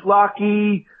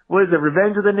schlocky, what is it,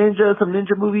 Revenge of the Ninja, some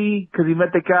ninja movie, because he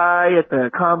met the guy at the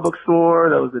comic book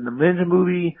store that was in the ninja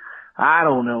movie. I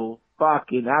don't know.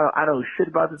 Fucking, I don't know shit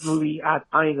about this movie. I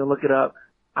ain't gonna look it up.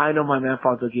 I know my man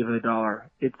Fonso gave it $1.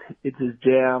 It's his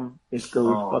jam. It's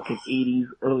those fucking 80s,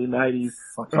 early 90s.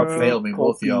 Fuck failed me,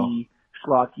 both of y'all.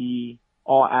 Schlocky,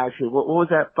 all action. What was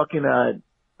that fucking,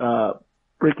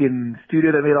 freaking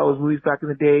studio that made all those movies back in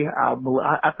the day?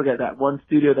 I forget that one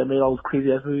studio that made all those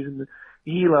crazy ass movies in the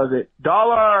He loves it.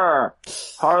 $1.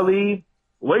 Harley,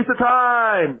 waste of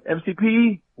time.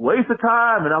 MCP, waste of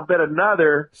time. And I'll bet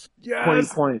another 20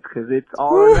 points because it's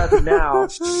all or nothing now.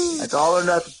 It's all or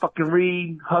nothing. Fucking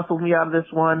Reed hustled me out of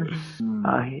this one.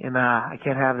 I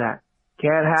can't have that.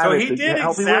 Can't have so it. He did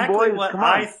help exactly me win, boys. what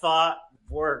I thought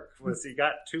worked was he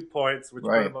got 2 points, which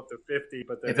put him up to 50.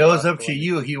 But then if it was up to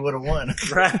you, he would have won.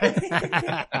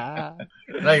 Right. Now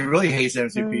he really hates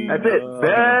MCP. That's it.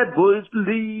 Bad boys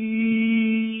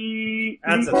please.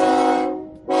 That's a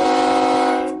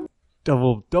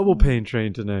double pain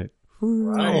train tonight.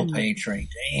 Double pain train.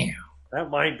 Damn. That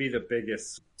might be the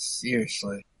biggest.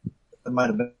 Seriously. That might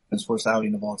have been his worst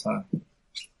outing of all time.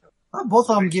 Both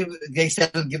of them they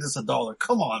said give us $1.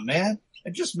 Come on, man. I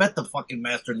just met the fucking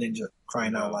Master Ninja,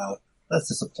 crying out loud. That's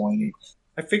disappointing.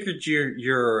 I figured your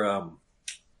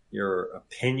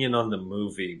opinion on the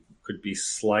movie could be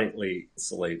slightly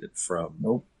insulated from.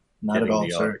 Nope, not at all,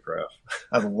 the sir. Autograph.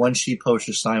 I have a one-sheet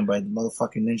poster signed by the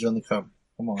motherfucking ninja on the cover.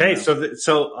 Come on. Okay, man.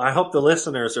 so I hope the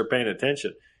listeners are paying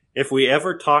attention. If we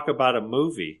ever talk about a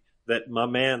movie that my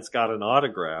man's got an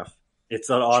autograph, it's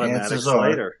an automatic Chances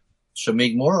Slater. Should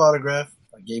make more autograph.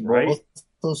 I gave Right. both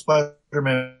those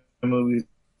Spider-Man movies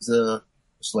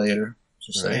Slater.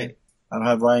 Just saying. I don't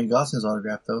have Ryan Gosling's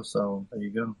autograph though, so there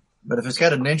you go. But if it's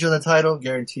got a ninja in the title,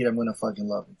 guaranteed I'm gonna fucking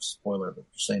love it. Spoiler, but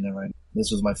just saying that right now.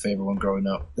 This was my favorite one growing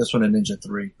up. This one and Ninja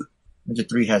 3. Ninja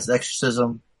 3 has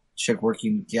exorcism, chick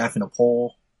working gaffing a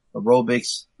pole,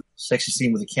 aerobics, sexy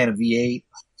scene with a can of V8.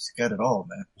 It's got it all,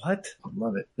 man. What? I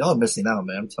love it. Y'all are missing out,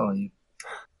 man. I'm telling you.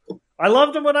 I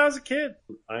loved him when I was a kid.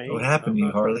 What happened to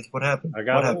you, Harley? What happened? I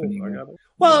got what old. happened to you? I got old.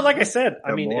 Well, like I said, I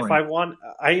Got mean, boring. if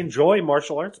I enjoy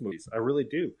martial arts movies. I really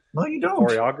do. No, you don't.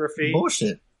 Choreography.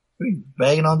 Bullshit. You're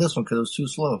bagging on this one because it was too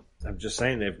slow. I'm just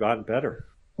saying they've gotten better.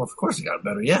 Well, of course it got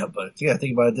better, yeah, but you gotta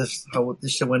think about this, how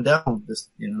this shit went down. This,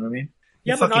 you know what I mean?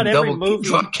 Yeah, You but not fucking every movie.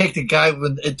 drop kicked the guy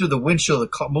through the windshield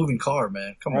of the moving car,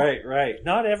 man. Come on. Right.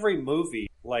 Not every movie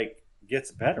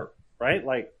gets better, right?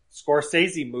 Like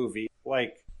Scorsese movie,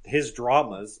 his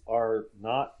dramas are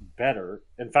not better.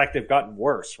 In fact, they've gotten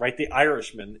worse, right? The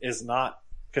Irishman is not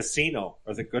Casino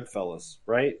or The Goodfellas,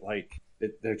 right?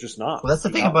 They're just not. Well, that's the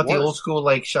thing about the old school,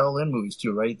 Shaolin movies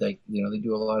too, right? They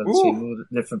do a lot of the same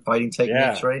different fighting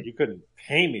techniques, right? You couldn't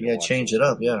pay me to watch change those it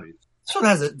up, yeah. movies.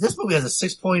 This movie has a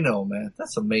 6.0, man.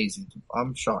 That's amazing.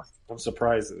 I'm shocked. I'm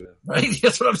surprised at it. Right?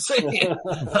 That's what I'm saying.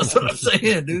 That's what I'm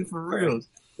saying, dude, for real.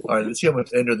 All right, let's see how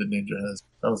much Enter the Ninja has.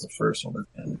 That was the first one.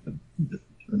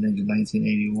 The Ninja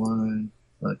 1981.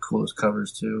 One of the coolest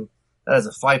covers, too. That has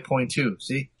a 5.2.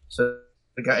 See? So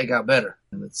it got better.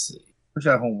 And let's see. What's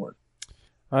your homework?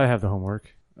 I have the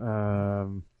homework.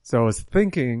 So I was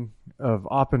thinking of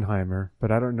Oppenheimer,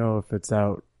 but I don't know if it's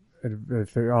out.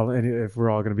 If we're all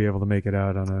going to be able to make it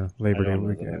out on a Labor Day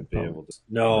weekend.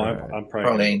 No, I'm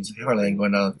probably Harley ain't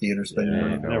going down to the theater.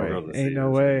 Ain't no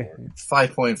way.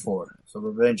 5.4. So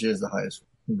Revenge is the highest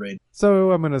rated.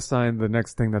 So I'm going to assign the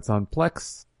next thing that's on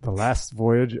Plex, The Last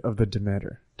Voyage of the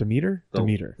Demeter. Demeter?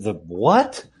 The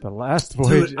what? The Last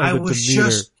Voyage of the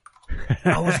Demeter.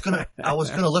 I was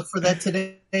gonna look for that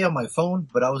today on my phone,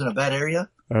 but I was in a bad area.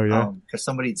 Oh yeah. Because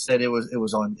somebody said it was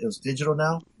digital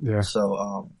now. Yeah.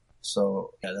 So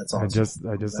yeah, that's awesome.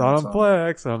 I just saw it on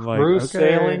Plex. I'm like, crew okay,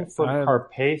 sailing from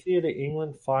Carpathia to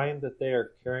England find that they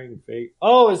are carrying fake.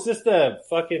 Oh, is this the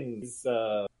fucking? This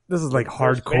is like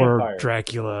hardcore vampire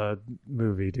Dracula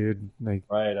movie, dude.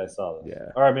 Right, I saw that.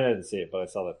 Yeah. Or I mean, I didn't see it, but I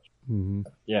saw that. Mm-hmm.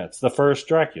 Yeah, it's the first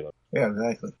Dracula. Yeah,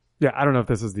 exactly. Yeah, I don't know if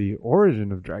this is the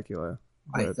origin of Dracula.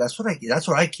 That's what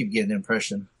I keep getting the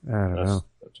impression. I don't know.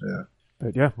 Yeah.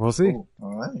 But yeah, we'll see. Cool.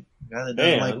 All right. Guy that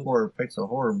doesn't like horror picks a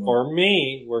horror movie. For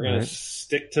me, we're going to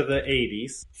stick to the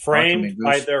 80s. Framed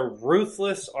by their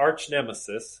ruthless arch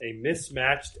nemesis, a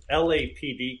mismatched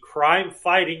LAPD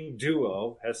crime-fighting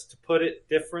duo has to put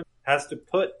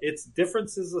its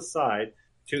differences aside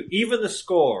to even the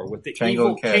score with the Tango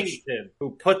evil kingpin who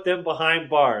put them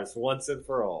behind bars once and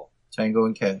for all. Tango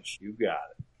and Cash. You got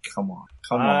it. Come on.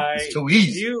 It's too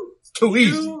easy. It's too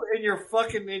easy. You and your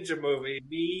fucking ninja movie,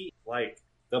 me,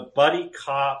 the buddy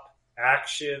cop,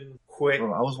 action, quick.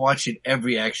 Bro, I was watching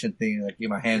every action thing, get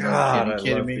my hands on it. Are you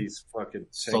kidding me? These fucking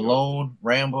Stallone,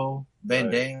 Rambo,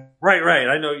 Van Damme. Right.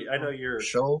 I know you're...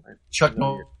 Chuck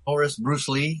Norris, Bruce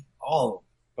Lee, all.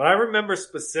 But I remember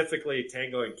specifically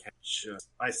Tango and Cash.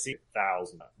 I see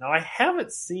 1,000. Now, I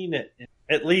haven't seen it in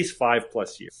at least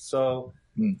 5+ years. So...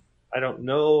 I don't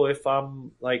know if I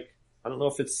don't know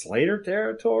if it's Slater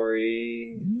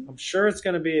territory. I'm sure it's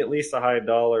going to be at least a high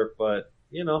dollar, but,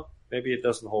 maybe it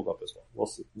doesn't hold up as well. We'll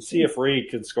see. We'll see if Reed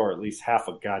can score at least half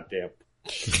a goddamn.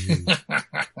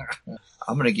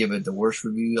 I'm gonna give it the worst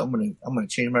review. I'm gonna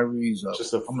change my reviews up.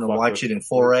 I'm gonna watch it in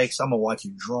 4X. I'm gonna watch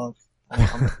it drunk.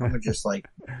 I'm gonna just like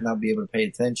not be able to pay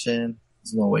attention.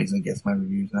 There's no way he's gonna get my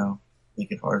reviews now.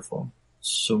 Make it hard for him.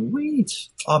 Sweet.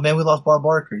 Oh man, we lost Bob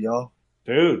Barker, y'all.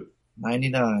 Dude.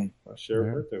 99. I sure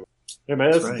heard that. Hey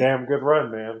man, that's a damn good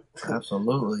run, man.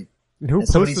 Absolutely. And who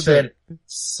posted that?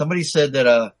 Somebody said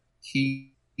that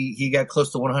he got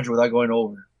close to 100 without going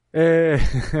over.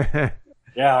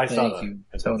 Yeah, I saw Thank that. you.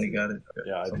 Tony got it.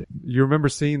 Yeah, I did. You remember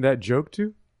seeing that joke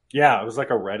too? Yeah, it was like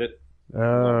a Reddit. Oh,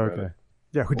 okay.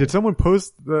 Yeah, did someone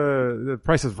post the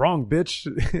price is wrong, bitch,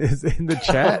 is in the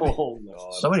chat? Oh,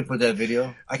 no. Somebody put that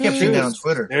video. I kept seeing that on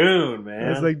Twitter. Dude, man. I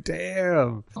was like,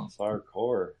 damn. It's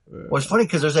hardcore. Well, it's funny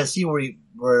because there's that scene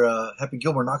where Happy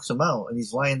Gilmore knocks him out and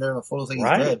he's lying there in the photo thing he's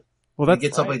dead. Well, that's he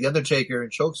gets up like the Undertaker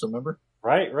and chokes him, remember?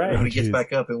 Right. When he gets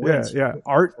back up and wins. Yeah.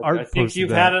 Art I think you've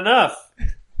that. had enough.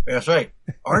 That's right.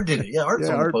 Art did it. Yeah, Art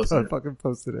posted it. Fucking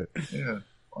posted it. Yeah.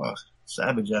 Oh,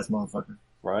 savage ass motherfucker.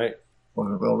 Right.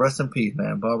 Well, rest in peace,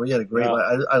 man. Barbara, you had a great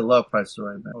life. I love Price is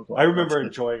Right, man. I remember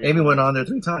enjoying it. Amy went on there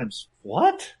 3 times.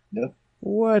 What? Yep.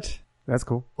 What? That's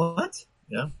cool. What?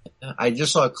 Yeah. I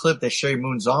just saw a clip that Sherry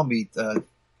Moon Zombie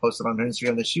posted on her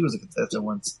Instagram that she was a contestant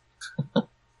once.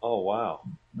 Oh, wow.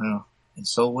 No. And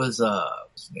so was,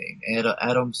 what's his name?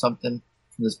 Adam something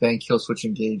from this band Kill Switch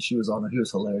Engage. She was on there. He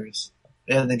was hilarious.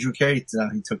 Yeah, and then Drew Carey,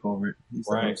 he took over it. He's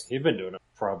He's been doing it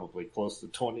probably close to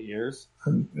 20 years.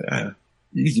 Yeah.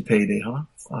 Easy payday, huh?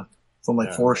 Fuck. From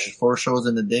like four shows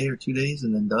in a day or 2 days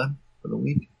and then done for the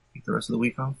week. Take the rest of the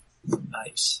week off.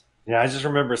 Nice. Yeah, I just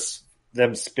remember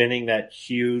them spinning that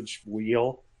huge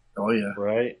wheel. Oh, yeah.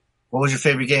 Right? What was your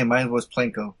favorite game? Mine was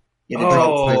Planko. Yeah,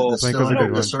 the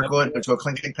circle and go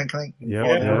clink, clink, clink, clink.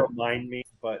 Yeah. Remind me,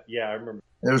 but yeah, I remember.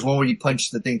 There was one where you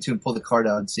punch the thing too and pull the card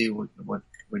out and see what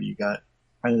you got.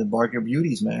 Kind of the Barker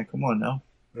Beauties, man. Come on now.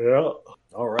 Yeah.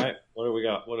 All right. What do we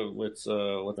got? What's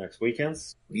next?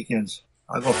 Weekends? Weekends.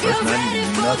 I'll go first,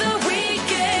 man. Nothing.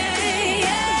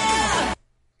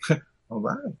 All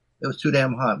right. It was too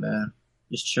damn hot, man.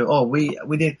 Just chill. Oh, we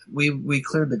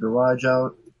cleared the garage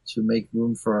out to make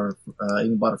room for our,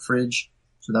 even bought a fridge.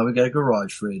 So now we got a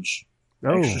garage fridge.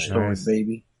 Oh, extra storage, nice.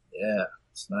 baby. Yeah,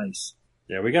 it's nice.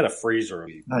 Yeah, we got a freezer.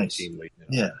 Nice.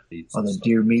 Yeah. All the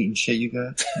deer meat and shit you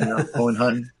got. Going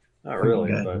hunting. Not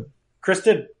really, but Chris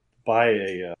did buy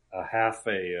a half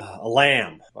a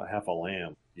lamb,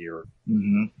 deer.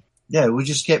 Mm-hmm. Yeah, we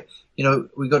just kept,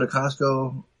 we go to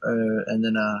Costco, and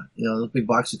then, those big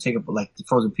boxes take up like the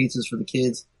frozen pizzas for the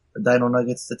kids, the dino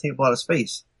nuggets, they take up a lot of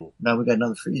space. Now we got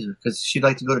another freezer because she'd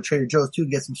like to go to Trader Joe's too,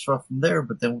 get some stuff from there,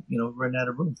 but then, run out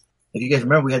of room. If you guys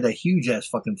remember, we had that huge ass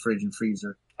fucking fridge and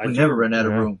freezer. We never ran out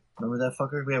of room. Remember that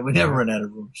fucker? Yeah, we never ran out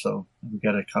of room. So we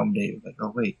got to accommodate. Like,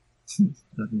 oh wait,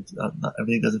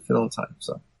 everything doesn't fit all the time.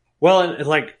 So. Well, and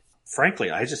like,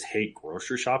 frankly, I just hate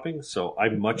grocery shopping. So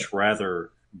I'd much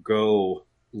rather go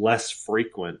less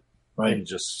frequent and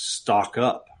just stock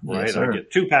up. Right. Yes, I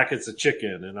get 2 packets of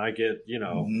chicken and I get,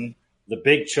 the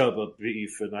big chub of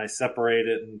beef and I separate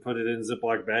it and put it in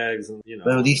Ziploc bags and,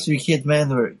 But these 3 kids, man,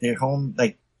 they're home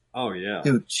like. Oh yeah,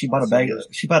 dude! She bought a bag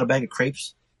of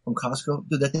crepes from Costco.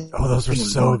 Dude, that thing. Oh, those are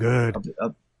so good.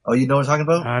 Oh, you know what I'm talking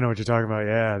about? I know what you're talking about.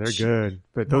 Yeah, they're good.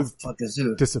 But those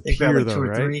disappear like though, 2 or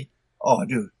right? 3. Oh,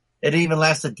 dude, it didn't even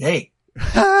last a day.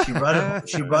 She brought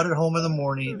it home in the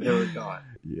morning. They were gone.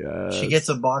 Yeah. She gets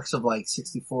a box of like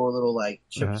 64 little like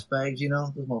chips bags.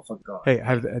 Those motherfuckers gone. Hey,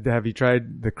 have you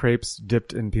tried the crepes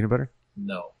dipped in peanut butter?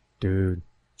 No, dude.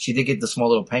 She did get the small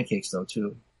little pancakes though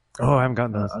too. Oh, I haven't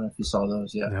gotten those. I don't know if you saw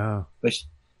those. Yeah. No.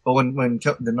 But when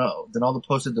Denaldo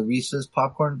posted the Reese's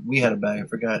popcorn, we had a bag. I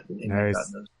forgot. Nice.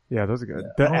 Yeah, those are good.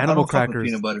 Yeah. The animal crackers.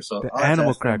 Peanut butter, so the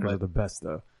animal crackers are the best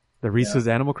though. The Reese's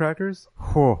animal crackers.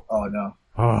 Oh no.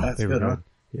 Oh, that's they were good.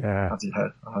 good. Yeah.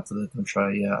 I'll have to let them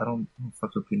try. Yeah, I don't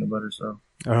fuck with peanut butter, so.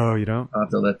 Oh, you don't? I'll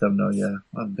have to let them know. Yeah,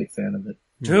 I'm a big fan of it.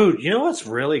 Dude, you know what's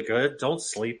really good? Don't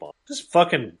sleep on. Just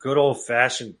fucking good old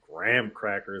fashioned graham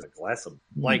crackers, a glass of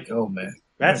oh man.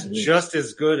 That's just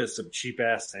as good as some cheap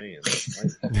ass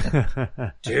hands.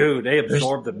 Dude, they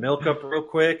absorb the milk up real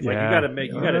quick. Like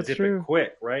you gotta dip it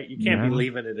quick, right? You can't be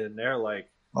leaving it in there like.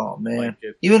 Oh man!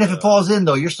 Even if it falls in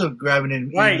though, you're still grabbing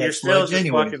it. Right, you're still just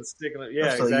anyway. fucking sticking it.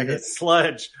 Yeah, exactly.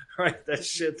 Sludge, right? That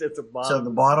shit's at the bottom. So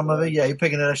the bottom of it, yeah, you're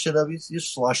picking that shit up. You're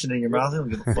sloshing it in your mouth. You don't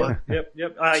give a fuck. Yep.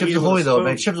 Chips Ahoy though,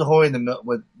 man. Chips Ahoy in the milk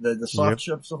with the soft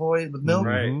Chips Ahoy with milk,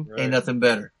 ain't nothing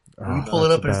better. When you pull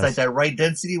it up and it's like that right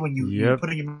density when you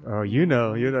put it in your mouth. Oh, you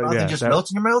know, it just melts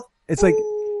in your mouth. It's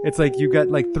like you got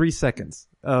like 3 seconds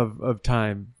of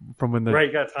time from when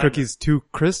the cookie's too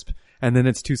crisp. and then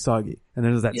it's too soggy, and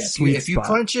then there's that sweet if you spot.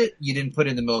 crunch it, you didn't put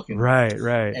in the milk. Right.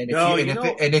 And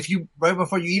if you right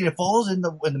before you eat it falls in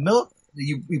the milk,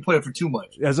 you put it for too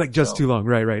much. It's like just too long.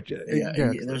 Right.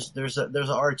 Yeah. There's an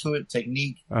art to it,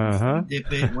 technique. Uh-huh. You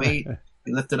dip it, wait,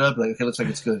 you lift it up, like okay, looks like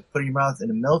it's good. Put it in your mouth, and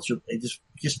it melts. It just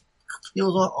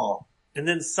peels off. Oh. And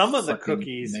then some of the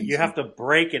cookies amazing. you have to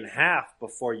break in half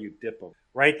before you dip them.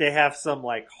 Right? They have some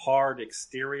like hard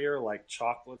exterior, like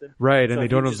chocolate. Right, so and they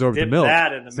don't absorb the milk.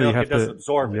 That in the so milk, you have it doesn't to,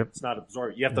 absorb yep. it. It's not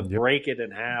absorbed. You have to break it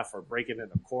in half or break it in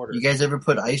a quarter. You guys ever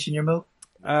put ice in your milk?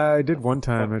 I did one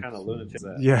time. What kind of lunatic is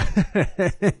that? Yeah.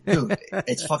 Dude,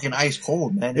 it's fucking ice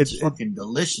cold, man. It's fucking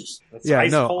delicious. That's yeah,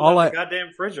 ice no. cold All out I the goddamn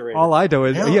refrigerator. all I do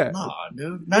is Hell, yeah. nah,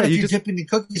 dude. Not if you're dipping the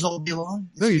cookies all day long.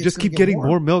 No, you just keep getting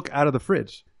more milk out of the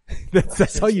fridge.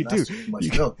 That's all you do. Too much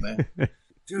milk, man.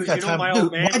 Dude, you know my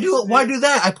old man. Why do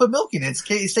that? I put milk in it.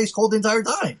 It stays cold the entire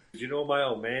time. You know what my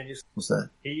old man used to What's that?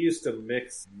 He used to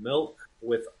mix milk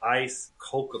with ice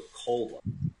Coca-Cola.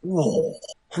 Whoa.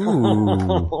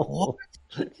 Ooh.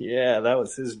 Yeah, that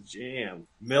was his jam.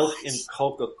 Milk and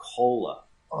Coca-Cola.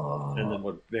 Oh. And then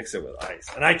would mix it with ice.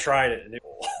 And I tried it, and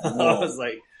I was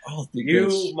like, oh, you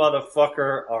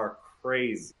motherfucker are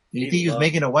crazy. You think he was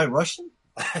making a White Russian?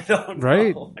 I don't know.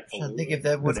 Right? I think if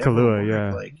that would It's ever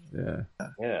Kahlua, work, yeah.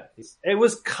 Yeah. It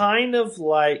was kind of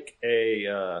like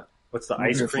a, what's the Root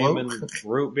ice beer cream float? and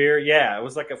root beer? Yeah, it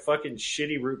was like a fucking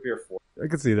shitty root beer float. I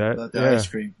could see that. The ice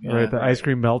cream. Yeah, right, the ice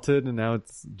cream melted, and now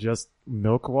it's just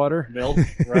milk water. Milk,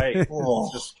 right. Oh.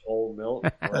 It's just old milk.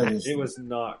 Right. It was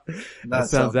not. That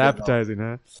sounds appetizing,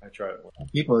 huh? I tried it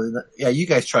once. People, you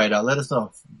guys try it out. Let us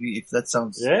know. If that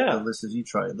sounds delicious, you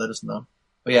try it. Let us know.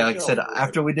 But yeah, like I said,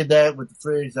 after we did that with the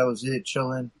fridge, that was it.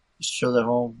 Chilling. Just chilled at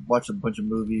home, watched a bunch of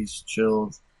movies,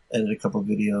 chilled, edited a couple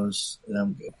videos, and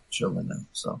I'm good. Chilling now.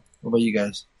 So, what about you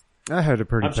guys? I had a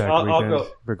pretty packed weekend. I'll go,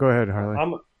 but go ahead, Harley.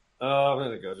 I'm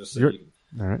gonna go just so you can.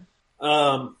 All right.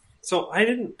 So I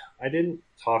didn't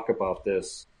talk about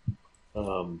this,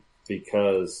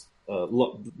 because,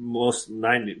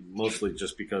 mostly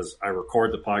just because I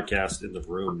record the podcast in the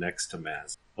room next to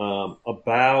Maz.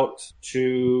 About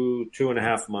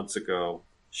 2.5 months ago,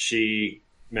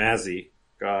 Mazzy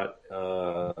got,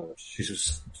 she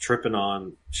was tripping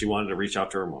on, she wanted to reach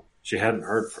out to her mom. She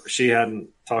hadn't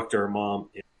talked to her mom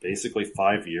in basically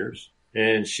 5 years.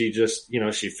 And she just,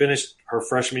 she finished her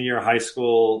freshman year of high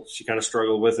school. She kind of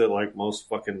struggled with it like most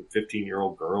fucking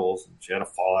 15-year-old girls. And she had a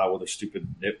fallout with her stupid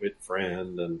nitwit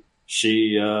friend. And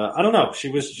she, I don't know.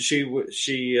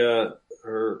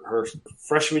 Her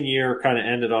freshman year kind of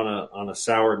ended on a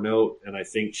sour note. And I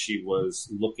think she was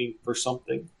looking for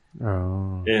something.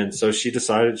 Oh. And so she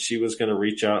decided she was going to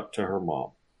reach out to her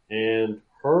mom. And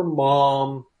her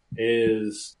mom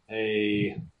has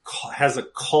a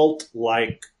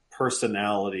cult-like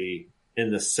personality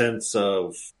in the sense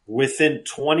of within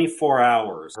 24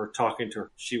 hours, her talking to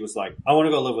her, she was like, I want to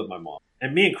go live with my mom.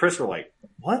 And me and Chris were like,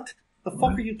 what the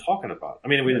fuck are you talking about? I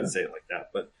mean, we didn't say it like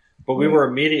that, but we were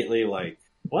immediately like,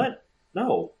 what?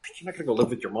 No, you're not going to go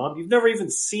live with your mom. You've never even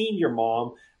seen your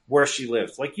mom where she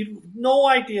lives. Like, you have no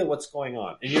idea what's going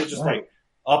on. And you're just like,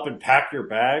 up and pack your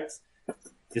bags.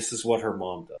 This is what her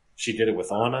mom does. She did it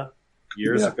with Anna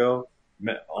years ago.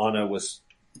 Anna was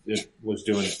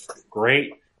doing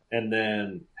great, and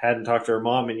then hadn't talked to her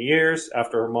mom in years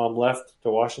after her mom left to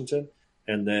Washington.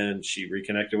 And then she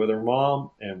reconnected with her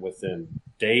mom, and within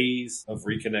days of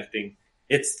reconnecting,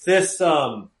 it's this,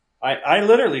 I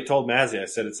literally told Mazzy, I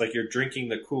said, it's like you're drinking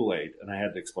the Kool-Aid, and I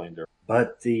had to explain to her.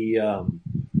 But the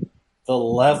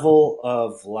level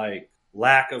of like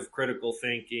lack of critical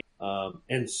thinking,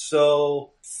 and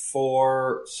so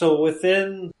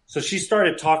she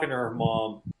started talking to her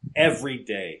mom every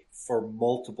day for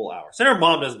multiple hours. And her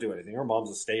mom doesn't do anything. Her mom's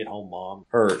a stay-at-home mom.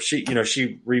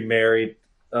 She remarried,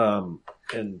 and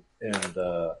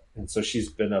so she's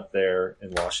been up there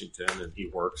in Washington, and he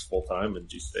works full time, and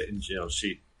she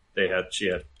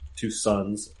had 2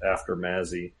 sons after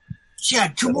Mazzy. She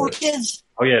had 2 more kids?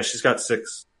 Oh yeah, she's got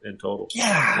 6 in total.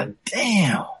 God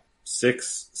damn.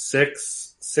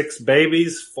 6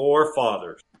 babies, 4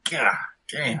 fathers. God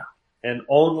damn. And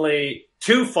only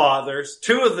 2 fathers,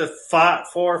 2 of the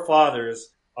 4 fathers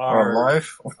are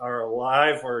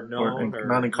alive or known or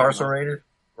not incarcerated.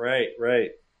 Right.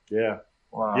 Yeah.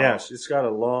 Wow. Yeah, she's got a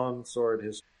long sordid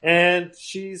history. And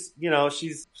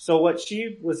so what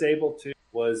she was able to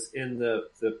was in the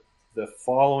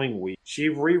following week, she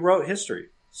rewrote history.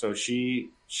 So she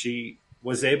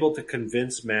was able to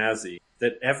convince Mazzy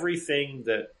that everything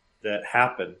that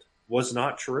happened was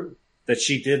not true. That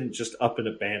she didn't just up and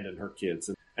abandon her kids,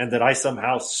 and that I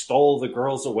somehow stole the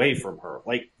girls away from her.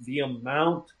 Like the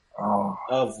amount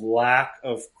of lack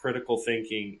of critical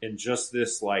thinking and just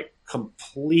this like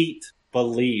complete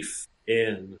belief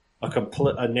in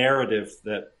a narrative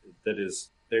that is,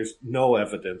 there's no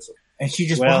evidence of. And she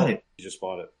just bought it. She just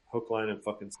bought it. Hook, line, and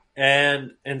fucking.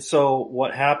 And so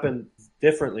what happened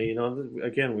differently, you know,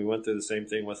 again, we went through the same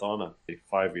thing with Anna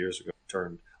 5 years ago.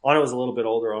 Anna was a little bit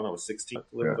older. Anna was 16 to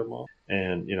live with her mom.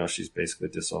 And, you know, she's basically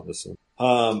disowned us.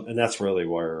 And that's really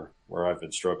where I've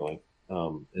been struggling,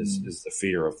 is the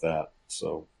fear of that.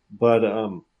 So, but,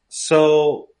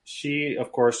 so she,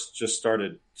 of course, just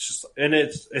started and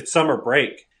it's summer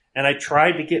break. And I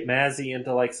tried to get Mazzy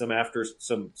into like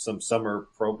some summer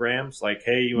programs. Like,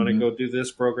 hey, you want to go do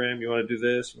this program? You want to do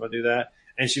this? You want to do that?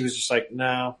 And she was just like,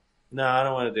 no, I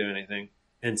don't want to do anything.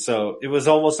 And so it was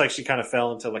almost like she kind of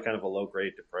fell into like kind of a low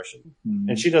grade depression.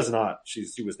 And she does not.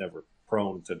 She was never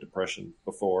prone to depression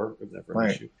before. It was never an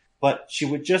issue. But she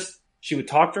would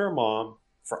talk to her mom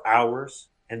for hours.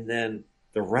 And then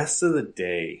the rest of the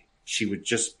day, she would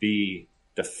just be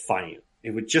defiant.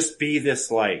 It would just be this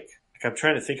like I'm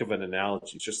trying to think of an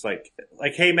analogy. It's just like,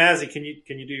 hey, Mazzy, can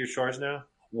you do your chores now?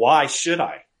 Why should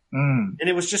I? And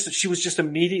it was just, she was just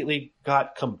immediately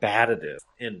got combative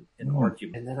in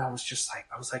argument. And then I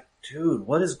was like, dude,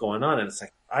 what is going on? And it's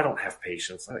like, I don't have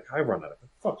patience. Like, I run out of it.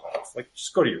 Fuck off. Like,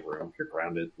 just go to your room. You're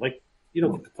grounded. Like, you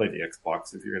don't get to play the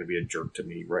Xbox if you're going to be a jerk to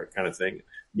me, right? Kind of thing.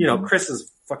 You know, Chris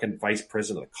is fucking vice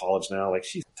president of college now. Like,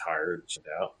 she's tired, shut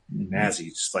out. And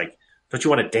Mazzy's just like, don't you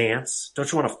want to dance?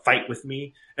 Don't you want to fight with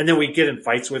me? And then we'd get in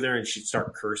fights with her and she'd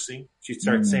start cursing. She'd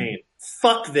start saying,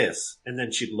 fuck this. And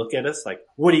then she'd look at us like,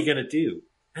 what are you going to do?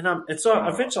 And so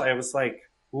eventually I was like,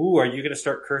 ooh, are you going to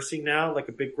start cursing now? Like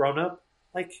a big grown up?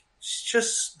 Like, it's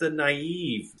just the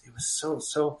naive. It was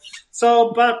so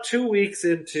about 2 weeks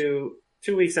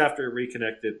after it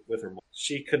reconnected with her mom,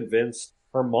 she convinced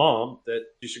her mom that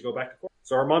she should go back to court.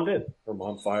 So her mom did. Her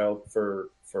mom filed for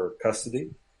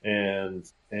custody. And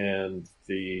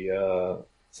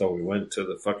so we went to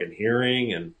the fucking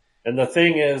hearing and the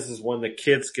thing is when the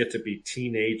kids get to be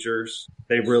teenagers,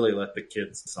 they really let the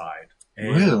kids decide.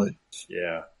 And really?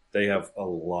 Yeah. They have a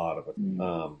lot of it.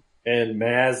 And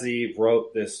Mazzy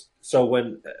wrote this. So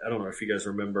when, I don't know if you guys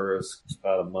remember, it was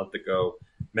about a month ago,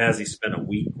 Mazzy spent a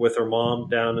week with her mom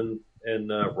down in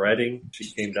Reading.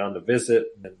 She came down to visit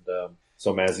and,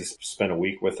 so Mazzy spent a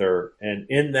week with her. And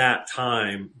in that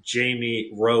time, Jamie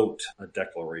wrote a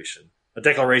declaration. A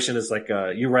declaration is like,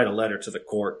 you write a letter to the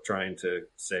court trying to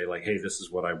say like, hey, this is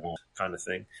what I want kind of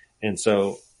thing. And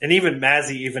so, and even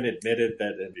Mazzy even admitted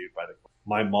that by the court,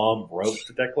 my mom wrote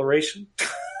the declaration.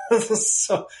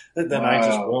 So then I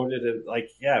just wrote it and like,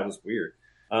 yeah, it was weird.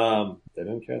 They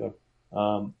didn't care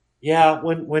though. Yeah,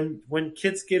 when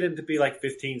kids get into be like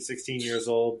 15, 16 years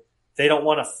old, they don't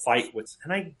want to fight with,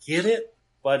 and I get it,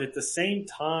 but at the same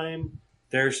time,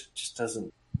 there's just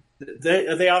doesn't,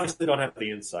 they obviously don't have the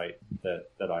insight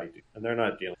that I do, and they're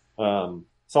not dealing.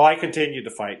 So I continued to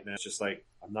fight, and it's just like,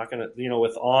 I'm not going to,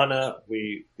 with Anna,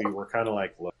 we were kind of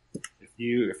like, look,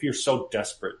 if you're so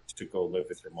desperate to go live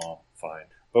with your mom, fine.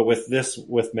 But with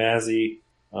Mazzy,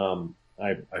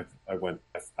 I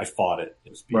fought it. It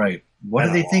was right. What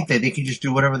do they think that they can just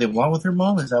do whatever they want with her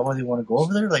mom? Is that why they want to go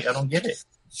over there? Like, I don't get it.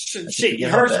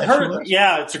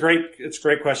 Yeah, it's a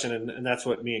great question. And that's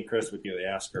what me and Chris would usually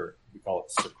ask her. We call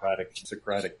it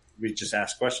Socratic. We just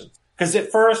ask questions. Cause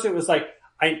at first it was like,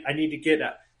 I need to get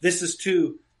at, this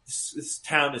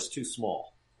town is too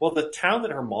small. Well, the town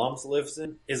that her mom's lives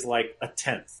in is like a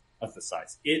 10th of the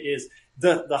size. It is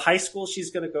the high school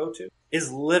she's going to go to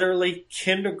is literally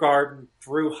kindergarten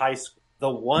through high school. The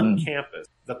one campus,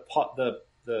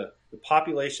 the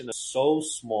population is so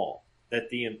small that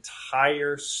the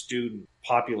entire student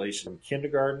population from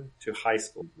kindergarten to high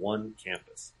school, one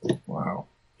campus. Wow.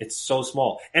 It's so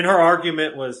small. And her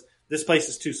argument was, this place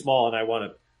is too small and I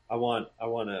want to,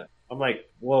 I'm like,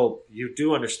 well, you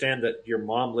do understand that your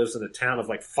mom lives in a town of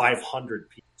like 500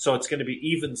 people. So it's going to be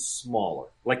even smaller,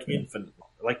 like infinite,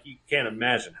 like you can't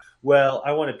imagine. Well,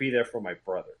 I want to be there for my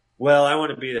brother. Well, I want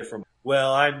to be there for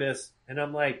and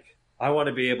I'm like, I want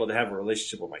to be able to have a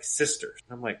relationship with my sisters.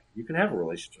 And I'm like, you can have a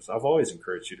relationship. I've always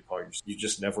encouraged you to call yourself. You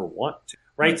just never want to.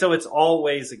 Right? So it's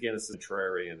always, again, it's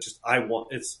contrarian.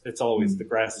 It's always the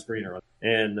grass is greener.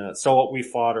 And, so what we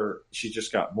fought her, she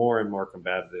just got more and more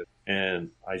combative and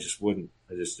I just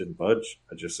didn't budge.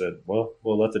 I just said, well,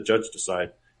 we'll let the judge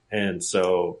decide. And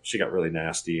so she got really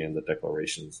nasty in the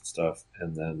declarations and stuff.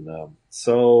 And then,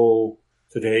 so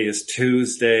today is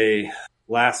Tuesday.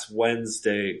 Last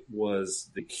Wednesday was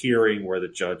the hearing where the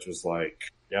judge was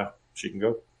like, yeah, she can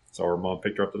go. So her mom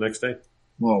picked her up the next day.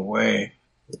 No way.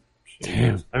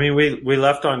 Damn. I mean, we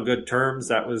left on good terms.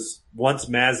 That was once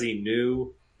Mazzy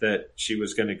knew that she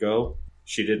was going to go,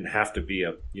 she didn't have to be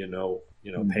a,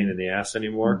 pain in the ass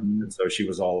anymore. Mm-hmm. And so she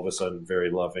was all of a sudden very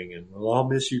loving and, well, I'll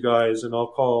miss you guys and I'll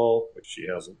call, which she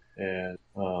hasn't. And,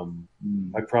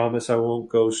 I promise I won't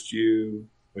ghost you,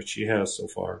 which she has so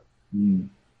far. Mm.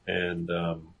 And,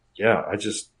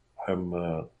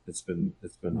 it's been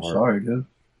hard. Sorry, dude.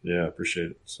 Yeah, I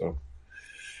appreciate it. So,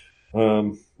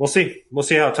 we'll see. We'll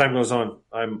see how time goes on.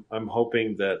 I'm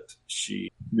hoping that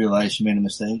she realized she made a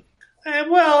mistake.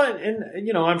 And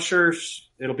I'm sure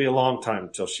it'll be a long time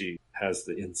until she has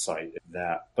the insight in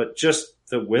that. But just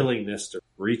the willingness to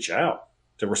reach out,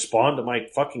 to respond to my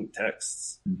fucking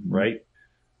texts, right?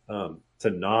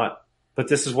 But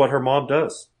this is what her mom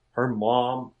does. Her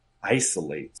mom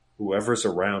isolates whoever's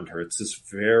around her. It's this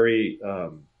very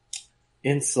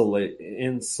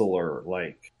insular,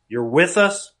 like you're with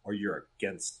us or you're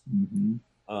against.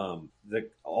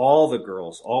 All the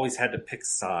girls always had to pick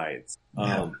sides.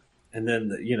 And then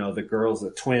the girls,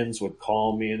 the twins would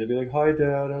call me and they'd be like, "Hi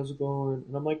Dad, how's it going?"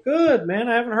 And I'm like, "Good, man.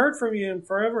 I haven't heard from you in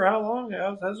forever. How long?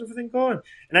 How's everything going?"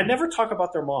 And I'd never talk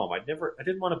about their mom. I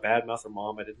didn't want to badmouth their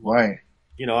mom. I didn't want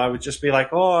I would just be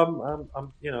like, "Oh,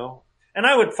 I'm and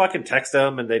I would fucking text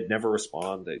them and they'd never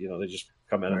respond. They just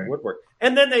come out of the woodwork.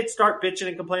 And then they'd start bitching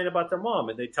and complaining about their mom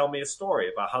and they'd tell me a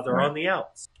story about how they're on the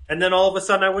outs. And then all of a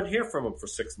sudden I wouldn't hear from them for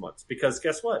 6 months because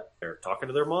guess what? They're talking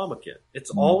to their mom again. It's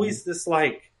always this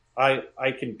like, I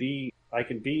can be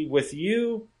with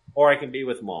you or I can be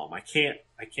with mom. I can't.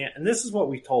 And this is what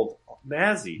we told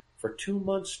Mazzy for 2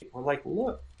 months. We're like,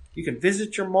 look, you can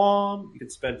visit your mom. You can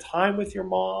spend time with your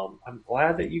mom. I'm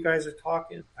glad that you guys are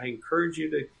talking. I encourage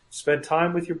you to spend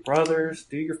time with your brothers,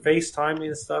 do your FaceTiming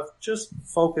and stuff. Just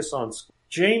focus on school.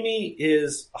 Jamie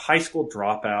is a high school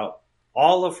dropout.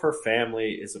 All of her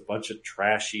family is a bunch of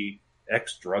trashy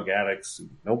ex-drug addicts.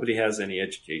 Nobody has any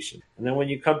education. And then when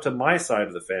you come to my side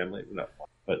of the family,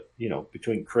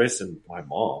 between Chris and my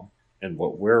mom and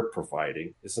what we're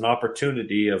providing, it's an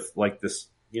opportunity of like this,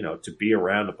 to be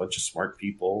around a bunch of smart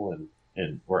people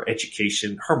and where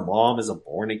education. Her mom is a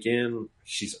born again.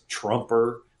 She's a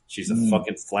Trumper. She's a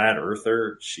fucking flat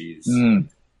earther. She's, and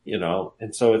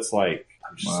so it's like,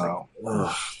 I'm just like,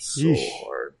 ugh, so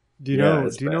hard. Do you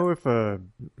know if her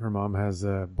mom has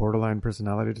a borderline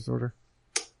personality disorder?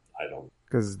 I don't.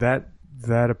 Because that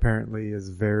apparently is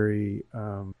very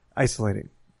isolating.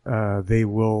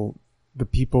 The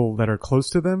people that are close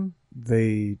to them,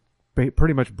 they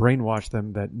pretty much brainwash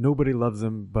them that nobody loves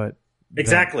them, but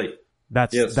exactly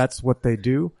that's what they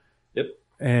do. Yep.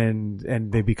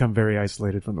 And they become very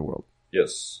isolated from the world.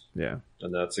 Yes. Yeah.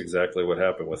 And that's exactly what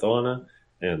happened with Anna,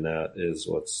 and that is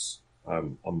what's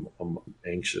I'm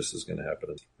anxious is going to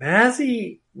happen.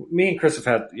 Mazzy, me and Chris have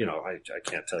had, I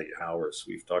can't tell you hours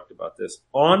we've talked about this.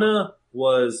 Anna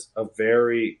was a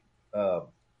very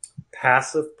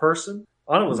passive person.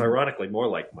 Anna was ironically more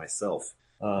like myself.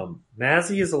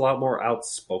 Mazzy is a lot more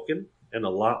outspoken and a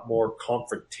lot more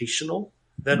confrontational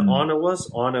than Anna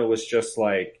was. Anna was just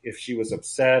like, if she was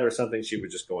upset or something, she would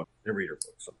just go and read her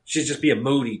books. She'd just be a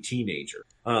moody teenager.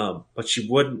 But she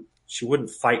wouldn't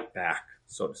fight back.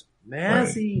 So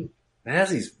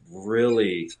Mazzy's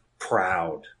really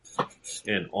proud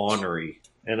and ornery.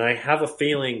 And I have a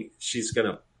feeling she's going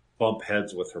to bump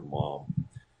heads with her mom.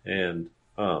 And,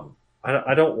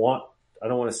 I don't want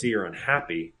to see her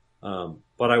unhappy.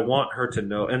 But I want her to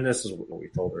know, and this is what we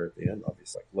told her at the end,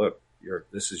 obviously, like,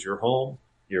 look, this is your home.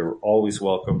 You're always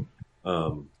welcome.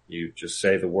 You just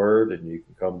say the word and you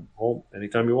can come home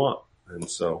anytime you want. And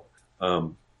so,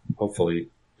 hopefully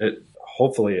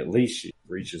at least she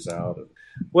reaches out.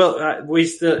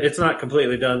 It's not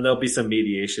completely done. There'll be some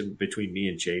mediation between me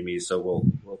and Jamie. So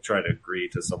we'll try to agree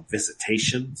to some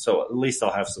visitation. So at least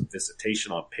I'll have some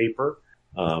visitation on paper.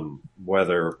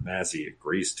 Whether Mazzy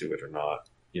agrees to it or not,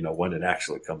 when it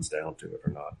actually comes down to it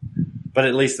or not. But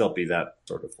at least there'll be that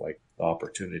sort of like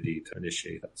opportunity to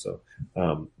initiate it. So,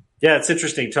 it's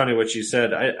interesting, Tony, what you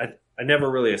said. I never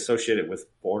really associate it with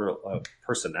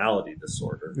personality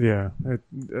disorder. Yeah.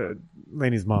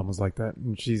 Lainey's mom was like that,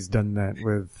 and she's done that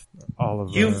with all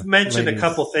of You've mentioned Lainey's a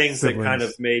couple things siblings. that kind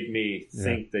of made me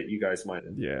think that you guys might.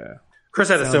 Yeah. Chris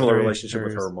had a Sounds similar very relationship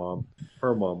with serious. her mom.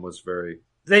 Her mom was very,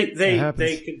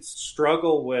 they can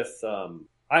struggle with, and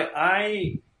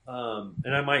I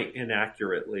might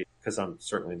inaccurately, because I'm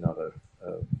certainly not a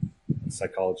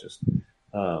psychologist,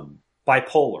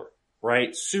 bipolar,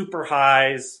 right? Super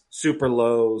highs, super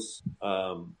lows,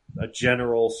 a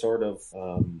general sort of,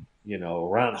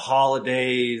 around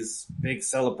holidays, big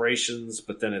celebrations,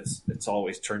 but then it's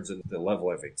always turns into the level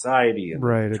of anxiety. And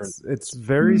right. It's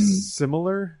very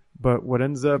similar, but what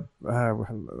ends up,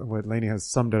 what Lainey has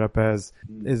summed it up as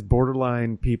is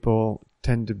borderline people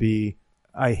tend to be,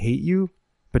 I hate you,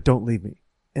 but don't leave me.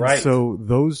 And Right. so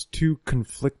those two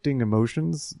conflicting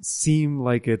emotions seem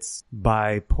like it's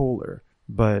bipolar,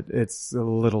 but it's a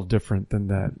little different than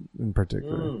that in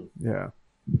particular. Yeah.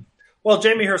 Well,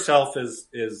 Jamie herself is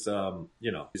she's a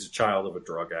child of a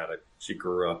drug addict. She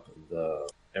grew up in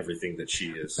everything that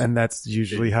she is. And that's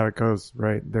usually how it goes,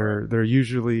 right? They're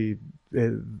usually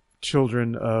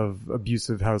children of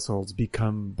abusive households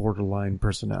become borderline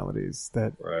personalities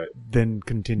that then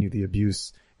continue the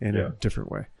abuse in a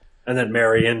different way. And then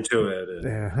marry into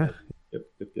it.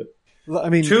 Yep. I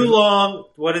mean, too long.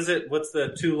 What is it? What's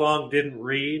the too long didn't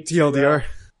read? TLDR.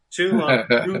 Too long.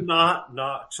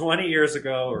 not 20 years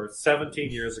ago or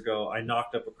 17 years ago, I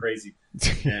knocked up a crazy,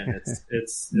 and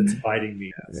it's biting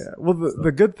me. Yeah. Well,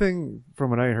 the good thing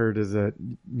from what I heard is that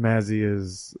Mazzy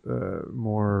is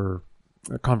more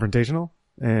confrontational,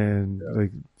 and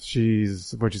like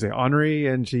she's what you say, ornery,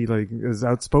 and she like is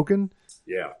outspoken.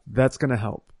 Yeah, that's gonna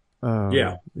help.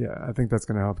 Yeah, I think that's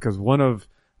gonna help because one of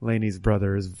Lainey's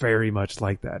brother is very much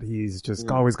like that. He's just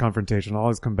always confrontational,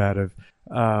 always combative.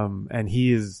 And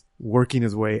he is working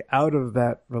his way out of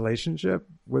that relationship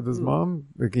with his mom.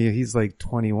 Like he's like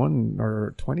 21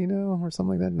 or 20 now or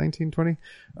something like that, 19, 20.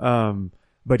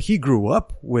 But he grew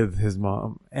up with his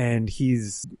mom and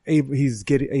he's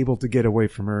able to get away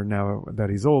from her now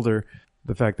that he's older.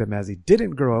 The fact that Mazzy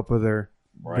didn't grow up with her,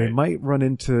 they might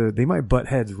butt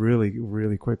heads really,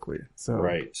 really quickly. So,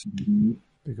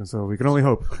 so we can only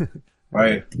hope.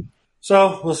 Right.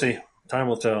 So we'll see. Time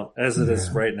will tell. As it is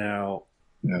right now,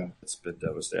 it's been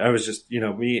devastating. I was just, you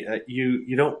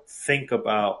don't think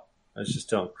about, I was just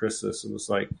telling Chris this, and it was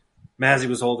like, Mazzy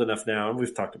was old enough now, and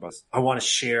we've talked about this. I want to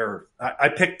share. I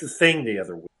picked The Thing the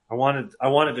other week. I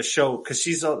wanted to show, cause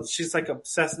she's like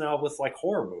obsessed now with like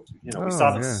horror movies.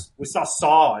 We saw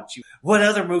Saw, and what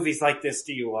other movies like this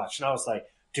do you watch? And I was like,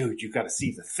 dude, you got to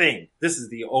see The Thing. This is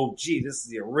the OG. This is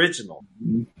the original.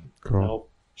 Cool. No,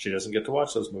 she doesn't get to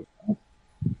watch those movies.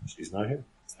 She's not here.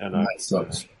 And that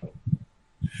sucks.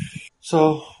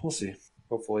 So we'll see.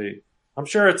 Hopefully, I'm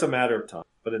sure it's a matter of time.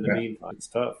 But in the meantime, it's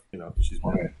tough. She's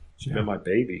been my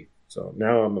baby. So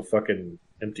now I'm a fucking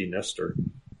empty nester.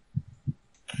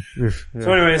 So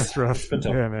anyways, that's rough. It's been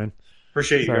tough. Yeah, man.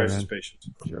 Appreciate Sorry, you guys' man. patience.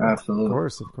 Sure. Absolutely.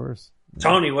 Of course.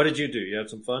 Tony, what did you do? You had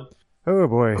some fun? Oh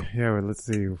boy. Yeah, well, let's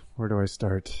see. Where do I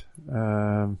start?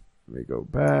 Let me go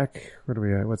back. Where do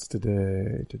we at? What's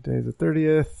today? Today's the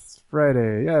 30th.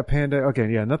 Friday. Yeah, Panda. Okay,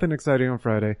 yeah, nothing exciting on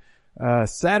Friday.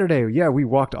 Saturday. Yeah, we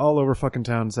walked all over fucking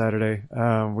town Saturday.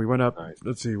 We went up,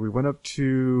 let's see, we went up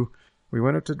to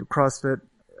CrossFit,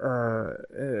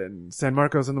 in San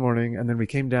Marcos in the morning, and then we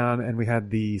came down and we had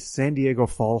the San Diego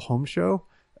Fall Home Show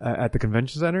at the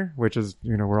convention center, which is,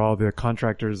 where all the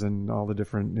contractors and all the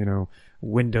different,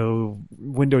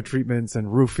 window treatments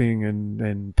and roofing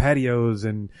and patios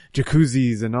and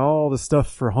jacuzzis and all the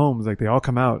stuff for homes. Like they all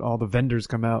come out, all the vendors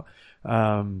come out.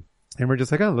 And we're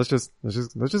just like, let's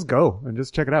just go and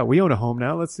just check it out. We own a home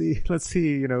now. Let's see,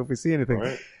 if we see anything.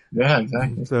 Right. Yeah,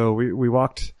 exactly. So we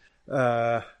walked,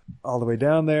 all the way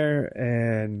down there,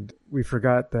 and we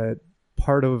forgot that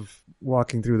part of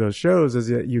walking through those shows is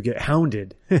that you get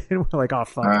hounded. And we're like, oh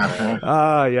fuck.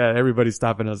 Yeah, everybody's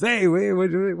stopping us. Hey, wait, what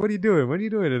are you doing? What are you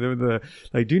doing? And then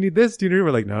do you need this? Do you need?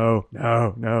 We're like, no.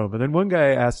 But then one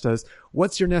guy asked us,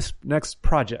 what's your next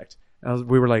project? And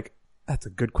we were like, that's a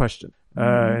good question.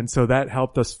 And so that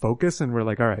helped us focus, and we're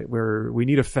like, all right, we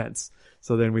need a fence.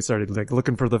 So then we started like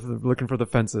looking for the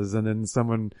fences, and then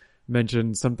someone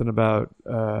mentioned something about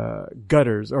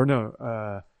gutters, or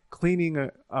no, cleaning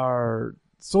our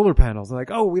solar panels. And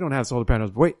like, oh, we don't have solar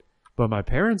panels. Wait, but my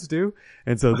parents do.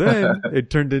 And so then it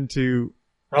turned into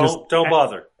don't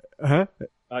bother. Huh?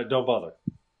 Don't bother.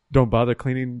 Don't bother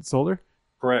cleaning solar?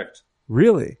 Correct.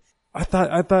 Really? I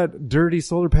thought dirty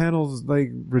solar panels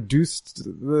like reduced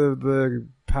the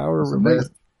power.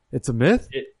 It's a myth?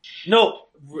 No,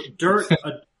 dirt.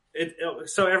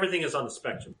 So everything is on the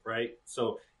spectrum, right?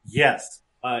 So yes,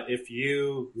 if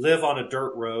you live on a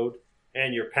dirt road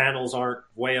and your panels aren't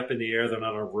way up in the air, they're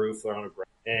not on a roof, they're on a ground,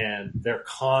 and they're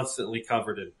constantly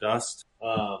covered in dust.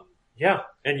 Yeah,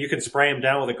 and you can spray them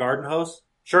down with a garden hose.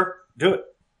 Sure, do it.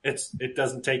 It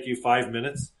doesn't take you 5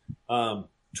 minutes.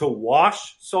 To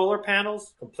wash solar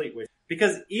panels, complete waste.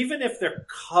 Because even if they're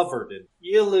covered in,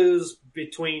 you lose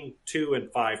between 2 and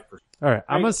 5%. All right,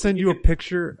 I'm gonna send you a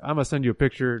picture. I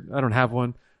don't have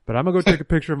one, but but I'm going to go take a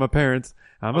picture of my parents.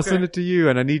 I'm going to send it to you,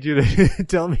 and I need you to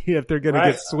tell me if they're going to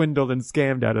get swindled and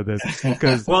scammed out of this.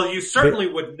 Well, you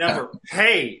certainly would never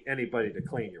pay anybody to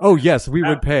clean your Oh, yes, we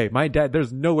would pay. My dad,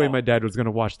 there's no way my dad was going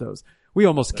to watch those. We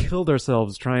almost killed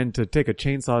ourselves trying to take a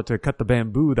chainsaw to cut the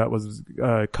bamboo that was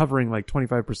covering like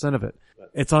 25% of it.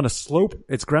 It's on a slope.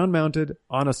 It's ground mounted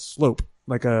on a slope,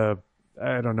 like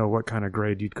I don't know what kind of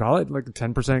grade you'd call it, like a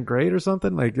 10% grade or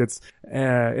something. Like it's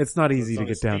not easy to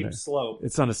get down there. Slope.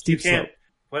 It's on a steep slope.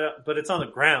 But it's on the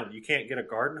ground. You can't get a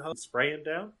garden hose spraying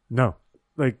down? No.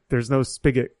 Like there's no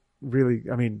spigot really.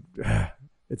 I mean,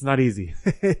 it's not easy.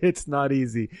 It's not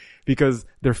easy because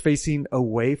they're facing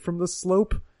away from the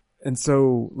slope. And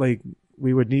so like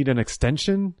we would need an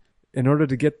extension in order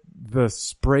to get the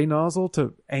spray nozzle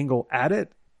to angle at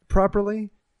it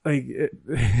properly. Like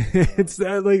it's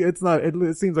like it's not.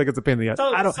 It seems like it's a pain in the ass.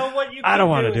 I don't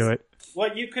want to do it.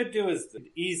 What you could do is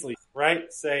easily,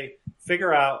 right? Say,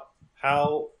 figure out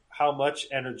how much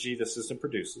energy the system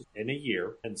produces in a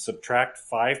year, and subtract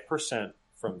 5%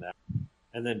 from that,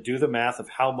 and then do the math of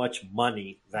how much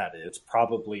money that is. It's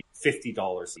probably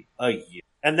 $50 a year,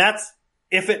 and that's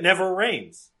if it never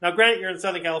rains. Now, granted, you're in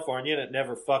Southern California and it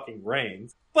never fucking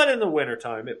rains, but in the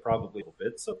wintertime it probably will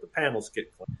bit, so the panels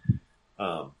get clean.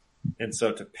 And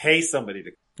so to pay somebody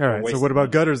to... All right, so what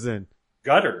about gutters then?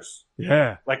 Gutters?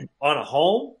 Yeah. Like on a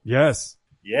home? Yes.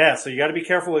 Yeah, so you got to be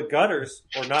careful with gutters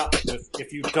or not.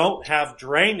 If you don't have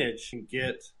drainage, you can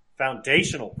get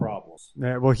foundational problems.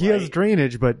 Yeah, well, he has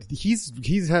drainage, but he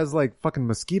has like fucking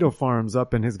mosquito farms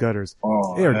up in his gutters.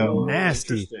 Oh, they're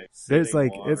nasty. There's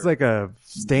like water. It's like a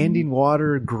standing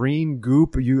water green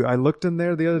goop. I looked in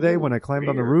there the other day when I climbed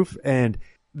on the roof, and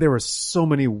there were so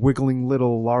many wiggling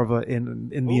little larvae in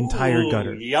the entire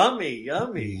gutter. Yummy.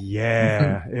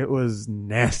 Yeah, it was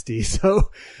nasty. So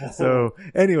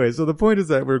anyway, so the point is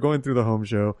that we're going through the home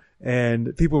show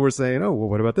and people were saying, oh, well,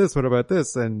 what about this? What about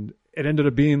this? And it ended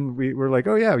up being, we were like,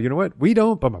 oh yeah, you know what? We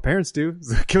don't, but my parents do.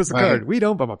 So give us a card. We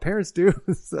don't, but my parents do.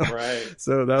 So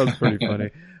that was pretty funny.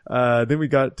 Then we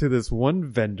got to this one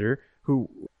vendor who,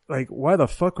 like, why the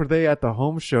fuck were they at the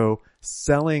home show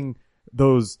selling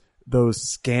those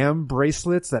scam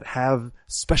bracelets that have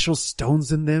special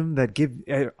stones in them that give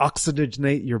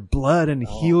oxygenate your blood and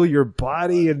heal your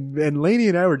body? And Lainey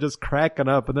and I were just cracking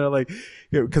up, and they're like,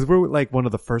 because we're like one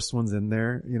of the first ones in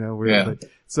there, we were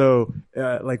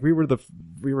like we were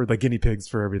the guinea pigs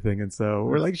for everything, and so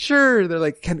we're like, sure. They're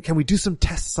like, can we do some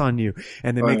tests on you?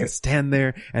 And they make us stand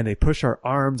there and they push our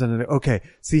arms and then okay,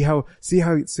 see how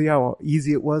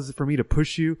easy it was for me to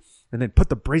push you, and then put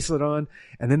the bracelet on,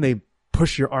 and then they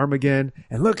push your arm again,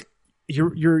 and look,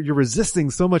 you're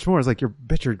resisting so much more. It's like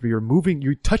you're moving,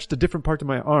 you touched a different part of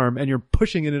my arm and you're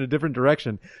pushing it in a different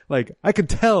direction. Like I could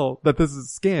tell that this is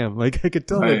a scam. Like I could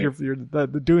tell that you're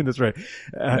doing this right.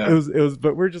 It was,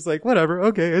 but we're just like, whatever.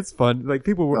 Okay. It's fun. Like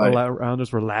people were around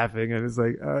us were laughing, and it's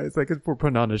like we're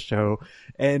putting on a show,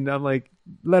 and I'm like,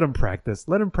 let them practice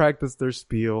their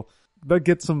spiel. They'll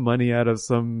get some money out of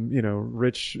some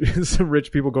rich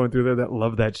people going through there that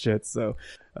love that shit. So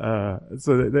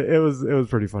it was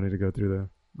pretty funny to go through there.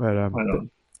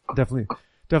 But definitely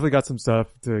got some stuff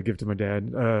to give to my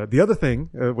dad. The other thing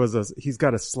was he's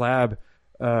got a slab.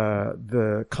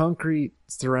 The concrete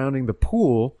surrounding the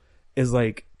pool is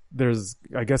like, there's,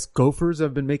 I guess, gophers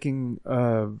have been making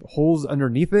holes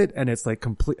underneath it, and it's like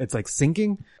it's like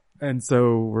sinking. And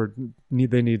so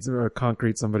they need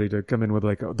concrete, somebody to come in with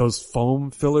like those foam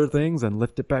filler things and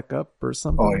lift it back up or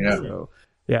something. Oh yeah. So,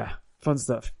 yeah, fun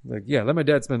stuff. Like, yeah, let my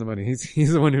dad spend the money.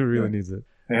 He's the one who really needs it.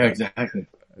 Yeah, exactly.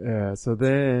 Yeah. So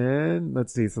then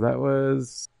let's see. So that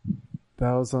was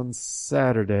on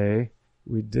Saturday.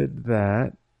 We did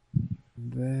that.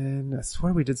 Then I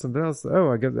swear we did something else.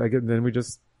 Oh, I guess then we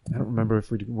just, I don't remember if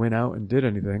we went out and did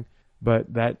anything.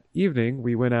 But that evening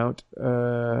we went out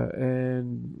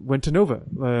and went to Nova.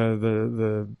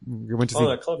 We went to see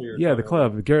that club. The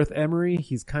club. Gareth Emery.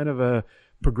 He's kind of a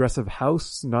progressive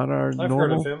house, not our normal. I've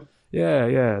heard of him.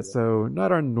 Yeah. So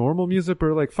not our normal music, but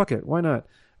we're like, fuck it, why not?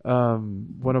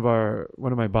 One of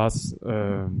my boss,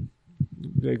 one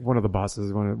of the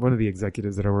bosses, one of the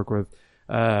executives that I work with,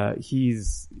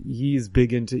 he's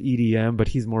big into EDM, but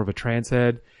he's more of a trance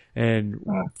head, and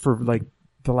for like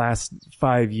the last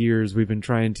 5 years we've been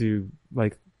trying to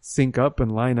like sync up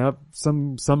and line up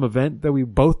some event that we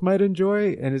both might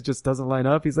enjoy, and it just doesn't line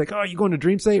up. He's like, oh, you going to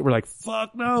Dream State? We're like,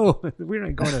 fuck no. We're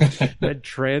not going to that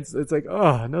trance. It's like,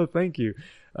 oh no, thank you.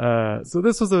 So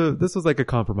this was like a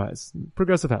compromise.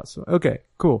 Progressive house. Okay,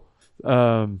 cool.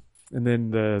 And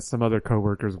then some other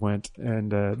coworkers went,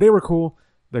 and they were cool.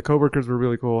 The coworkers were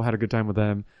really cool. Had a good time with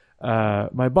them.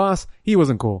 My boss, he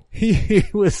wasn't cool. He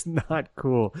was not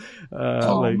cool.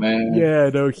 Man. Yeah,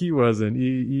 no, he wasn't.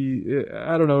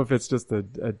 I don't know if it's just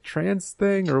a trans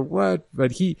thing or what,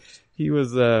 but he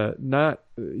was,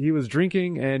 he was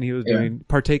drinking and he was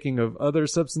partaking of other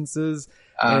substances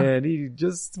and he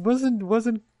just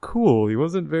wasn't cool. He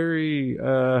wasn't very,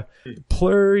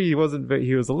 plurry. He was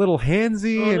a little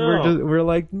handsy and we're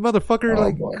like,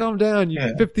 motherfucker, calm down, you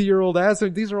 50-year-old ass.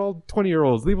 These are all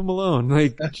 20-year-olds. Leave them alone.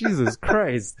 Like, Jesus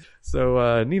Christ.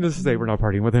 So, needless to say, we're not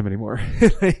partying with him anymore.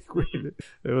 Like,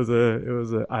 it was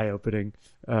a eye-opening.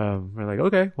 We're like,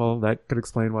 okay, well, that could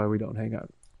explain why we don't hang out.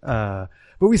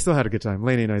 But we still had a good time.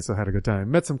 Lainey and I still had a good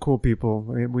time. Met some cool people.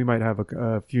 I mean, we might have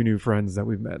a few new friends that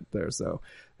we've met there. So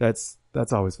that's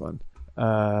always fun.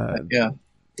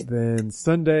 Then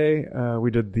Sunday, we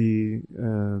did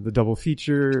the double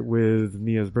feature with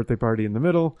Mia's birthday party in the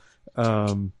middle.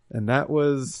 And that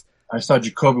was... I saw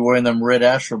Jacoby wearing them red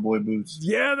Astro Boy boots.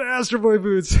 Yeah, the Astro Boy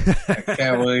boots. I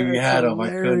can't believe you had them. I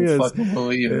couldn't fucking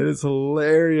believe it. It is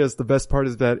hilarious. The best part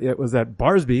is that it was at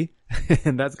Barbie,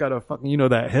 and that's got a fucking,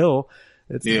 that hill.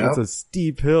 It's a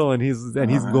steep hill, and he's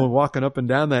going walking up and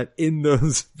down that in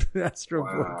those Astro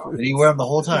Boy boots. Did he wear them the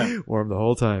whole time? Wore them the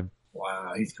whole time.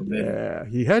 Wow, he's committed. Yeah,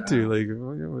 he had to. Like,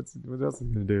 what else is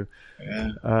he gonna do? Yeah.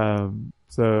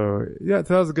 So that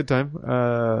was a good time.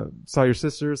 Saw your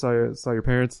sister, saw your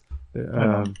parents.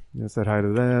 Said hi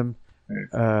to them.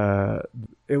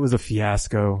 It was a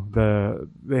fiasco.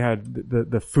 They had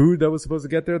the food that was supposed to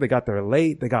get there. They got there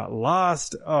late. They got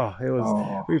lost.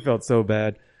 We felt so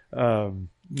bad.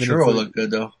 Churro looked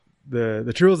good though.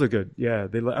 The churros are good. Yeah.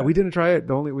 We didn't try it.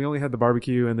 We only had the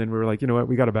barbecue, and then we were like, you know what?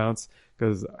 We got to bounce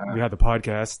because we had the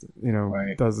podcast,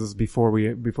 does this before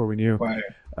we knew. Right.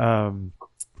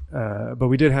 But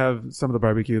we did have some of the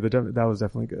barbecue. That was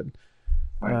definitely good.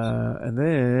 Nice. And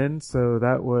then, so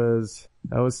that was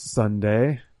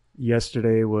Sunday.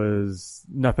 Yesterday was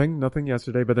nothing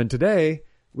yesterday. But then today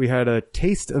we had a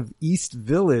taste of East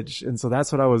Village. And so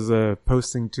that's what I was,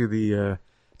 posting to the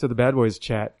Bad Boys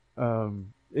chat.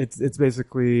 It's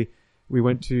basically, we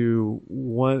went to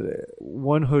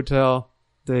one hotel.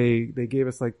 They gave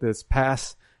us like this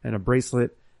pass and a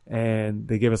bracelet, and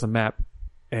they gave us a map,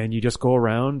 and you just go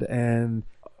around, and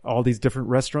all these different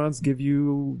restaurants give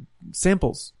you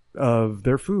samples of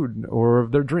their food or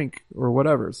of their drink or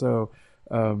whatever. So,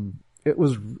 it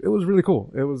was really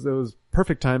cool. It was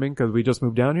perfect timing because we just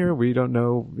moved down here. We don't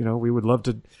know, we would love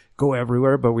to go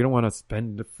everywhere, but we don't want to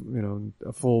spend,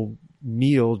 a full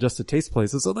meal just to taste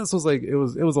places. So this was like, it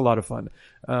was a lot of fun.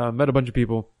 Met a bunch of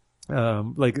people.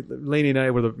 Like Lainey and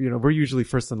I were we're usually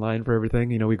first in line for everything.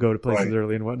 We go to places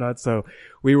early and whatnot. So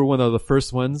we were one of the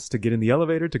first ones to get in the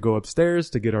elevator, to go upstairs,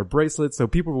 to get our bracelets. So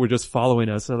people were just following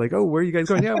us. They're like, oh, where are you guys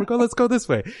going? Yeah, let's go this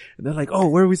way. And they're like, oh,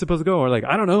 where are we supposed to go? We're like,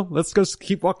 I don't know. Let's go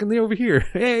keep walking over here.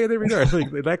 Hey, there we are.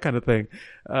 Like that kind of thing.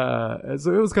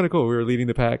 So it was kind of cool. We were leading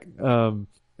the pack,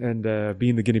 and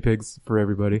being the guinea pigs for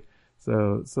everybody.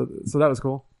 So that was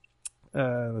cool.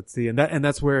 Let's see. And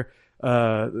that's where,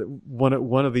 one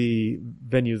of the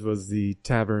venues was the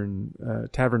Tavern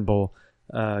Bowl,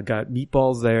 got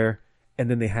meatballs there, and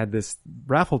then they had this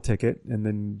raffle ticket, and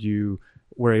then you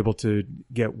were able to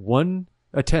get one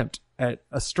attempt at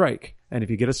a strike. And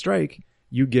if you get a strike,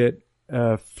 you get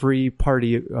a free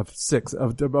party of six, a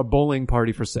bowling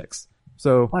party for six.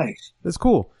 So nice. That's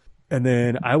cool. And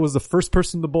then I was the first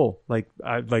person to bowl. Like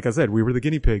I said, we were the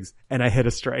guinea pigs, and I hit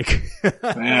a strike.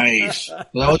 Nice. That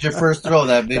was your first throw,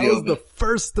 that video. That was the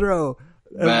first throw.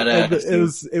 Badass.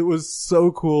 And it was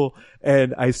so cool.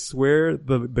 And I swear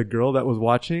the girl that was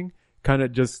watching kind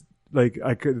of just like,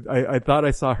 I thought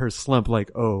I saw her slump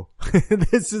like, oh,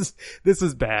 this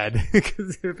is bad.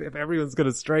 Cause if everyone's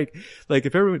going to strike, like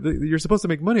if everyone, you're supposed to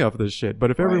make money off of this shit,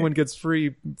 but if everyone gets free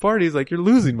parties, like you're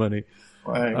losing money.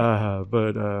 Right.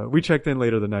 But we checked in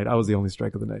later the night. I was the only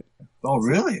strike of the night. Oh,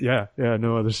 really? Yeah,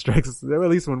 no other strikes. At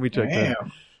least when we checked in.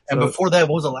 And before that,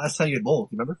 what was the last time you bowled?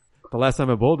 You remember? The last time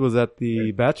I bowled was at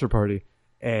the bachelor party,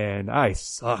 and I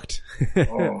sucked.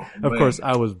 Of course,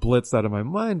 I was blitzed out of my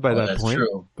mind by that point.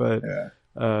 True. But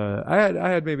I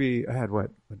had what?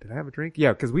 Did I have a drink?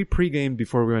 Yeah, because we pre-gamed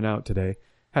before we went out today.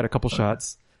 Had a couple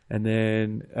shots, and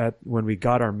then when we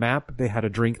got our map, they had a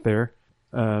drink there.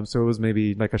 So it was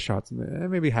maybe like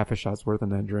maybe half a shot's worth in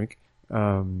that drink.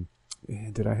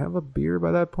 Did I have a beer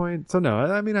by that point? So no,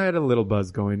 I mean, I had a little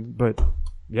buzz going, but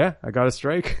yeah, I got a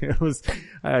strike.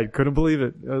 I couldn't believe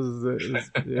it.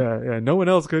 Yeah, no one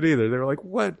else could either. They were like,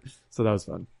 what? So that was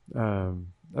fun.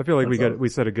 I feel like we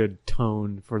set a good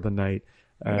tone for the night.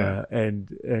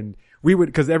 And we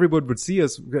would, cause everyone would see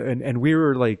us and we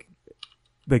were like,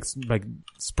 like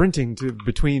sprinting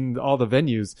between all the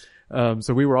venues.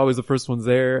 So we were always the first ones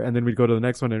there, and then we'd go to the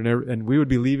next one, and we would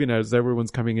be leaving as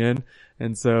everyone's coming in.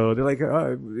 And so they're like,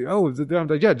 I'm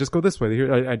like, yeah, just go this way.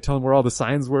 Here, I'd tell them where all the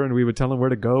signs were, and we would tell them where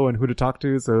to go and who to talk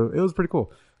to. So it was pretty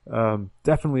cool.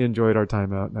 Definitely enjoyed our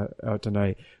time out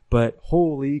tonight, but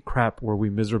holy crap, were we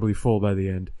miserably full by the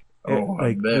end. Oh,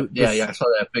 I saw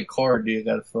that big card you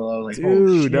got to fill out. Like,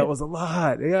 dude, that was a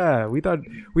lot. Yeah, we thought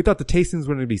the tastings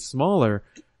were going to be smaller,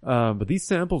 but these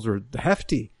samples were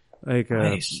hefty. Like,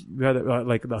 nice. We had,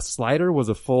 like the slider was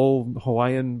a full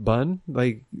Hawaiian bun.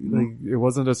 Like it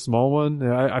wasn't a small one.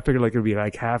 I figured like it would be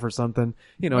like half or something,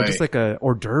 right. Just like a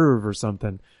hors d'oeuvre or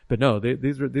something. But no,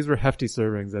 these were hefty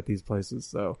servings at these places.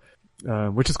 So,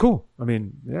 which is cool. I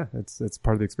mean, yeah, it's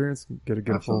part of the experience. Get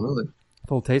a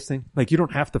full tasting. Like you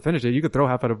don't have to finish it. You could throw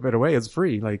half of it away. It's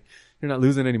free. Like you're not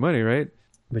losing any money, right?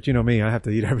 But you know me, I have to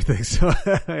eat everything, so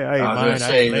I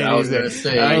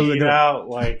eat out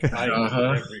like I eat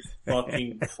every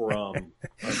fucking crumb.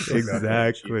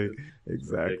 Exactly.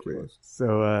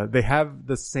 So they have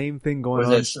the same thing going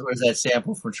on. Where's that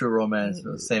sample from True Romance?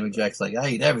 Sam and Jack's like, I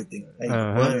eat everything. I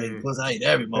eat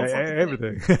every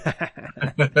motherfucker.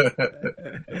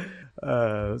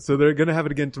 Everything. So they're gonna have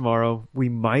it again tomorrow. We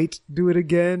might do it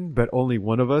again, but only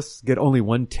one of us get only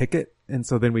one ticket. And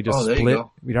so then we just split,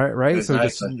 right? Exactly.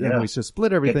 So we just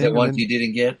split everything. Get the ones you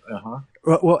didn't get.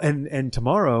 Well, and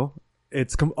tomorrow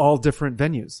it's all different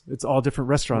venues. It's all different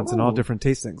restaurants and all different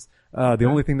tastings. The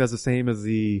only thing that's the same is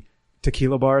the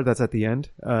tequila bar that's at the end.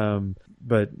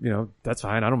 But that's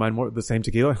fine. I don't mind the same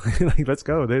tequila. Like, let's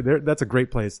go. That's a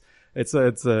great place. It's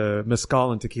a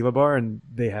mezcal and tequila bar, and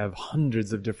they have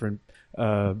hundreds of different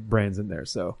brands in there.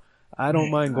 So I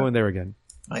don't mind going there again.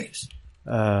 Nice.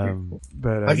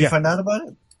 But how'd you find out about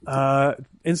it?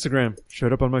 Instagram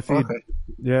showed up on my feed. Okay.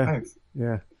 Yeah. Nice.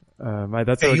 Yeah.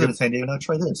 That's you in San Diego now,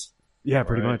 try this. Yeah,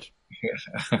 pretty much.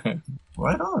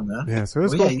 Right on, man. Yeah, so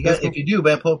it's cool. If you do,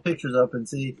 man, pull pictures up and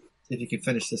see if you can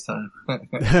finish this time.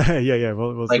 Yeah.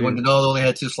 We'll like see. when Denolo only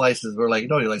had 2 slices, we're like,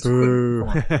 you like Ooh.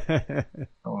 Come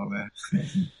on, man.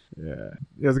 Yeah,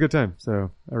 it was a good time. So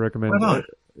I recommend it.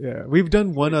 Yeah, we've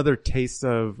done one other taste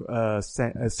of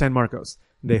San Marcos.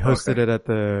 They hosted it at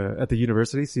the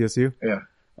university, CSU. Yeah.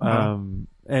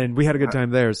 And we had a good time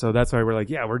there, so that's why we're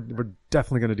like, yeah, we're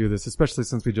definitely going to do this, especially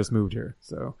since we just moved here.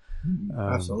 So,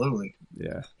 absolutely.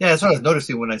 Yeah. Yeah, that's what I was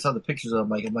noticing when I saw the pictures of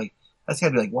them. I'm like, that's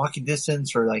gotta be like walking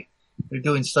distance, or like they're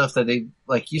doing stuff that they,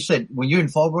 like you said, when you're in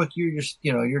Fallbrook, you're just,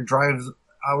 you're drives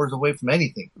hours away from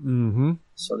anything. Mm-hmm.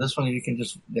 So this one you can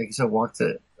just, like you said, walk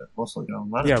to also, a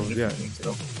lot of different things,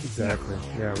 Exactly.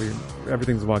 Yeah,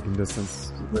 everything's walking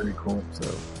distance. Very cool.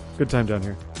 So good time down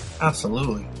here.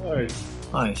 Absolutely.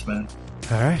 Nice, man.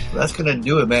 All right. So that's gonna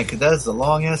do it, man, because that's a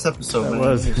long ass episode, man.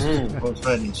 It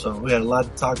was. So we had a lot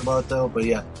to talk about, though. But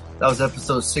yeah, that was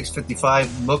episode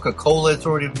 655. Mocha-Cola, it's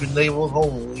already been labeled.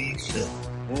 Holy shit.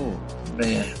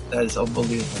 Man, that is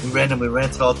unbelievable. We randomly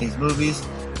ranted all these movies.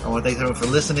 I want to thank everyone for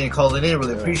listening and calling in.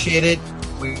 Really appreciate it.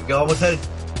 We almost had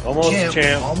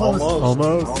champ. Almost.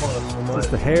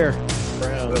 Just the hair.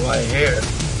 Brown. My hair.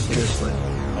 Seriously.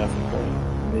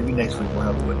 Maybe next week we'll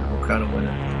have a winner. We'll crown a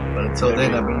winner. But until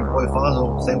then, I've been your boy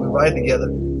Fonso, saying we ride together.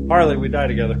 Harley, we die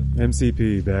together.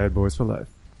 MCP, Bad Boys for Life.